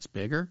anything that's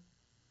bigger?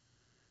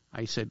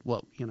 I said,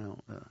 well, you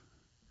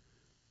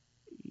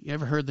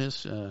ever heard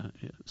this?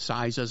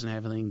 Size doesn't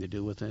have anything to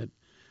do with it.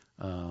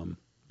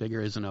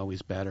 Bigger isn't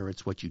always better.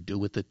 It's what you do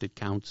with it that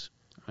counts.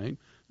 Right?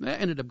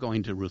 That ended up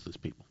going to Ruthless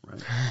People,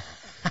 right?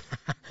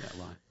 That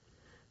line.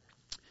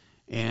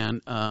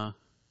 And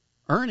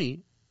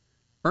Ernie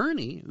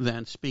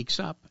then speaks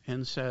up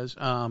and says,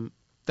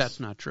 that's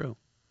not true.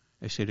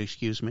 I said,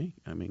 excuse me?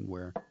 I mean,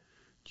 where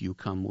do you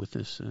come with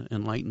this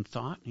enlightened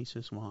thought? And he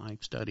says, well, I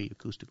study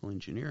acoustical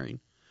engineering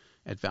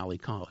at Valley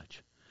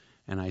College.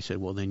 And I said,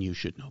 well, then you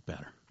should know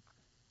better.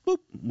 Boop,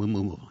 we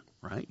move on,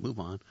 right? Move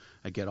on.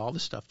 I get all the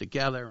stuff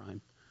together.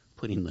 I'm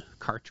putting the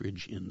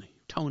cartridge in the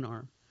tone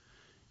arm.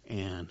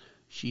 And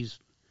she's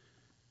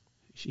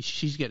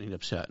getting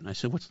upset. And I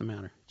said, what's the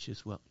matter? She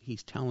says, well,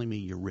 he's telling me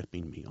you're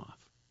ripping me off.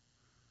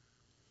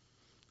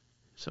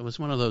 So it's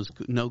one of those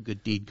no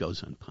good deed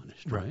goes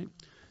unpunished, right?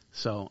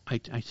 So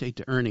I say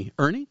to Ernie,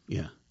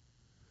 yeah,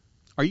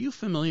 are you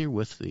familiar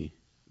with the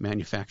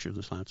manufacturer of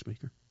this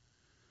loudspeaker?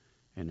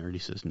 And Ernie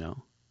says,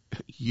 no.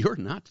 You're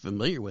not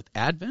familiar with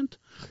Advent,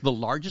 the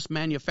largest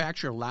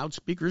manufacturer of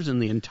loudspeakers in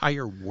the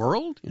entire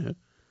world?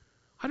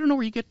 I don't know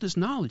where you get this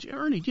knowledge.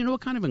 Ernie, do you know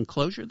what kind of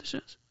enclosure this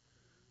is?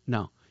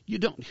 No, you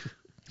don't.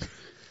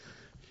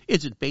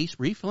 Is it bass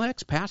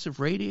reflex, passive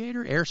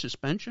radiator, air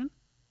suspension?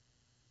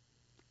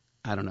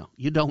 I don't know.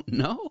 You don't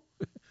know?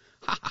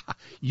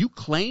 You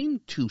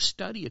claim to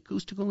study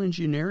acoustical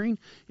engineering.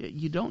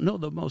 You don't know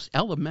the most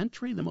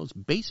elementary, the most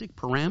basic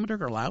parameter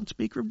or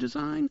loudspeaker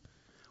design?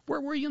 Where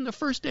were you in the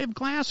first day of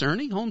class,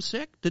 Ernie?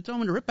 Homesick? Did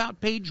someone rip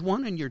out page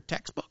 1 in your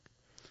textbook?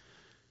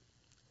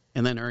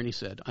 And then Ernie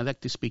said, I'd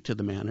like to speak to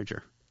the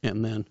manager.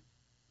 And then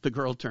the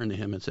girl turned to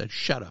him and said,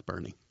 shut up,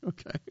 Ernie.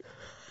 Okay.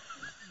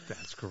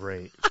 That's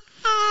great.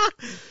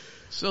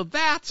 So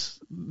that's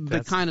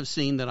the kind of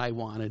scene that I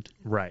wanted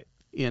Right.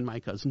 in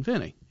My Cousin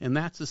Vinny. And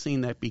that's the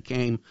scene that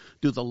became,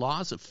 do the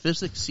laws of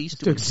physics cease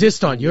To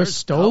exist on your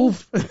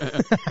stove?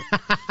 That's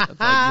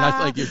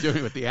like you're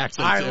doing with the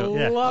accent, I too.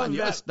 love On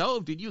your that.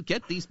 stove, did you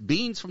get these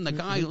beans from the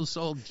guy who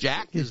sold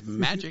Jack his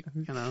magic,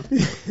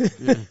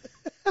 Yeah.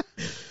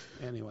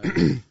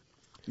 Anyway.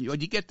 You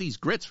get these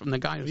grits from the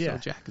guy who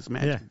sold Jack his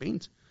magic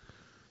beans.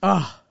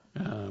 Ah.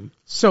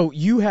 So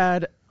you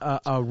had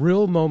a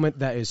real moment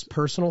that is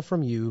personal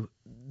from you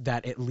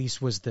that at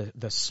least was the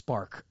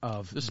spark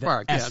of the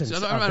spark. the Yeah, essence so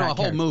of I that a whole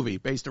character. movie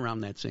based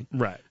around that scene.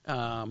 Right.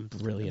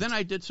 Brilliant. Then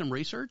I did some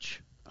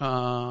research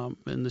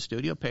in the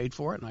studio, paid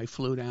for it, and I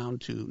flew down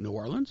to New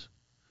Orleans,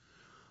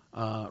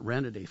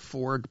 rented a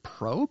Ford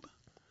Probe,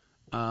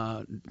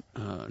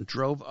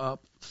 drove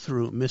up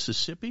through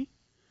Mississippi,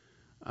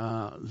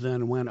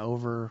 then went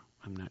over,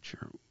 I'm not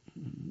sure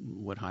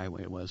what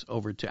highway it was,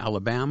 over to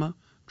Alabama,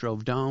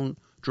 drove down.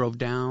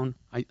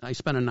 I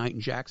spent a night in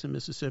Jackson,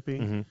 Mississippi.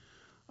 Mm-hmm.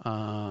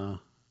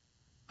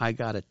 I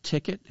got a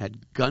ticket at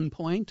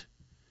gunpoint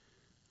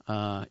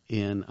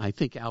in, I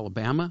think,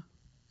 Alabama.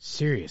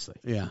 Seriously.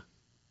 Yeah.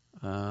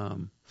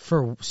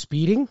 For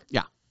speeding?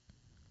 Yeah.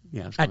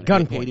 Yeah. It's At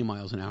going gunpoint? 80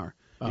 miles an hour.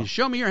 Oh. And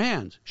show me your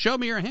hands. Show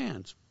me your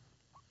hands.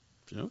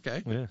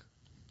 Okay. Yeah.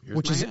 Here's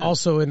Which my is hands.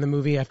 also in the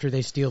movie after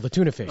they steal the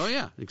tuna fish. Oh,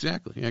 yeah.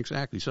 Exactly.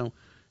 So,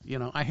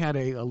 I had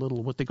a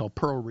little, what they call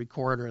pearl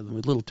recorder, a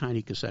little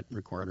tiny cassette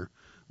recorder,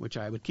 which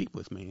I would keep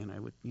with me, and I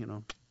would,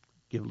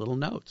 give little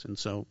notes. And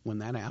so when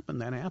that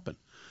happened.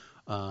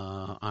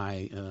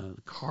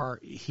 Car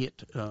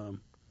hit,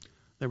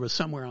 there was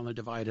somewhere on the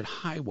divided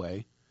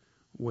highway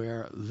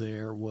where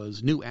there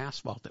was new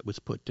asphalt that was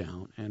put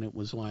down, and it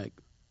was like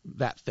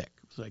that thick.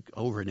 It was like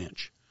over an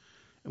inch.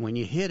 And when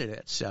you hit it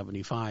at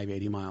 75,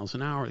 80 miles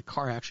an hour, the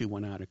car actually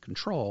went out of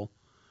control,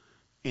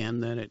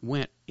 and then it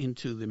went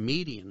into the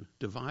median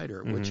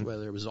divider, which where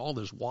there was all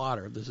this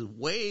water, this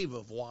wave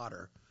of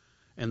water,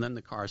 and then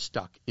the car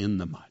stuck in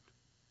the mud.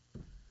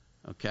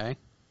 Okay?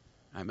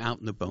 I'm out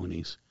in the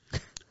boonies.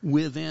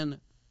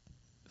 Within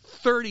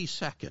 30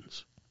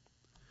 seconds,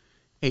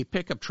 a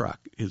pickup truck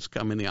is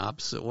coming the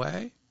opposite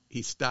way.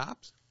 He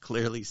stops,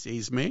 clearly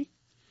sees me,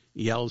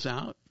 yells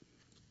out,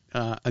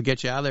 I'll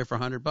get you out of there for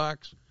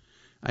 $100.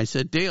 I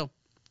said, deal.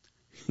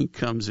 He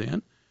comes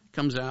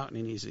out,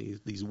 and he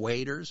sees these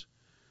waiters,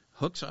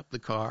 hooks up the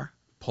car,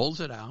 pulls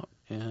it out,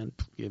 and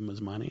give him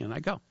his money, and I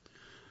go.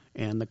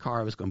 And the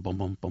car was going boom,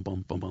 boom, boom,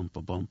 boom, boom, boom,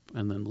 boom, boom.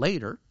 And then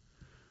later,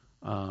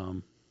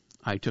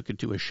 I took it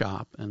to a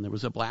shop, and there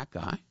was a black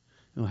guy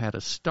who had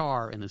a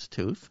star in his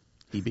tooth.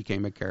 He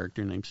became a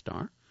character named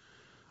Star.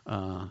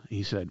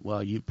 He said,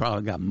 well, you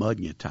probably got mud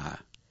in your tire.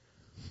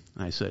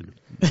 I said,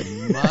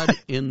 mud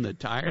in the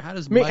tire? How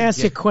does Let me mud ask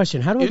you a get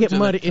question. How do we get into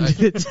mud the into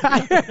the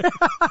tire?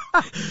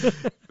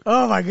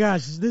 Oh, my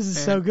gosh. This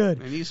is so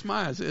good. And he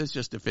smiles. It's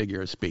just a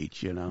figure of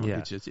speech,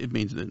 Yeah. It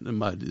means that the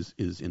mud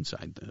is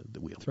inside the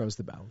wheel. Throws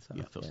the balance out.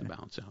 Yeah, throws the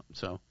balance out.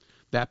 So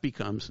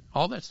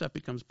all that stuff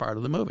becomes part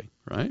of the movie,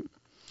 right?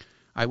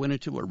 I went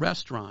into a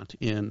restaurant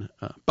in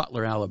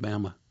Butler,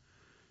 Alabama,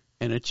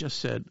 and it just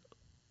said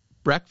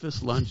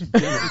breakfast, lunch, dinner.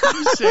 It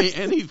didn't say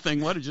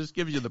anything. It just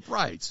gives you the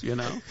price,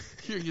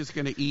 You're just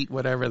going to eat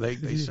whatever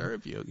they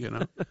serve you,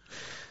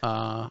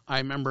 I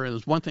remember it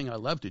was one thing I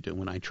love to do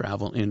when I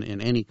travel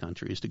in any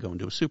country is to go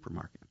into a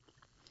supermarket.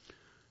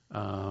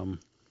 I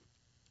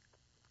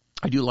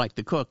do like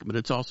to cook, but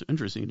it's also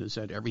interesting to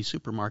say every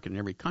supermarket in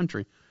every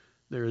country,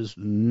 there is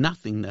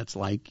nothing that's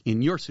like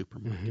in your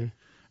supermarket. Mm-hmm.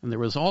 And there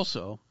was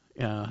also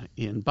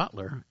in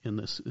Butler, in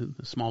the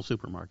small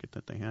supermarket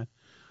that they had,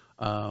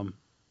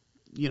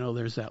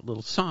 there's that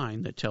little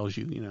sign that tells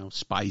you,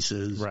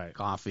 spices, right.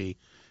 coffee.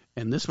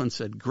 And this one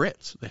said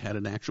grits. They had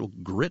an actual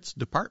grits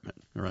department,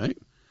 right?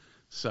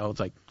 So it's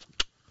like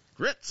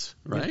grits,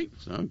 right?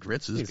 So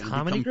grits is going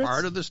to become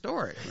part of the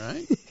story,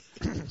 right?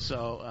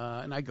 So,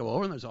 and I go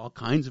over and there's all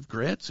kinds of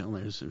grits. And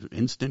there's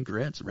instant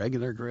grits,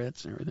 regular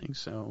grits, and everything.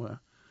 So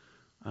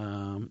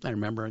I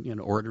remember,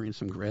 ordering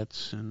some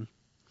grits. And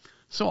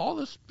so all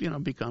this,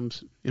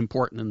 becomes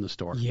important in the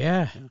story.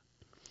 Yeah.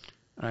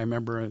 I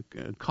remember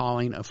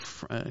calling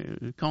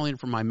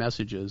from my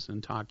messages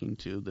and talking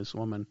to this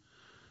woman.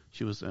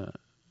 She was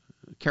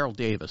Carol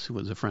Davis, who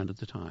was a friend at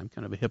the time,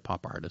 kind of a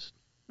hip-hop artist,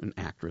 an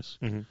actress.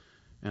 Mm-hmm.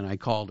 And I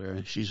called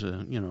her. She's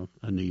a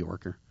New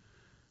Yorker.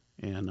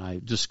 And I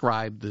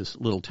described this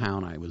little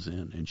town I was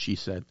in. And she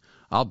said,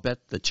 I'll bet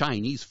the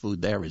Chinese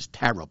food there is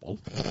terrible.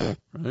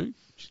 Right?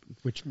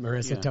 Which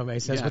Marissa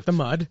Tomei says with the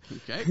mud.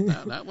 Okay,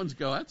 that one's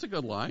that's a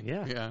good line.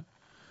 Yeah.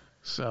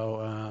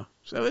 So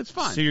it's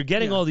fun. So you're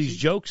getting all these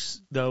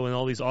jokes, though, and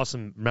all these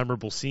awesome,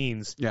 memorable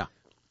scenes. Yeah.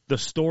 The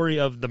story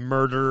of the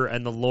murder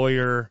and the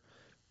lawyer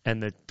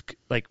and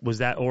was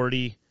that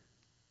already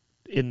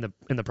in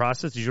the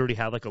process? Did you already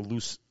have a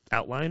loose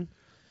outline?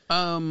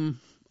 A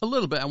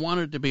little bit. I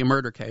wanted it to be a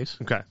murder case.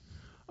 Okay.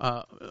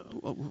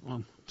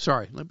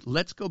 Sorry.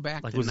 Let's go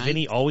back. Was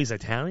Vinny always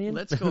Italian?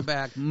 Let's go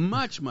back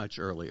much, much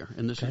earlier.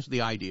 And this is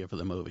the idea for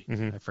the movie.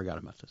 Mm-hmm. I forgot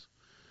about this.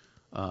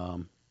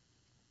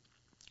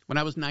 when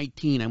I was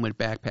 19, I went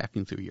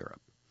backpacking through Europe.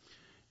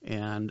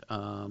 And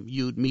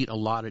you'd meet a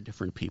lot of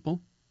different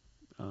people.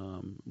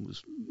 It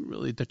was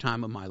really the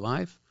time of my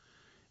life.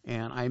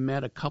 And I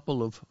met a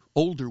couple of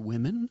older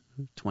women,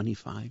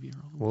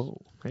 25-year-olds.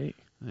 Whoa, hey.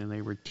 And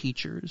they were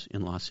teachers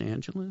in Los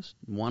Angeles.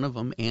 One of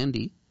them,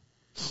 Andy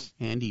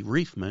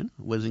Reifman,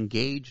 was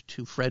engaged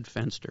to Fred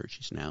Fenster.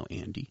 She's now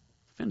Andy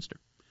Fenster.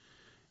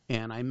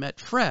 And I met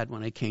Fred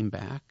when I came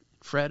back.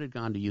 Fred had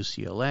gone to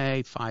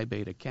UCLA, Phi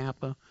Beta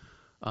Kappa,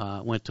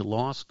 went to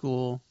law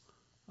school,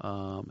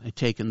 had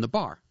taken the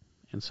bar.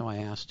 And so I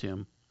asked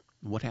him,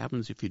 what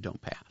happens if you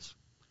don't pass?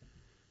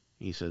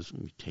 He says,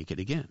 take it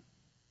again.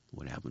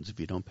 What happens if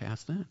you don't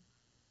pass then?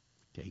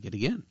 Take it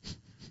again.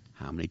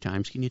 How many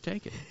times can you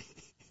take it?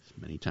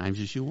 As many times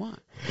as you want.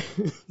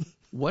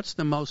 What's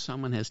the most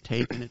someone has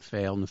taken it,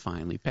 failed, and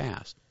finally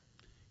passed?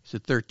 He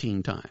said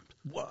 13 times.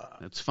 Whoa.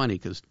 That's funny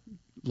because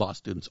law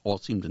students all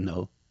seem to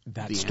know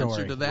That the story.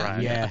 answer to that.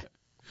 Right. Yeah.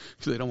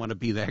 So they don't want to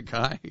be that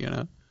guy, you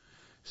know.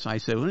 So I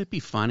said, wouldn't it be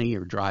funny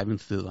you're driving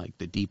through like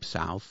the deep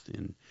south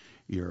and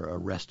you're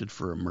arrested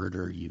for a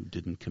murder you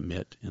didn't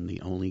commit, and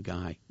the only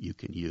guy you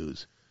can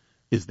use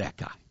is that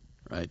guy,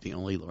 right? The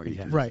only lawyer you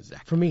can use Right. is that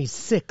guy. For me,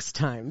 6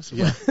 times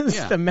Yeah. was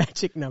Yeah. the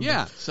magic number.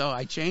 Yeah, so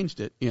I changed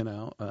it,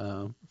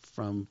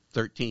 from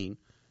 13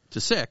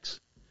 to 6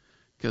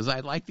 because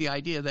I like the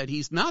idea that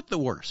he's not the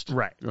worst.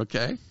 Right.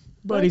 Okay?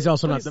 But he's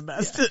also not the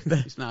best.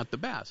 He's not the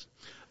best.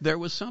 There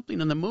was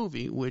something in the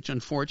movie which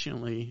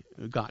unfortunately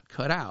got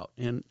cut out,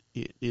 and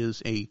it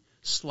is a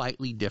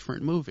slightly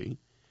different movie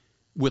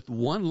with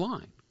one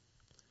line.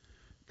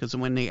 Because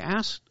when they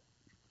asked,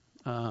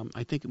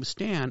 I think it was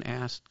Stan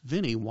asked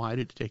Vinny, why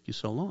did it take you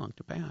so long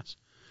to pass?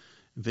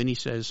 Vinny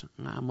says,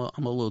 I'm a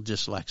little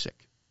dyslexic.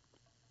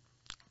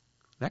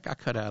 That got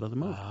cut out of the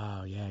movie.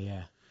 Oh,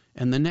 yeah.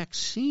 And the next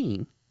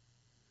scene,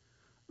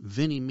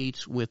 Vinny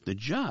meets with the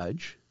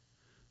judge.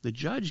 The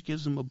judge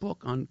gives him a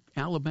book on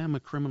Alabama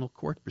criminal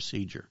court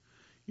procedure.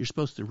 You're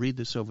supposed to read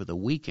this over the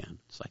weekend.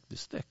 It's like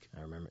this thick.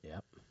 I remember,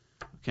 yep.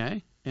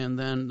 Okay? And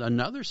then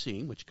another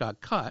scene, which got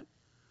cut,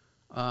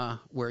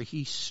 where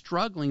he's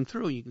struggling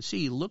through. You can see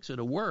he looks at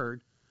a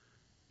word,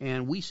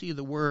 and we see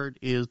the word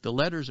is the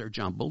letters are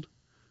jumbled,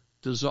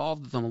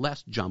 dissolved to them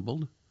less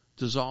jumbled,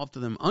 dissolved to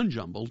them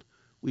unjumbled.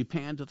 We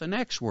pan to the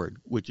next word,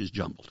 which is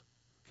jumbled.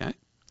 Okay?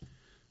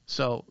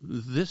 So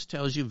this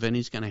tells you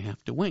Vinny's going to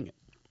have to wing it.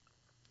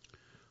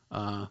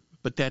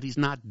 But that he's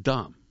not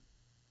dumb.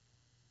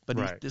 But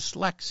Right. he's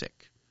dyslexic.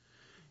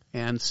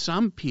 And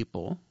some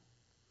people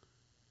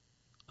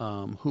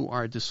who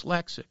are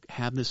dyslexic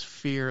have this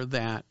fear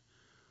that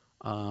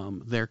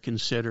they're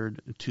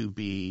considered to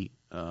be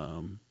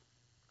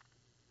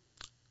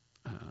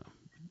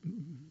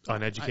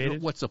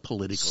Uneducated? what's a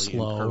politically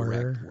Slower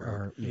incorrect word?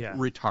 or Yeah.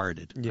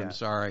 Retarded. Yeah. I'm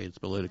sorry, it's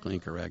politically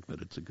incorrect,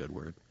 but it's a good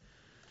word.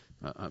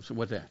 So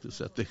what's that? Is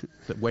that the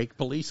wake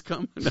police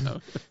come?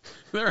 No,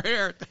 they're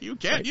here. You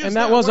can't use and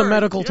that was a word.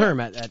 medical Yeah. term.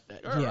 All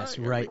Yes,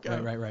 right, here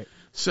we go. right.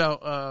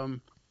 So,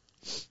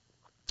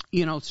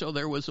 so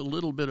there was a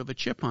little bit of a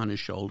chip on his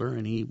shoulder,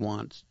 and he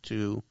wants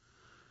to.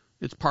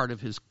 It's part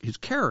of his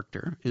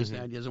character is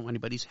that he doesn't want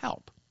anybody's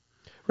help.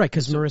 Right,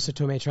 because Marissa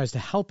Tomei tries to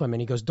help him, and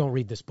he goes, "Don't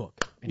read this book,"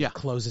 and Yeah. he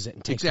closes it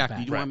and takes Exactly. it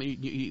back. Do you want me?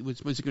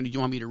 Do you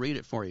want me to read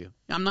it for you?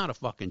 I'm not a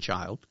fucking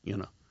child.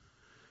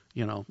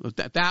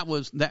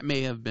 That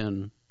may have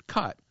been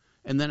cut,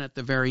 and then at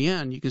the very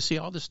end, you can see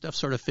all this stuff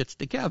sort of fits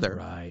together.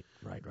 Right.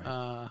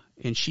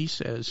 And she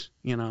says,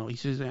 he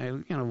says, I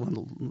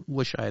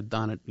wish I had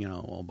done it,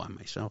 all by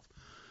myself.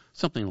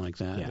 Something like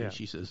that. Yeah. And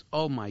she says,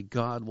 oh, my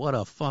God, what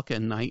a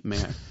fucking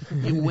nightmare.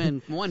 You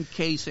win one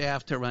case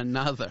after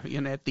another.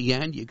 At the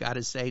end, you got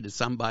to say to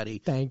somebody,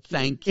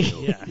 Thank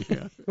you.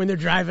 Yeah. When they're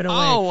driving away.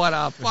 Oh, what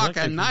a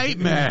fucking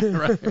nightmare.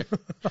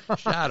 Right.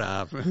 Shut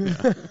up.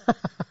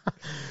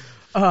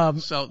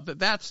 So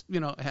that's,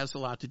 has a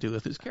lot to do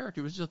with his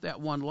character. It was just that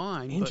one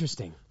line. But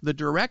Interesting. the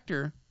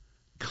director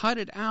cut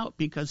it out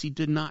because he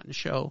did not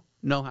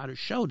know how to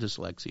show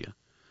dyslexia.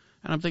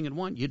 And I'm thinking,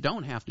 one, you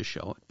don't have to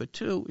show it. But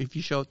two, if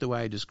you show it the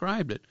way I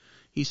described it,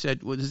 he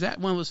said, well, is that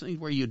one of those things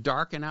where you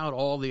darken out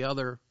all the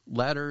other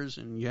letters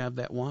and you have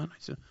that one? I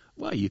said,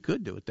 well, you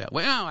could do it that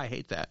way. Oh, I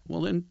hate that.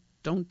 Well, then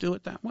don't do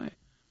it that way.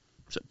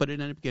 So, but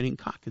it ended up getting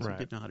caught because Right.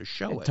 he didn't know how to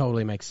show it. It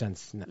totally makes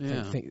sense.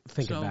 Yeah.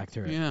 Thinking back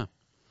through it. Yeah.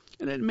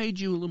 And it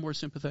made you a little more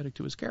sympathetic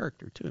to his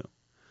character, too.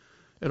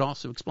 It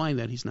also explained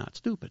that he's not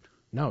stupid.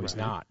 No, he's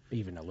Right. not,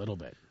 even a little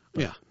bit.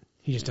 Yeah.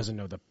 He just doesn't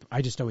know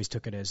I just always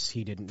took it as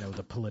he didn't know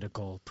the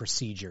political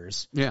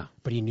procedures, Yeah.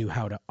 but he knew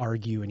how to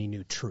argue and he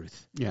knew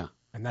truth. Yeah.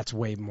 And that's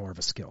way more of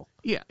a skill.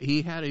 Yeah.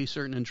 He had a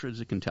certain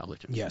intrinsic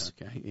intelligence. Yes.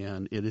 Okay.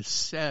 And it is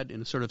said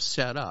and sort of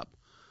set up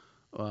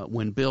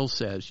when Bill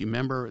says, you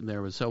remember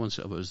there was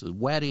so-and-so, it was a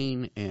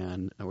wedding,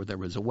 or there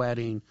was a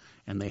wedding,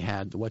 and they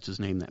had, what's his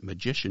name, that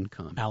magician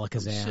come.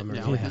 Alakazam.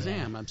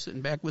 Alakazam. I'm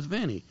sitting back with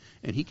Vinny,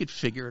 and he could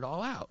figure it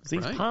all out.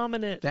 He's right?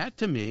 prominent. That,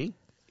 to me,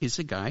 is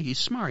a guy, he's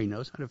smart. He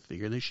knows how to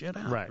figure this shit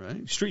out.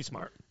 Right. Street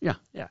smart. Yeah.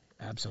 Yeah.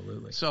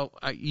 Absolutely. So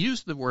I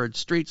used the word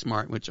street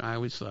smart, which I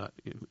always thought,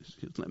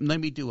 let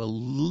me do a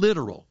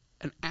literal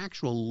an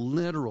actual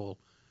literal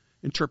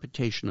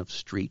interpretation of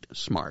street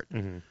smart.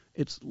 Mm-hmm.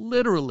 It's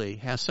literally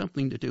has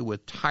something to do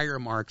with tire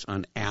marks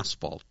on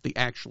asphalt. The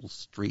actual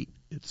street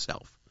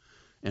itself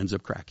ends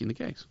up cracking the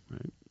case.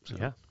 Right? So.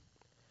 Yeah.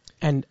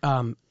 And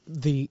I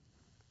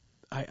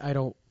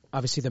don't,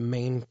 obviously the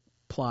main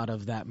plot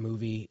of that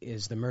movie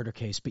is the murder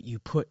case, but you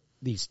put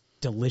these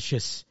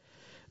delicious,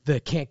 the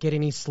can't get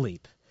any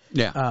sleep.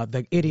 Yeah.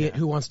 The idiot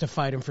who wants to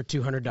fight him for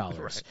 $200.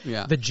 Right.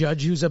 Yeah. The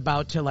judge who's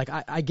about to, like,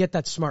 I get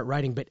that smart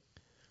writing, but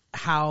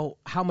how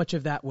much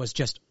of that was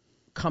just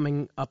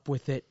coming up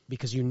with it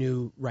because you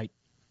knew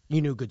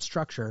good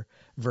structure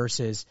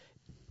versus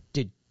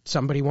did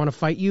somebody want to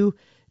fight you?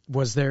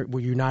 Were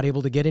you not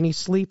able to get any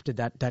sleep? Did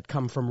that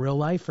come from real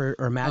life or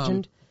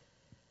imagined?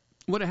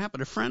 What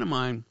happened? A friend of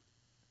mine,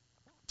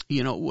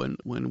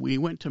 when we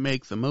went to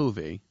make the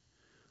movie,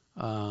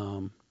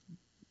 the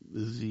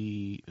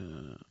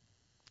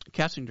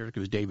casting director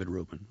was David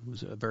Rubin,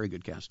 who's a very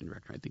good casting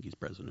director. I think he's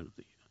president of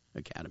the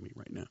Academy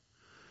right now.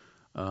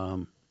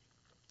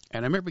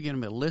 And I remember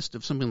getting a list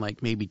of something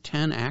like maybe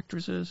 10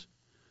 actresses.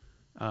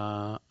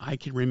 I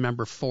can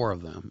remember 4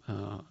 of them.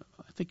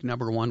 I think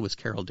number 1 was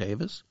Carol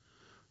Davis,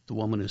 the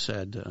woman who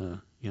said,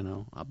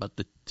 about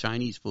the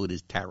Chinese food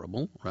is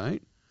terrible,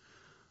 right?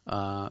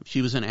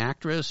 She was an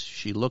actress.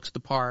 She looks the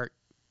part.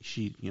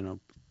 She,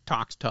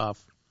 talks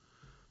tough.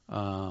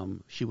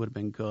 She would have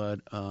been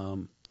good.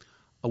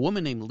 A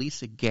woman named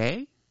Lisa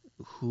Gay,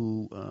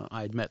 who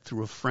I had met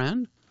through a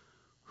friend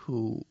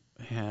who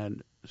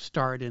had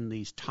starred in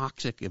these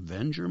Toxic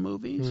Avenger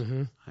movies.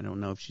 Mm-hmm. I don't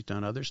know if she's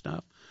done other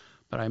stuff,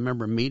 but I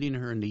remember meeting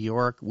her in New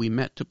York. We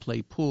met to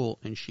play pool,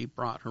 and she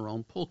brought her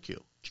own pool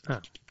cue.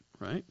 Huh.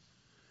 Right?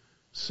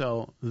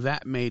 So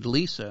that made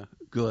Lisa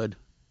good.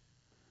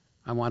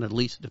 I wanted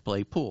Lisa to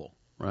play pool,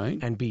 right?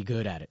 And be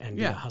good at it and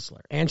be Yeah. a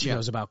hustler. And she Yeah.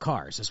 knows about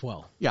cars as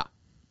well. Yeah.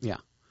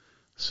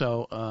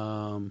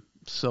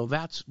 So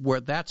that's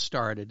where that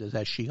started, is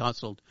that she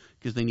hustled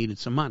because they needed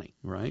some money,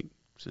 right?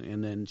 So,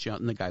 and then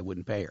the guy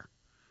wouldn't pay her.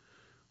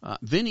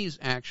 Vinny's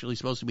actually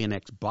supposed to be an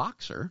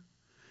ex-boxer.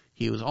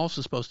 He was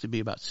also supposed to be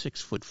about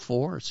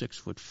 6'4" or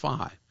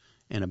 6'5",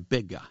 and a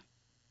big guy.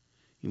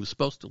 He was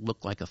supposed to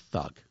look like a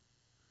thug.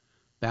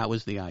 That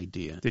was the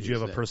idea. Did you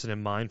have a person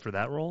in mind for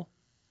that role?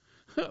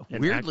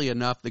 Weirdly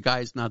enough, the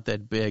guy's not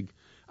that big.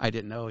 I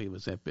didn't know he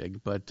was that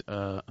big, but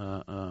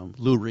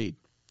Lou Reed.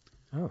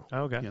 Oh.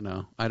 Okay.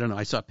 I don't know.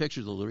 I saw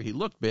pictures of Lou Reed. He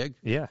looked big.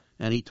 Yeah.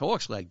 And he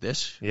talks like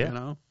this.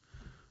 Yeah.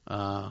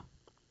 I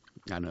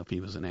don't know if he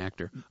was an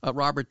actor.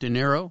 Robert De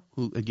Niro,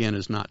 who again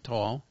is not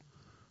tall,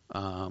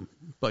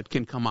 but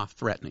can come off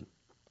threatening.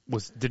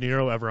 Was De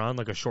Niro ever on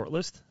like a short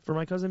list for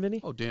My Cousin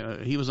Vinny? Oh,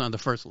 he was on the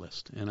first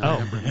list, and I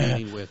remember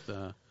meeting with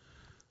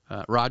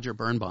Roger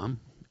Birnbaum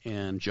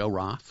and Joe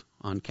Roth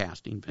on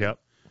casting. Yep.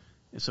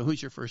 And so,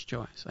 who's your first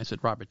choice? I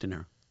said Robert De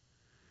Niro,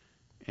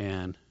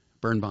 and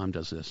Birnbaum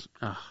does this.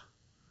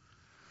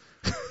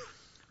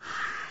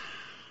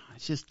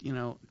 It's just, De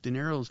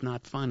Niro's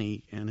not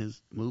funny, and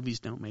his movies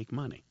don't make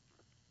money.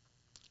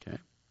 Okay.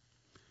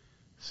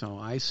 So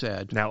I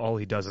said... Now all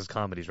he does is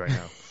comedies right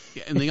now.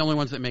 Yeah, and the only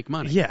ones that make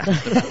money. Yeah.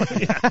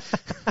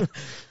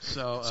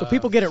 So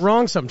people get it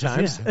wrong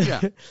sometimes. Yeah.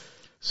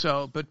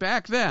 So, but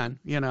back then,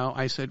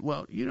 I said,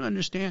 well, you don't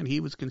understand. He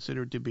was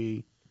considered to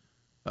be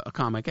a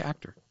comic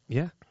actor.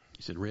 Yeah.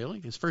 He said, really?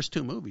 His first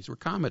 2 movies were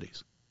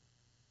comedies.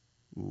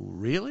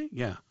 Really?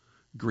 Yeah.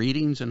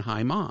 Greetings and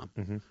Hi Mom.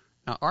 Mm-hmm.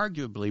 Now,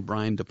 arguably,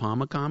 Brian De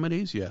Palma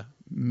comedies,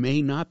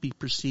 may not be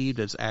perceived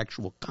as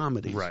actual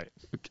comedies. Right.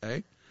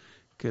 Okay?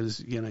 Because,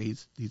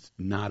 he's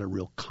not a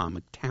real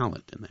comic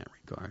talent in that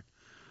regard.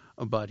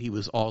 But he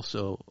was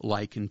also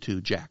likened to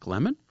Jack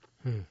Lemmon.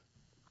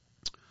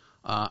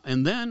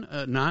 And then,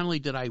 not only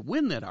did I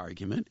win that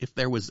argument, if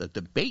there was a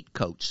debate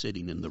coach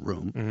sitting in the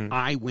room,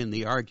 I win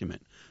the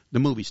argument. The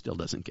movie still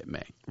doesn't get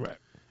made. Right.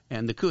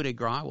 And the coup de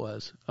grace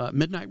was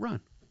Midnight Run.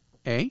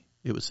 A,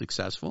 it was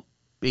successful.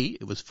 B,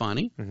 it was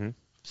funny. Mm-hmm.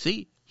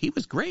 C, he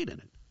was great in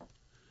it.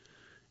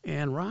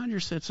 And Roger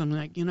said something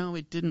like,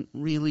 it didn't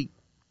really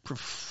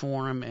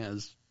perform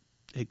as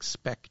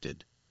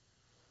expected.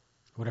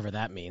 Whatever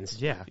that means.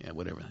 Yeah. Yeah,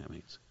 whatever that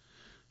means.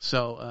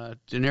 So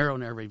De Niro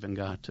never even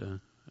got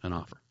an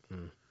offer.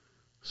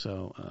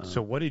 So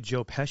what did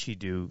Joe Pesci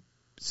do?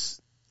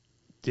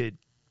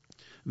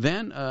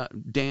 Then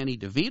Danny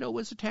DeVito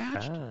was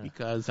attached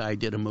because I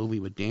did a movie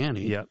with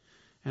Danny. Yep.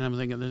 And I'm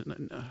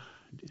thinking,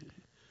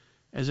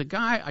 as a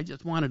guy, I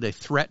just wanted a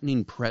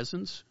threatening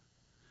presence.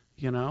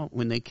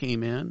 When they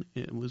came in,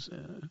 it was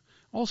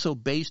also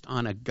based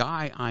on a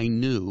guy I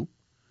knew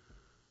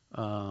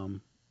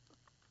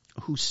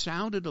who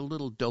sounded a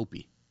little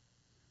dopey,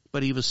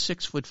 but he was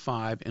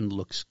 6'5" and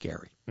looked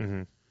scary.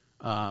 Mm-hmm.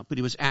 But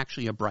he was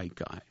actually a bright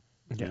guy,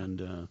 Yeah.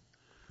 and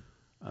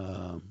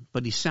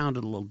but he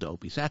sounded a little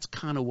dopey. So that's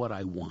kind of what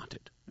I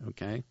wanted.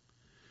 Okay.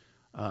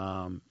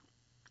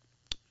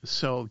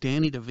 So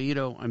Danny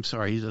DeVito, I'm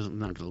sorry, he's not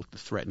going to look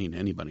threatening to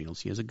anybody else.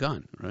 He has a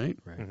gun, right?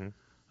 Right.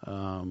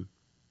 Mm-hmm.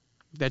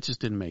 That just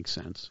didn't make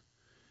sense.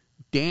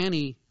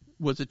 Danny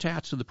was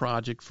attached to the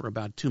project for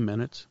about 2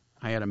 minutes.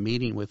 I had a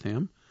meeting with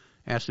him,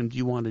 asked him, do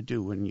you want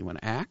to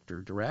act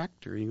or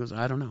direct? Or he goes,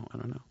 I don't know.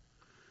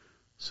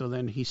 So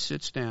then he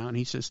sits down.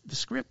 He says, the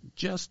script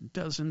just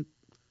doesn't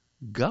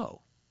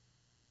go.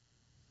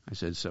 I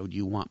said, so do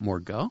you want more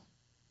go?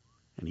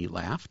 And he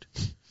laughed.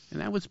 And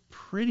that was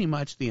pretty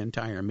much the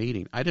entire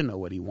meeting. I didn't know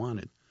what he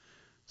wanted.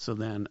 So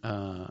then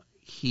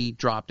he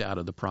dropped out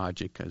of the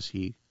project because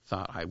he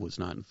thought I was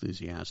not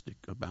enthusiastic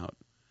about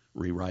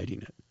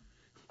rewriting it.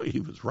 Well, he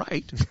was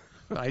right,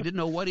 but I didn't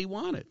know what he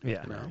wanted.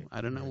 Yeah, right.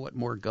 I don't know what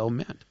more go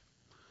meant.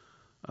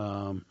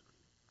 Then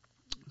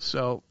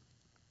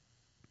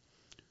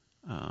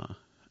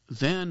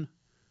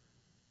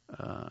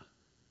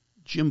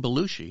Jim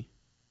Belushi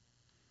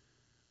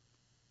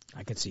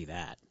I could see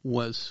that.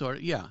 was sort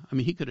of,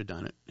 he could have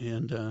done it.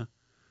 And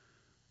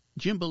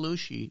Jim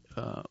Belushi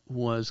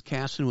was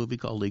cast in a movie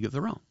called League of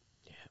Their Own.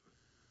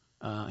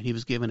 Yeah. He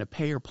was given a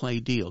pay-or-play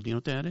deal. Do you know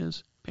what that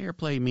is?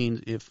 Pay-or-play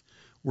means if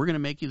we're going to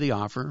make you the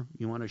offer,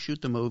 you want to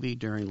shoot the movie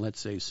during, let's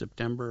say,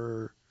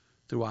 September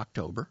through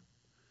October,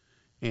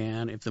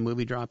 and if the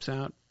movie drops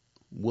out,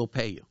 we'll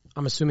pay you.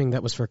 I'm assuming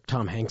that was for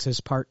Tom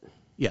Hanks's part?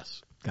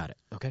 Yes. Got it.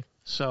 Okay.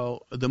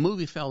 So the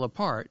movie fell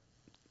apart.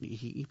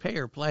 Pay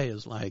or play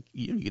is like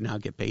you now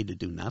get paid to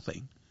do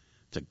nothing.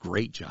 It's a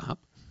great job.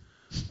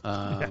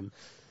 I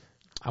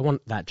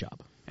want that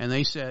job. And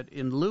they said,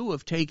 in lieu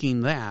of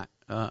taking that,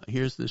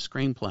 here's the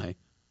screenplay.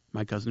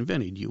 My cousin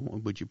Vinny,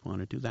 would you want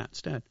to do that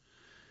instead?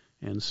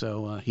 And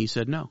so he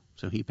said no.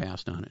 So he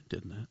passed on it,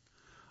 didn't that?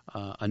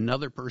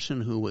 Another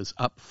person who was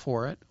up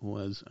for it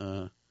was,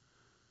 oh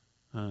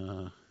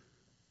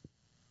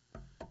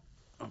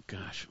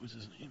gosh, what's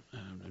his name?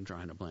 I'm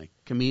trying to blank.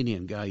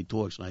 Comedian guy, he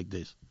talks like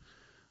this.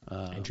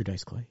 Andrew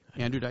Dice Clay.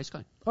 Andrew Dice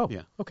Clay. Oh,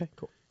 yeah. Okay,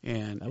 cool.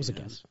 And that was a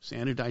guess. So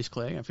Andrew Dice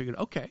Clay. I figured,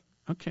 okay,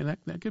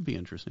 that could be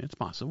interesting. It's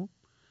possible.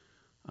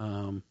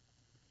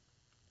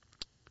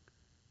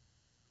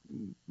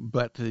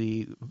 But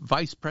the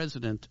vice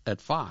president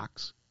at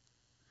Fox,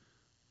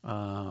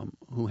 who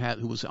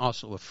was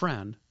also a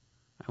friend,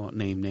 I won't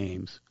name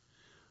names,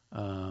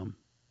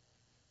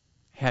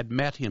 had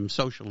met him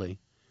socially,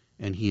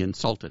 and he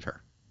insulted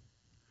her.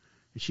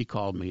 And she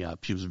called me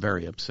up. She was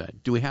very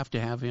upset. Do we have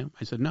to have him?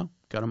 I said, no,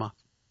 cut him off.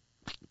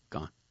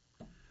 Gone.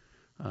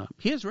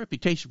 He has a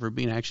reputation for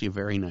being actually a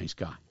very nice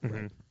guy.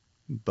 Mm-hmm.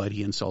 But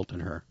he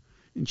insulted her.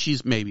 And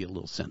she's maybe a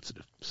little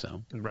sensitive.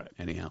 So, right.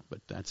 Anyhow, but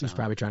that's He's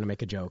probably trying to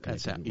make a joke.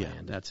 That's how,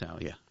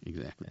 exactly.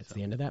 Exactly. That's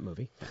the end of that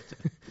movie. That's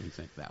it.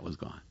 Exactly. That was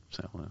gone.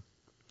 So,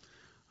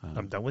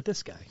 I'm done with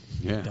this guy.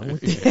 Yeah. Done with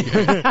this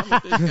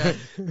guy.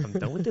 I'm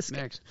done with this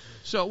guy. Next.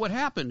 So what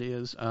happened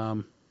is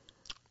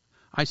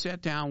I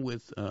sat down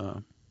with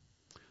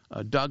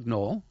Doug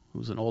Knoll,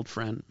 who's an old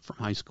friend from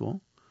high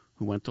school,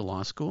 who went to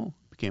law school,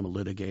 became a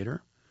litigator,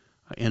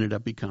 ended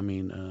up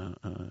becoming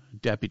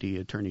Deputy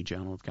Attorney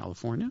General of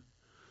California,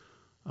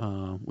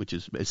 which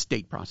is a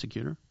state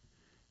prosecutor.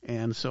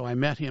 And so I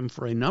met him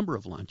for a number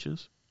of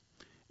lunches,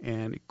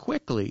 and it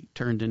quickly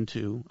turned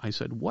into, I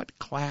said, what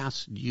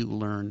class do you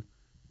learn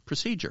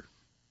procedure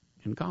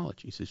in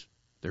college? He says,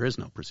 there is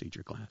no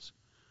procedure class.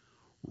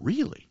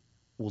 Really?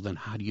 Well, then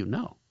how do you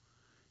know?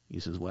 He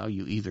says, well,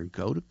 you either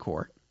go to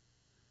court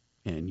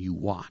and you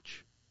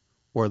watch,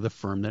 or the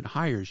firm that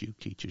hires you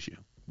teaches you.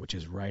 Which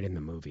is right in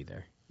the movie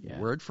there. Yeah.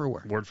 Word for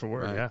word. Word for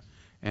word, right? yeah.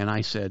 And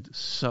I said,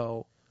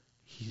 so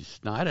he's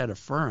not at a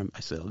firm.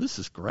 I said, oh, this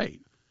is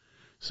great.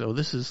 So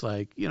this is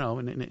like,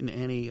 in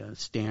any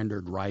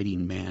standard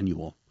writing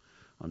manual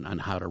on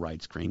how to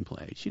write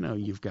screenplays.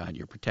 You've got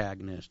your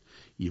protagonist,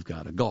 you've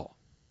got a goal,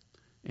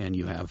 and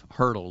you have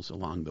hurdles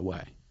along the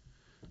way.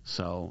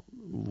 So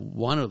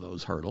one of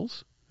those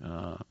hurdles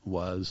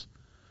was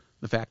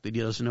the fact that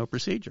he doesn't know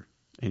procedure,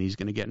 and he's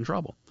going to get in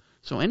trouble.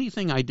 So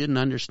anything I didn't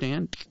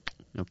understand,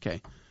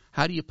 okay,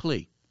 how do you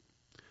plea?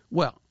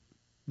 Well,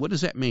 what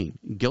does that mean?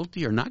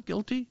 Guilty or not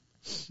guilty?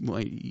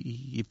 Well,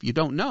 if you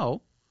don't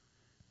know,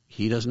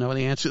 he doesn't know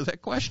the answer to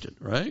that question,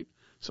 right?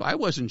 So I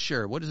wasn't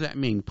sure. What does that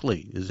mean,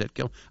 plea? Is that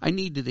guilt? I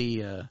need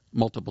the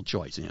multiple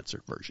choice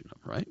answer version of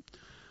it, right?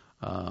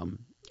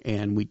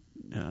 And we,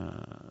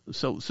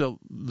 so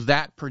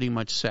that pretty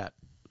much set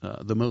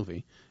the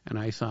movie. And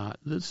I thought,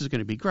 this is going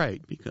to be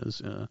great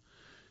because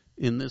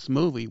in this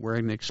movie, we're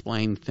going to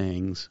explain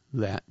things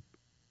that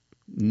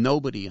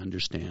nobody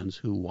understands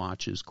who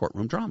watches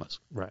courtroom dramas.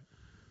 Right.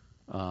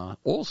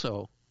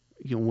 Also,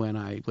 when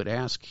I would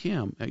ask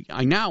him,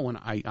 when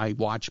I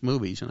watch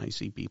movies and I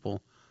see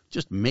people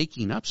just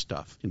making up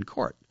stuff in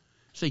court,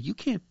 I say, you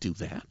can't do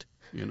that,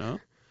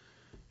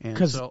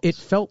 Because it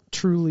felt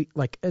truly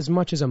like, as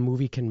much as a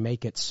movie can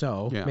make it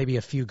so, Yeah. maybe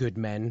A Few Good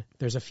Men,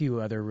 there's a few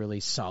other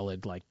really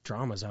solid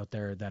dramas out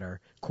there that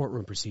are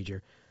courtroom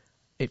procedure.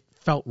 It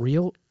felt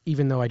real,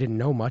 even though I didn't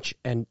know much,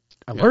 and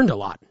I learned a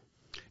lot.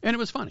 And it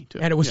was funny, too.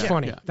 And it was Yeah,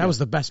 funny. yeah, That was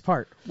the best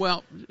part.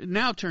 Well,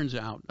 now it turns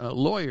out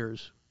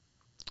lawyers,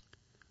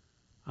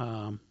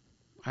 I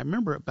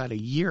remember about a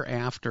year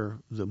after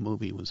the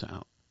movie was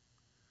out,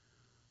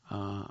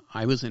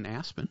 I was in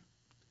Aspen,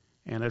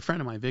 and a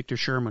friend of mine, Victor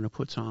Sherman, who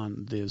puts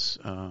on this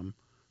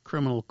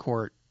criminal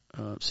court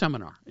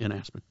seminar in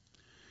Aspen,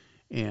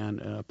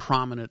 and a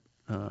prominent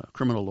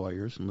criminal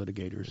lawyers and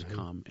litigators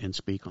come and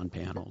speak on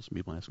panels, and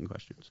people asking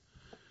questions.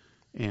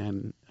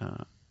 And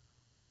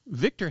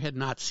Victor had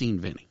not seen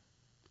Vinny.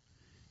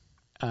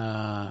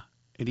 And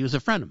he was a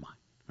friend of mine,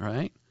 all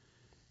right?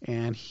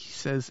 And he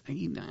says, I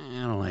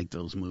don't like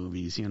those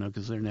movies,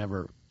 because they're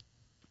never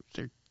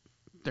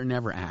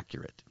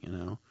accurate,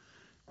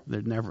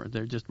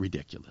 They're just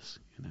ridiculous,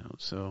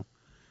 So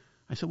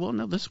I said, well,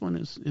 no, this one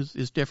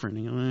is different.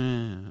 And he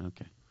goes,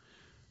 okay.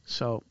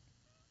 So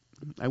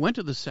I went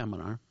to the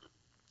seminar,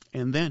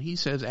 and then he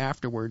says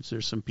afterwards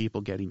there's some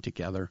people getting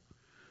together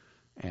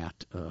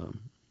at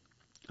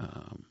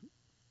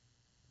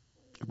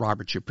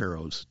Robert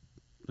Shapiro's,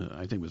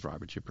 I think it was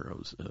Robert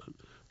Shapiro's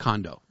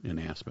condo in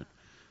Aspen.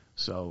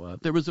 So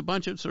there was a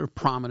bunch of sort of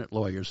prominent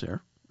lawyers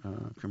there,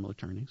 criminal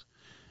attorneys.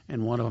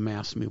 And one of them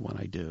asked me what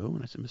I do.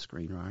 And I said, I'm a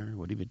screenwriter.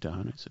 What have you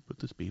done? I said, with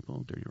this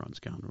people, Dirty Rotten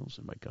Scoundrels,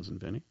 and My Cousin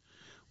Vinny.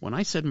 When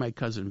I said My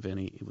Cousin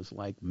Vinny, it was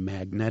like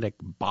magnetic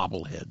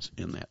bobbleheads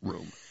in that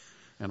room.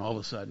 And all of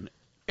a sudden,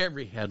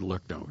 every head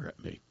looked over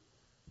at me.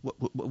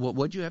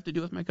 What'd you have to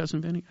do with My Cousin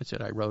Vinny? I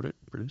said, I wrote it,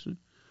 produced it.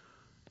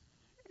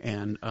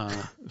 And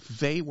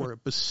they were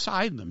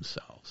beside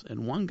themselves.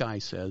 And one guy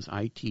says,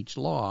 I teach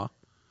law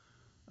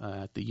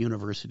at the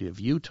University of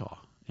Utah.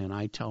 And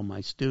I tell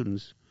my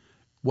students,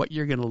 what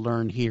you're going to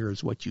learn here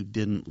is what you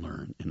didn't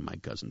learn in My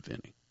Cousin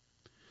Vinny.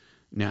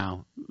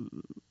 Now,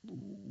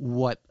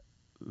 what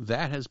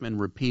that has been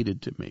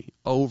repeated to me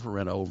over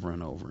and over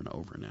and over and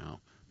over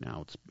now.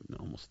 Now it's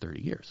almost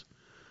 30 years.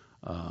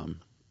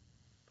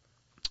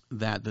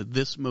 That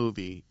this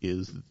movie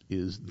is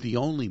the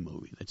only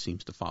movie that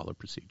seems to follow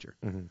procedure.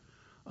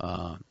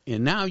 Mm-hmm.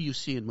 And now you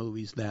see in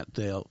movies that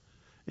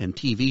in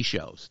TV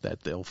shows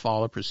that they'll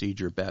follow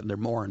procedure better, and they're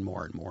more and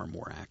more and more and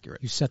more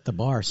accurate. You set the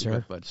bar,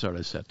 sir. But sort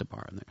of set the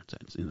bar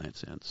in that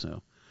sense.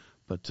 So,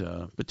 but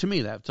to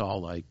me, that's all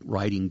like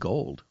writing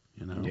gold.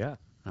 Yeah.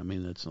 I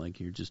mean, it's like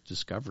you're just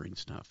discovering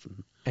stuff.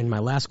 And my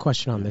last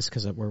question on this,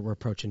 because we're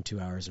approaching 2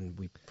 hours, and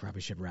we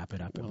probably should wrap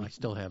it up. Well, I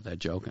still have that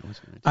joke.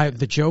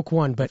 The joke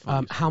one, but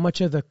how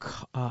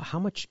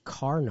much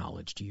car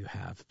knowledge do you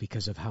have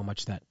because of how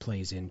much that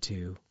plays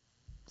into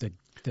the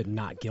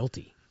not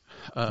guilty?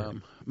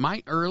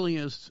 My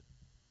earliest,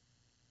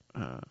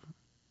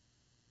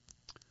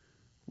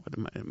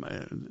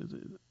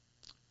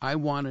 I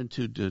wanted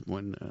to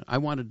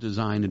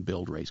design and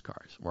build race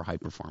cars or high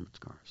performance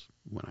cars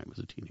when I was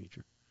a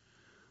teenager.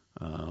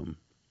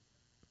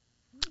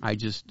 I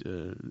just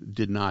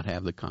did not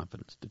have the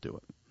confidence to do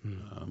it.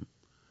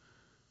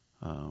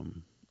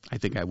 I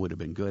think I would have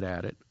been good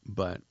at it,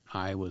 but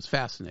I was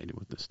fascinated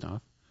with this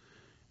stuff.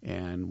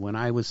 And when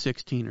I was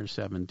 16 or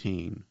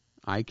 17,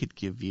 I could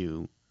give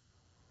you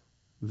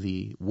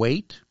the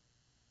weight,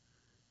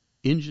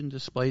 engine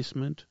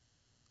displacement,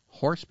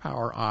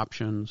 horsepower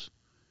options,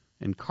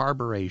 and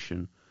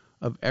carburation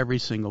of every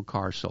single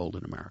car sold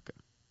in America.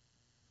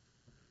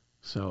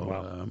 So,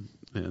 wow.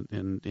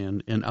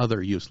 And other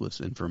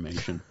useless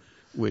information,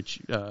 which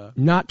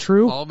not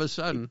true. All of a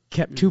sudden,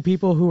 kept two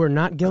people who were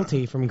not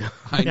guilty from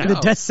I know. the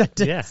death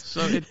sentence. Yeah.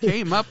 So it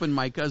came up in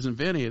My Cousin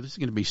Vinny. This is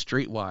going to be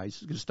streetwise.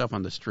 This is going to stuff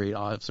on the street.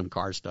 I'll have some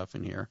car stuff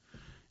in here,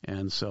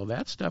 and so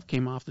that stuff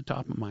came off the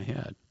top of my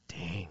head.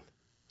 Dang.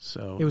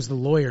 So it was the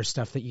lawyer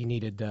stuff that you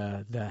needed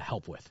the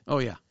help with. Oh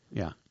yeah.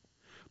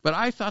 But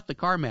I thought the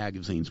car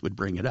magazines would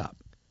bring it up,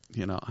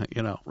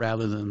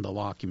 rather than the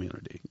law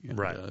community.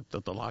 Right.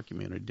 The law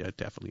community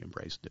definitely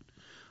embraced it.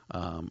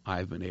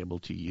 I've been able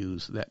to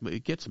use that.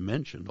 It gets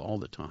mentioned all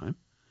the time.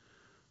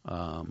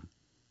 I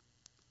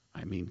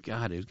mean,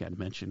 God, it got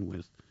mentioned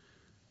with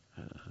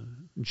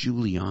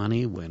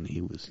Giuliani when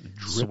he was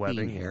dripping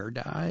Sweating. hair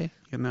dye,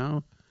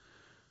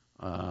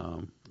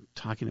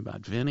 talking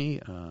about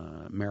Vinny.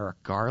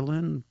 Merrick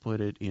Garland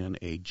put it in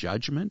a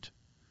judgment.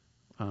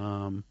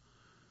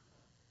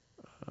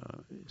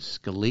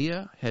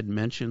 Scalia had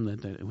mentioned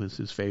that it was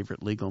his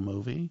favorite legal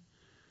movie.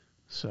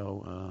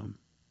 So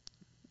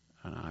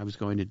I was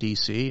going to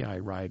D.C. I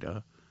write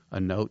a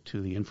note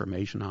to the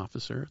information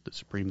officer at the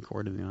Supreme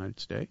Court of the United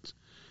States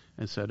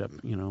and set up,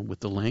 with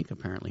the link.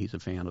 Apparently he's a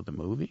fan of the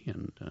movie,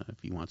 and if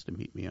he wants to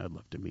meet me, I'd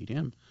love to meet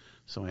him.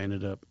 So I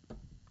ended up,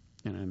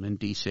 I'm in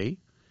D.C.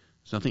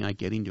 It's nothing like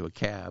getting to a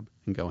cab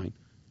and going,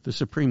 the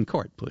Supreme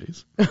Court,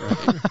 please.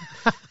 Right?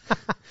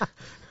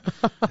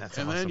 That's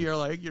and awesome.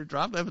 then you're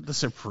dropped up at the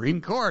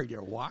Supreme Court.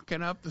 You're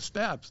walking up the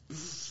steps.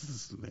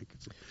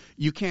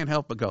 You can't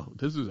help but go,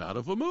 this is out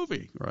of a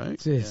movie,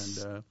 right?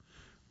 And,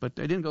 but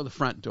they didn't go the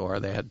front door.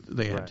 They had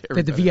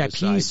the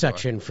VIP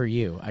section for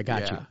you. I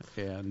got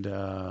you. And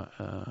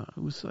it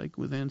was like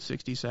within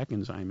 60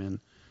 seconds, I'm in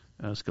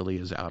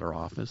Scalia's outer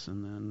office,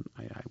 and then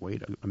I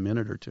wait a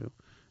minute or two,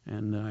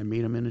 and I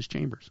meet him in his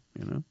chambers.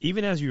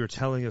 Even as you were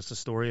telling us the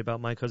story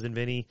about My Cousin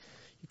Vinny,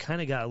 you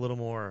kind of got a little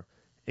more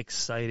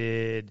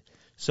excited.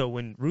 So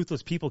when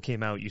Ruthless People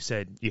came out, you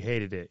said you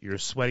hated it. You're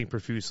sweating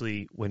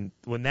profusely. When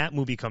that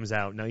movie comes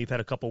out, now you've had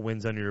a couple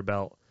wins under your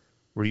belt.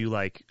 Were you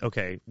like,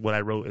 okay, what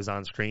I wrote is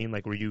on screen?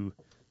 Like, were you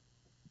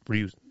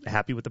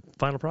happy with the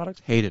final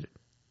product? Hated it.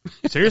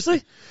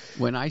 Seriously?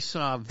 When I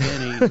saw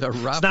Vinny, the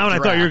rough It's not what I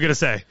thought you were going to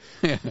say.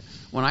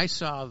 When I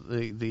saw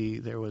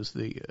there was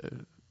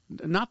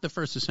not the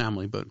first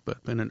assembly, but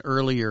in an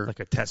earlier Like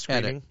a test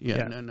screening?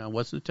 edit. No, it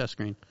wasn't a test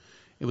screen.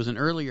 It was an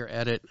earlier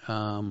edit.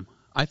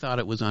 I thought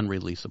it was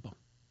unreleasable.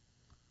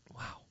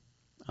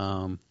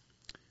 Wow.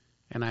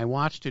 And I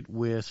watched it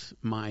with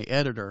my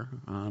editor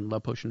on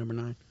Love Potion number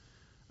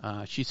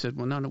 9. She said,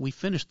 "Well, no, we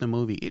finished the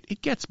movie.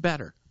 It gets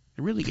better.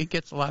 It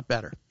gets a lot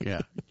better.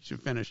 Yeah, you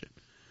should finish it."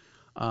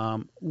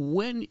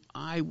 When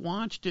I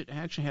watched it, I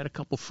actually had a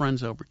couple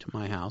friends over to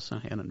my house. I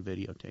had it on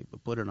videotape,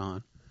 but put it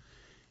on.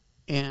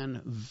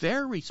 And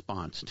their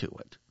response to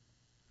it,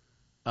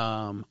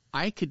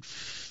 I could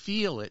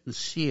feel it and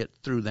see it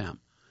through them.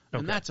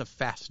 And that's a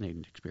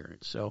fascinating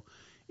experience. So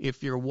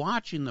if you're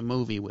watching the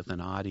movie with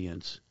an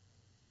audience,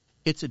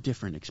 it's a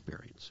different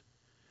experience.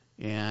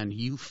 And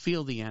you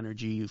feel the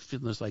energy. You feel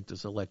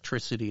there's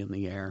electricity in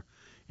the air.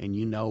 And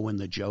you know when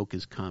the joke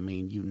is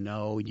coming. You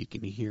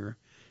can hear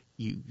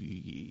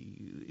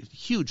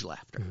huge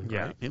laughter.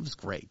 Yeah. Right? It was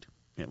great.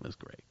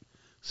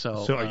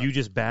 So are you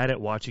just bad at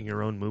watching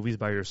your own movies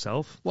by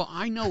yourself? Well,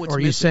 I know it's Or are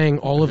you saying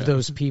all of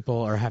those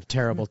people have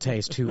terrible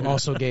taste who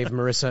also gave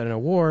Marissa an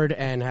award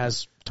and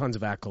has tons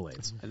of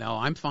accolades? No,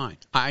 I'm fine.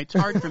 It's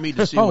hard for me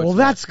to see. Oh, well,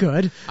 that's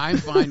good. I'm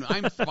fine.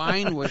 I'm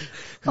fine with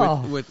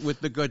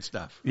the good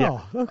stuff.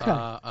 Yeah. Oh,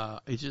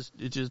 okay. It's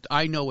just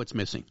I know what's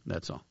missing.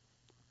 That's all.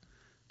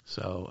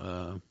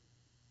 So,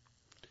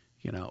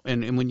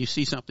 and when you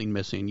see something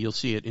missing, you'll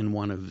see it in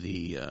one of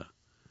the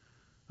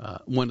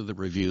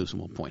reviews,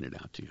 and we'll point it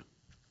out to you.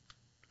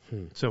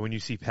 So when you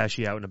see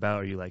Pesci out and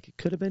about, are you like, it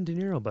could have been De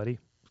Niro, buddy?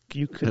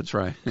 That's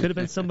right. Could have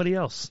been somebody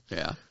else.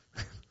 Yeah.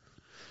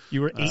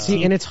 You were 18.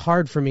 See, and it's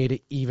hard for me to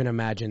even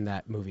imagine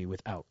that movie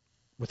without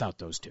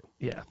those two.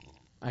 Yeah.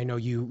 I know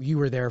you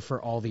were there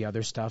for all the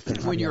other stuff. And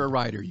When you're a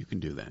writer, you can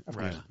do that.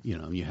 Right.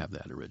 You have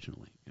that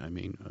originally. I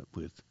mean,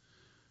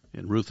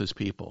 in Ruthless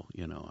People,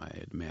 I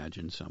had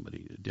imagined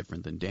somebody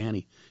different than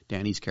Danny.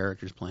 Danny's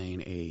character's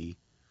playing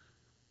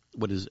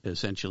what is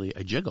essentially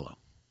a gigolo.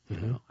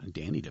 And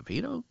Danny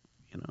DeVito,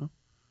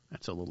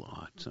 that's a little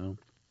odd. So,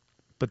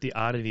 but the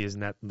oddity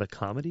isn't that the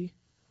comedy,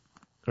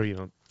 or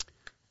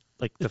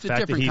like the it's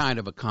fact a different that he's kind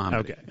of a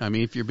comedy. Okay. I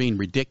mean, if you're being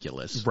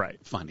ridiculous, right,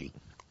 funny,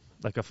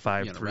 like a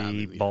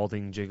 5'3"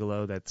 balding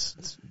gigolo.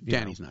 That's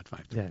Danny's not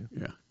 5'3".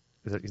 Yeah.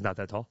 He's not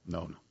that tall.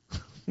 No.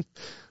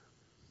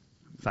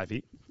 5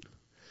 feet,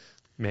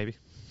 maybe.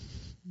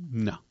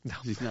 No,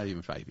 he's not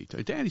even 5 feet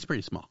tall. Danny's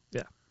pretty small.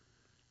 Yeah.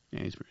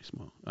 Danny's pretty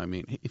small. I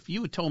mean, if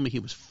you had told me he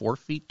was 4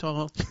 feet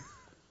tall,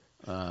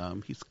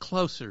 he's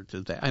closer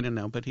to that. I don't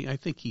know, but I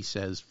think he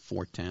says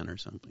 4'10" or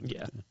something.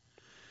 Yeah.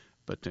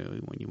 But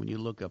when you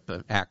look up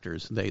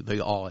actors, they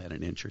all had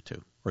an inch or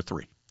two or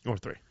three.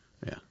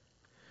 Yeah.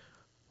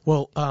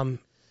 Well,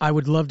 I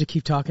would love to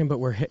keep talking, but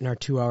we're hitting our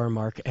 2-hour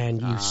mark,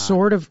 and you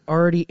sort of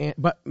already.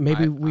 But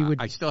maybe we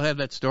would. I still have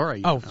that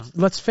story.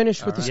 Let's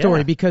finish with the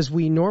story because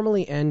we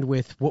normally end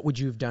with what would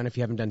you have done if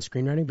you haven't done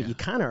screenwriting, but you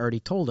kind of already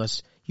told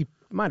us you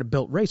might have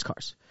built race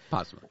cars,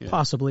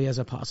 possibly as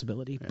a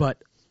possibility. Yeah.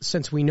 But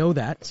since we know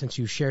that, since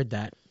you shared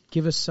that,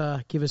 give us.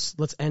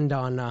 Let's end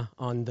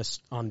on this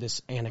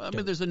anecdote. I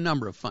mean, there's a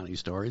number of funny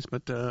stories,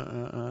 but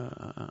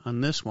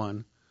on this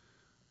one,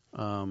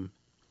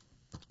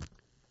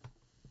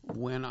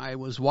 when I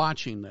was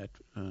watching that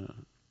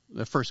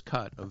the first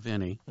cut of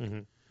Vinny,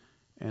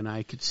 and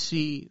I could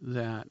see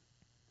that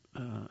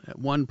at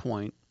one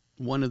point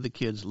one of the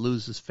kids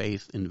loses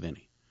faith in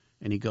Vinny,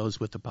 and he goes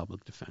with the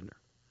public defender,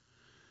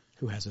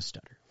 who has a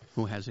stutter.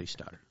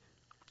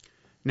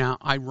 Now,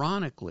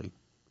 ironically,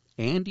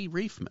 Andy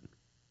Reifman,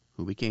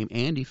 who became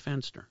Andy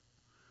Fenster,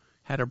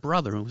 had a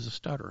brother who was a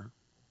stutterer,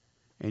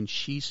 and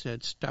she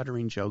said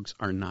stuttering jokes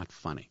are not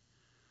funny.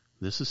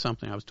 This is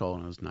something I was told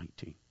when I was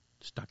 19.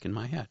 Stuck in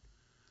my head.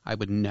 I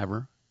would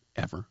never,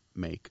 ever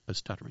make a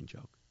stuttering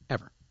joke.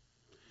 Ever.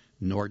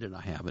 Nor did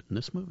I have it in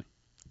this movie.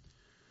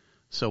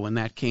 So when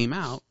that came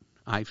out,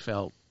 I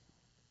felt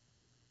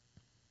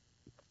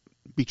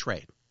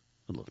betrayed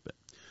a little bit.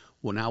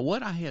 Well, now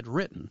what I had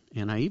written,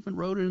 and I even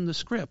wrote it in the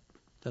script,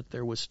 that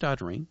there was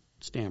stuttering,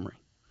 stammering.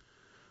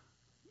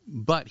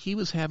 But he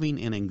was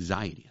having an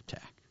anxiety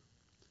attack.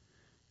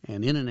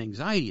 And in an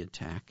anxiety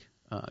attack,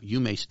 you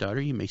may stutter,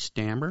 you may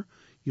stammer,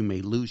 you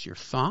may lose your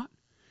thought.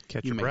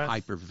 You may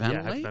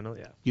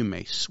hyperventilate. You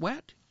may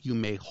sweat. You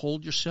may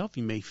hold yourself.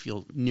 You may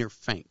feel near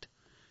faint.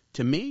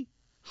 To me,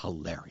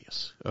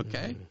 hilarious.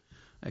 Okay?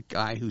 A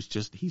guy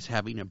he's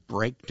having a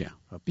breakdown.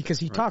 Because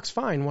he talks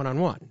fine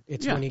one-on-one.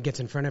 It's when he gets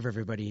in front of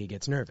everybody he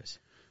gets nervous.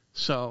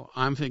 So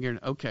I'm figuring,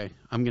 okay,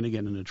 I'm going to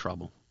get into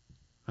trouble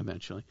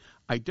eventually.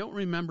 I don't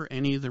remember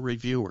any of the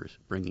reviewers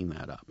bringing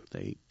that up.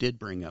 They did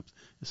bring up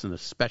it's an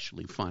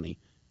especially funny,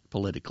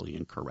 politically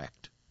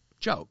incorrect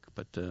joke,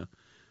 but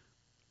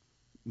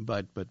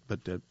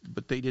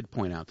they did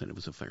point out that it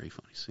was a very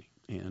funny scene.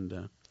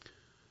 And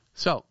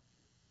so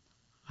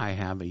I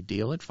have a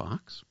deal at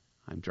Fox.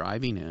 I'm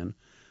driving in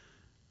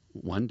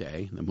one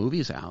day. The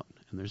movie's out,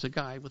 and there's a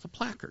guy with a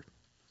placard.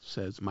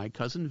 Says, "My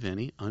cousin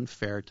Vinny,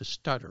 unfair to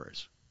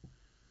stutterers."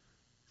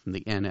 from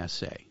the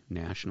NSA,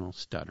 National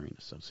Stuttering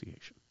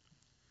Association.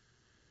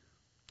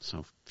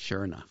 So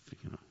sure enough,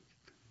 he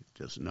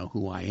doesn't know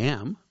who I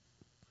am.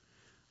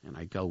 And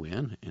I go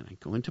in, and I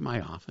go into my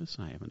office,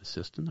 and I have an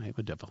assistant, I have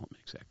a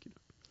development executive.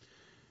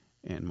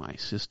 And my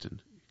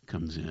assistant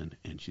comes in,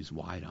 and she's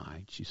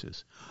wide-eyed. She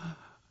says,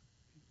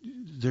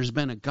 there's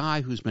been a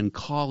guy who's been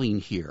calling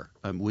here.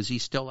 Was he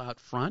still out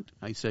front?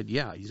 I said,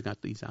 yeah, he's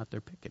out there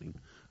picketing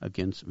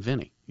against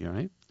Vinny,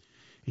 right?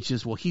 And she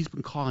says, well, he's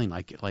been calling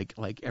like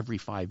every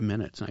 5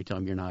 minutes. And I tell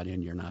him, you're not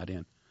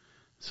in.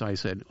 So I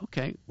said,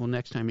 okay, well,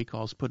 next time he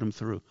calls, put him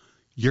through.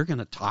 You're going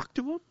to talk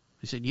to him?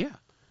 I said, yeah.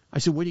 I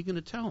said, what are you going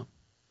to tell him?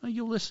 Well,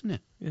 you'll listen in.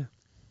 Yeah.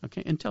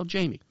 Okay, and tell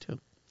Jamie, too.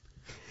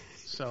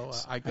 So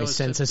I go. I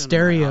sense a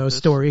stereo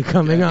story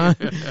coming on.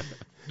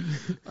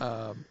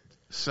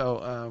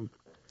 So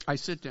I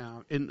sit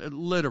down, and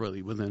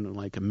literally within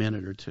like a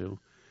minute or two,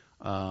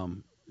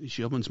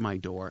 she opens my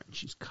door, and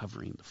she's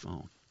covering the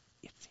phone.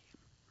 It's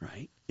him,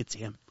 right? It's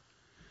him.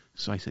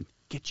 So I said,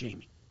 get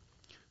Jamie.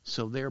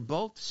 So they're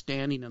both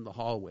standing in the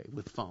hallway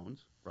with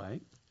phones,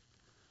 right,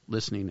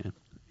 listening in.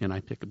 And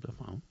I pick up the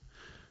phone,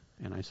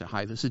 and I say,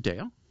 hi, this is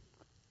Dale.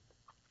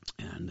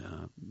 And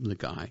the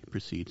guy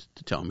proceeds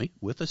to tell me,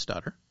 with a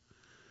stutter,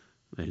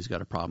 that he's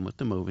got a problem with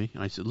the movie.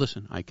 And I said,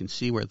 listen, I can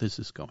see where this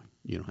is going.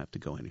 You don't have to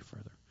go any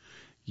further.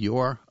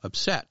 You're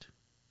upset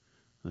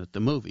at the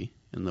movie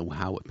and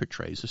how it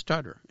portrays a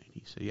stutter. And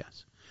he said,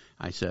 yes.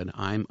 I said,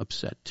 I'm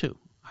upset too.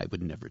 I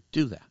would never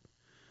do that.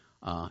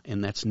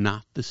 And that's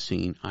not the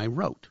scene I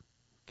wrote.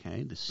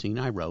 Okay, the scene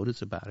I wrote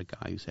is about a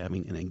guy who's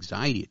having an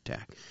anxiety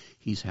attack.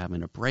 He's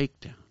having a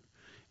breakdown.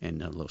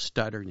 And a little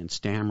stuttering and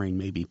stammering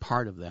may be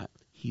part of that.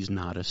 He's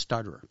not a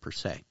stutterer per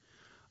se.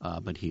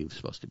 But he was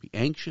supposed to be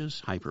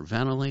anxious,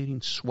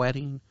 hyperventilating,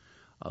 sweating,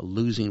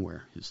 losing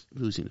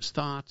his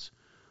thoughts.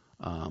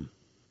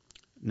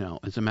 No,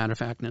 as a matter of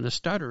fact, and a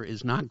stutterer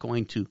is not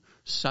going to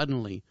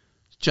suddenly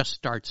just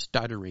start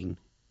stuttering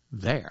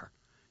there.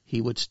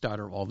 He would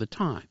stutter all the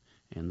time.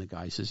 And the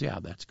guy says, yeah,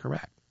 that's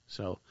correct.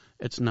 So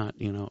it's not,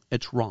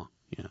 it's wrong.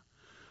 Yeah.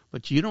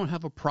 But you don't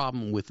have a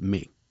problem with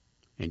me,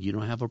 and you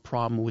don't have a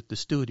problem with the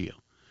studio.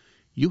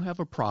 You have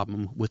a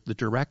problem with the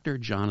director,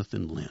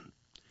 Jonathan Lynn,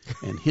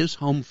 and his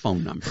home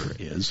phone number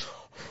is...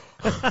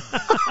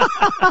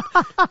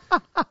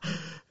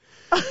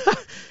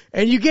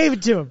 And you gave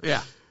it to him.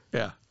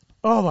 Yeah.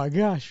 Oh, my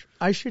gosh.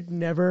 I should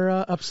never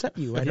upset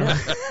you. I know.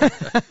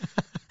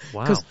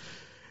 Wow.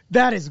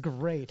 That is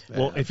great.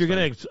 Well, if you're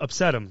going to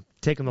upset him,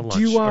 take him to lunch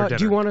Do you, or dinner.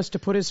 do you want us to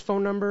put his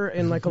phone number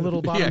in like a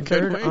little bottom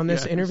third on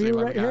this interview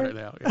right here?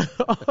 Now,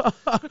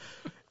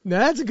 No,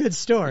 that's a good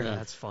story. Yeah,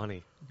 that's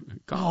funny.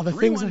 Call the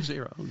things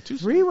 310.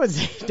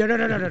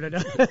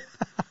 No.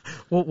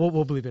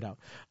 We'll bleep it out.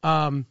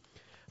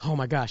 Oh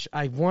my gosh,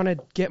 I want to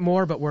get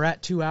more, but we're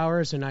at 2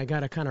 hours, and I got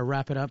to kind of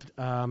wrap it up.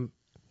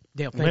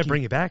 Dale, I'm going to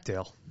bring you back,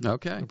 Dale.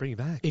 Okay. I'm going to bring you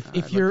back.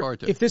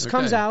 If this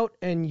comes out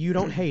and you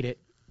don't hate it,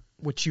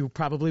 which you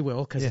probably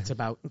will, because it's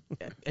about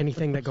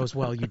anything that goes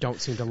well you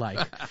don't seem to like.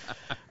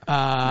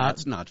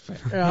 That's not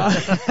fair.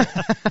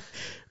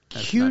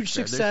 Huge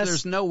success.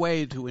 There's no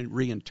way to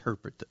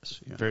reinterpret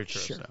this. Very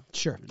true.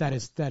 Sure. That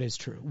is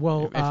true.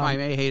 Well, if I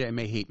may hate, I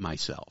may hate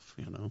myself.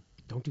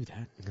 Don't do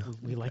that. No.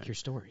 We like your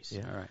stories.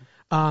 Yeah. All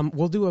right.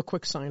 We'll do a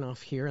quick sign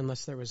off here,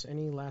 unless there was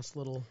any last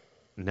little.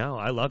 No,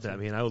 I love that. I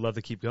mean, I would love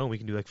to keep going. We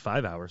can do like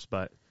 5 hours,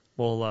 but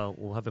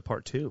we'll have a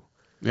part 2.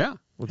 Yeah.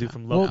 We'll do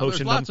from Love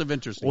Potion. There's lots of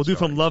interesting. We'll do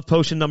from Love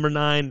Potion number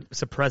 9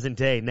 to present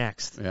day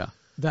next. Yeah.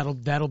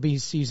 That'll be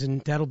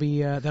season. That'll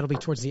be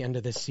towards the end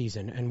of this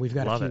season, and we've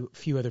got a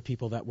few other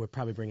people that we're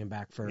probably bringing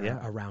back for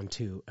a round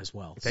 2 as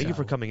well. Thank you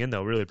for coming in,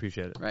 though. Really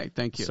appreciate it. Right.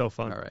 Thank you. So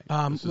fun. All right.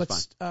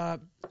 Let's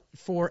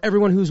for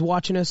everyone who's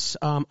watching us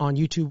on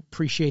YouTube,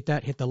 appreciate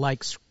that. Hit the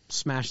likes.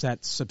 Smash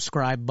that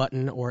subscribe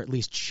button, or at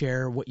least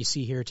share what you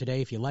see here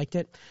today if you liked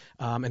it.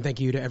 And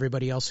thank you to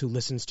everybody else who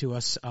listens to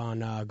us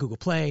on Google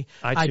Play,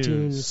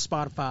 iTunes,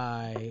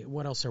 Spotify.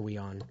 What else are we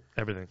on?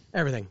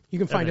 Everything. You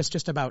can find us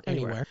just about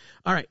anywhere.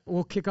 All right,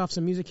 we'll kick off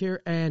some music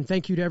here. And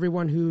thank you to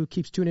everyone who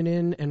keeps tuning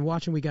in and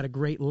watching. We got a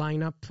great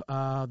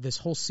lineup this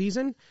whole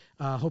season.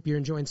 Hope you're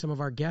enjoying some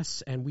of our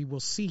guests, and we will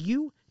see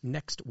you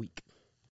next week.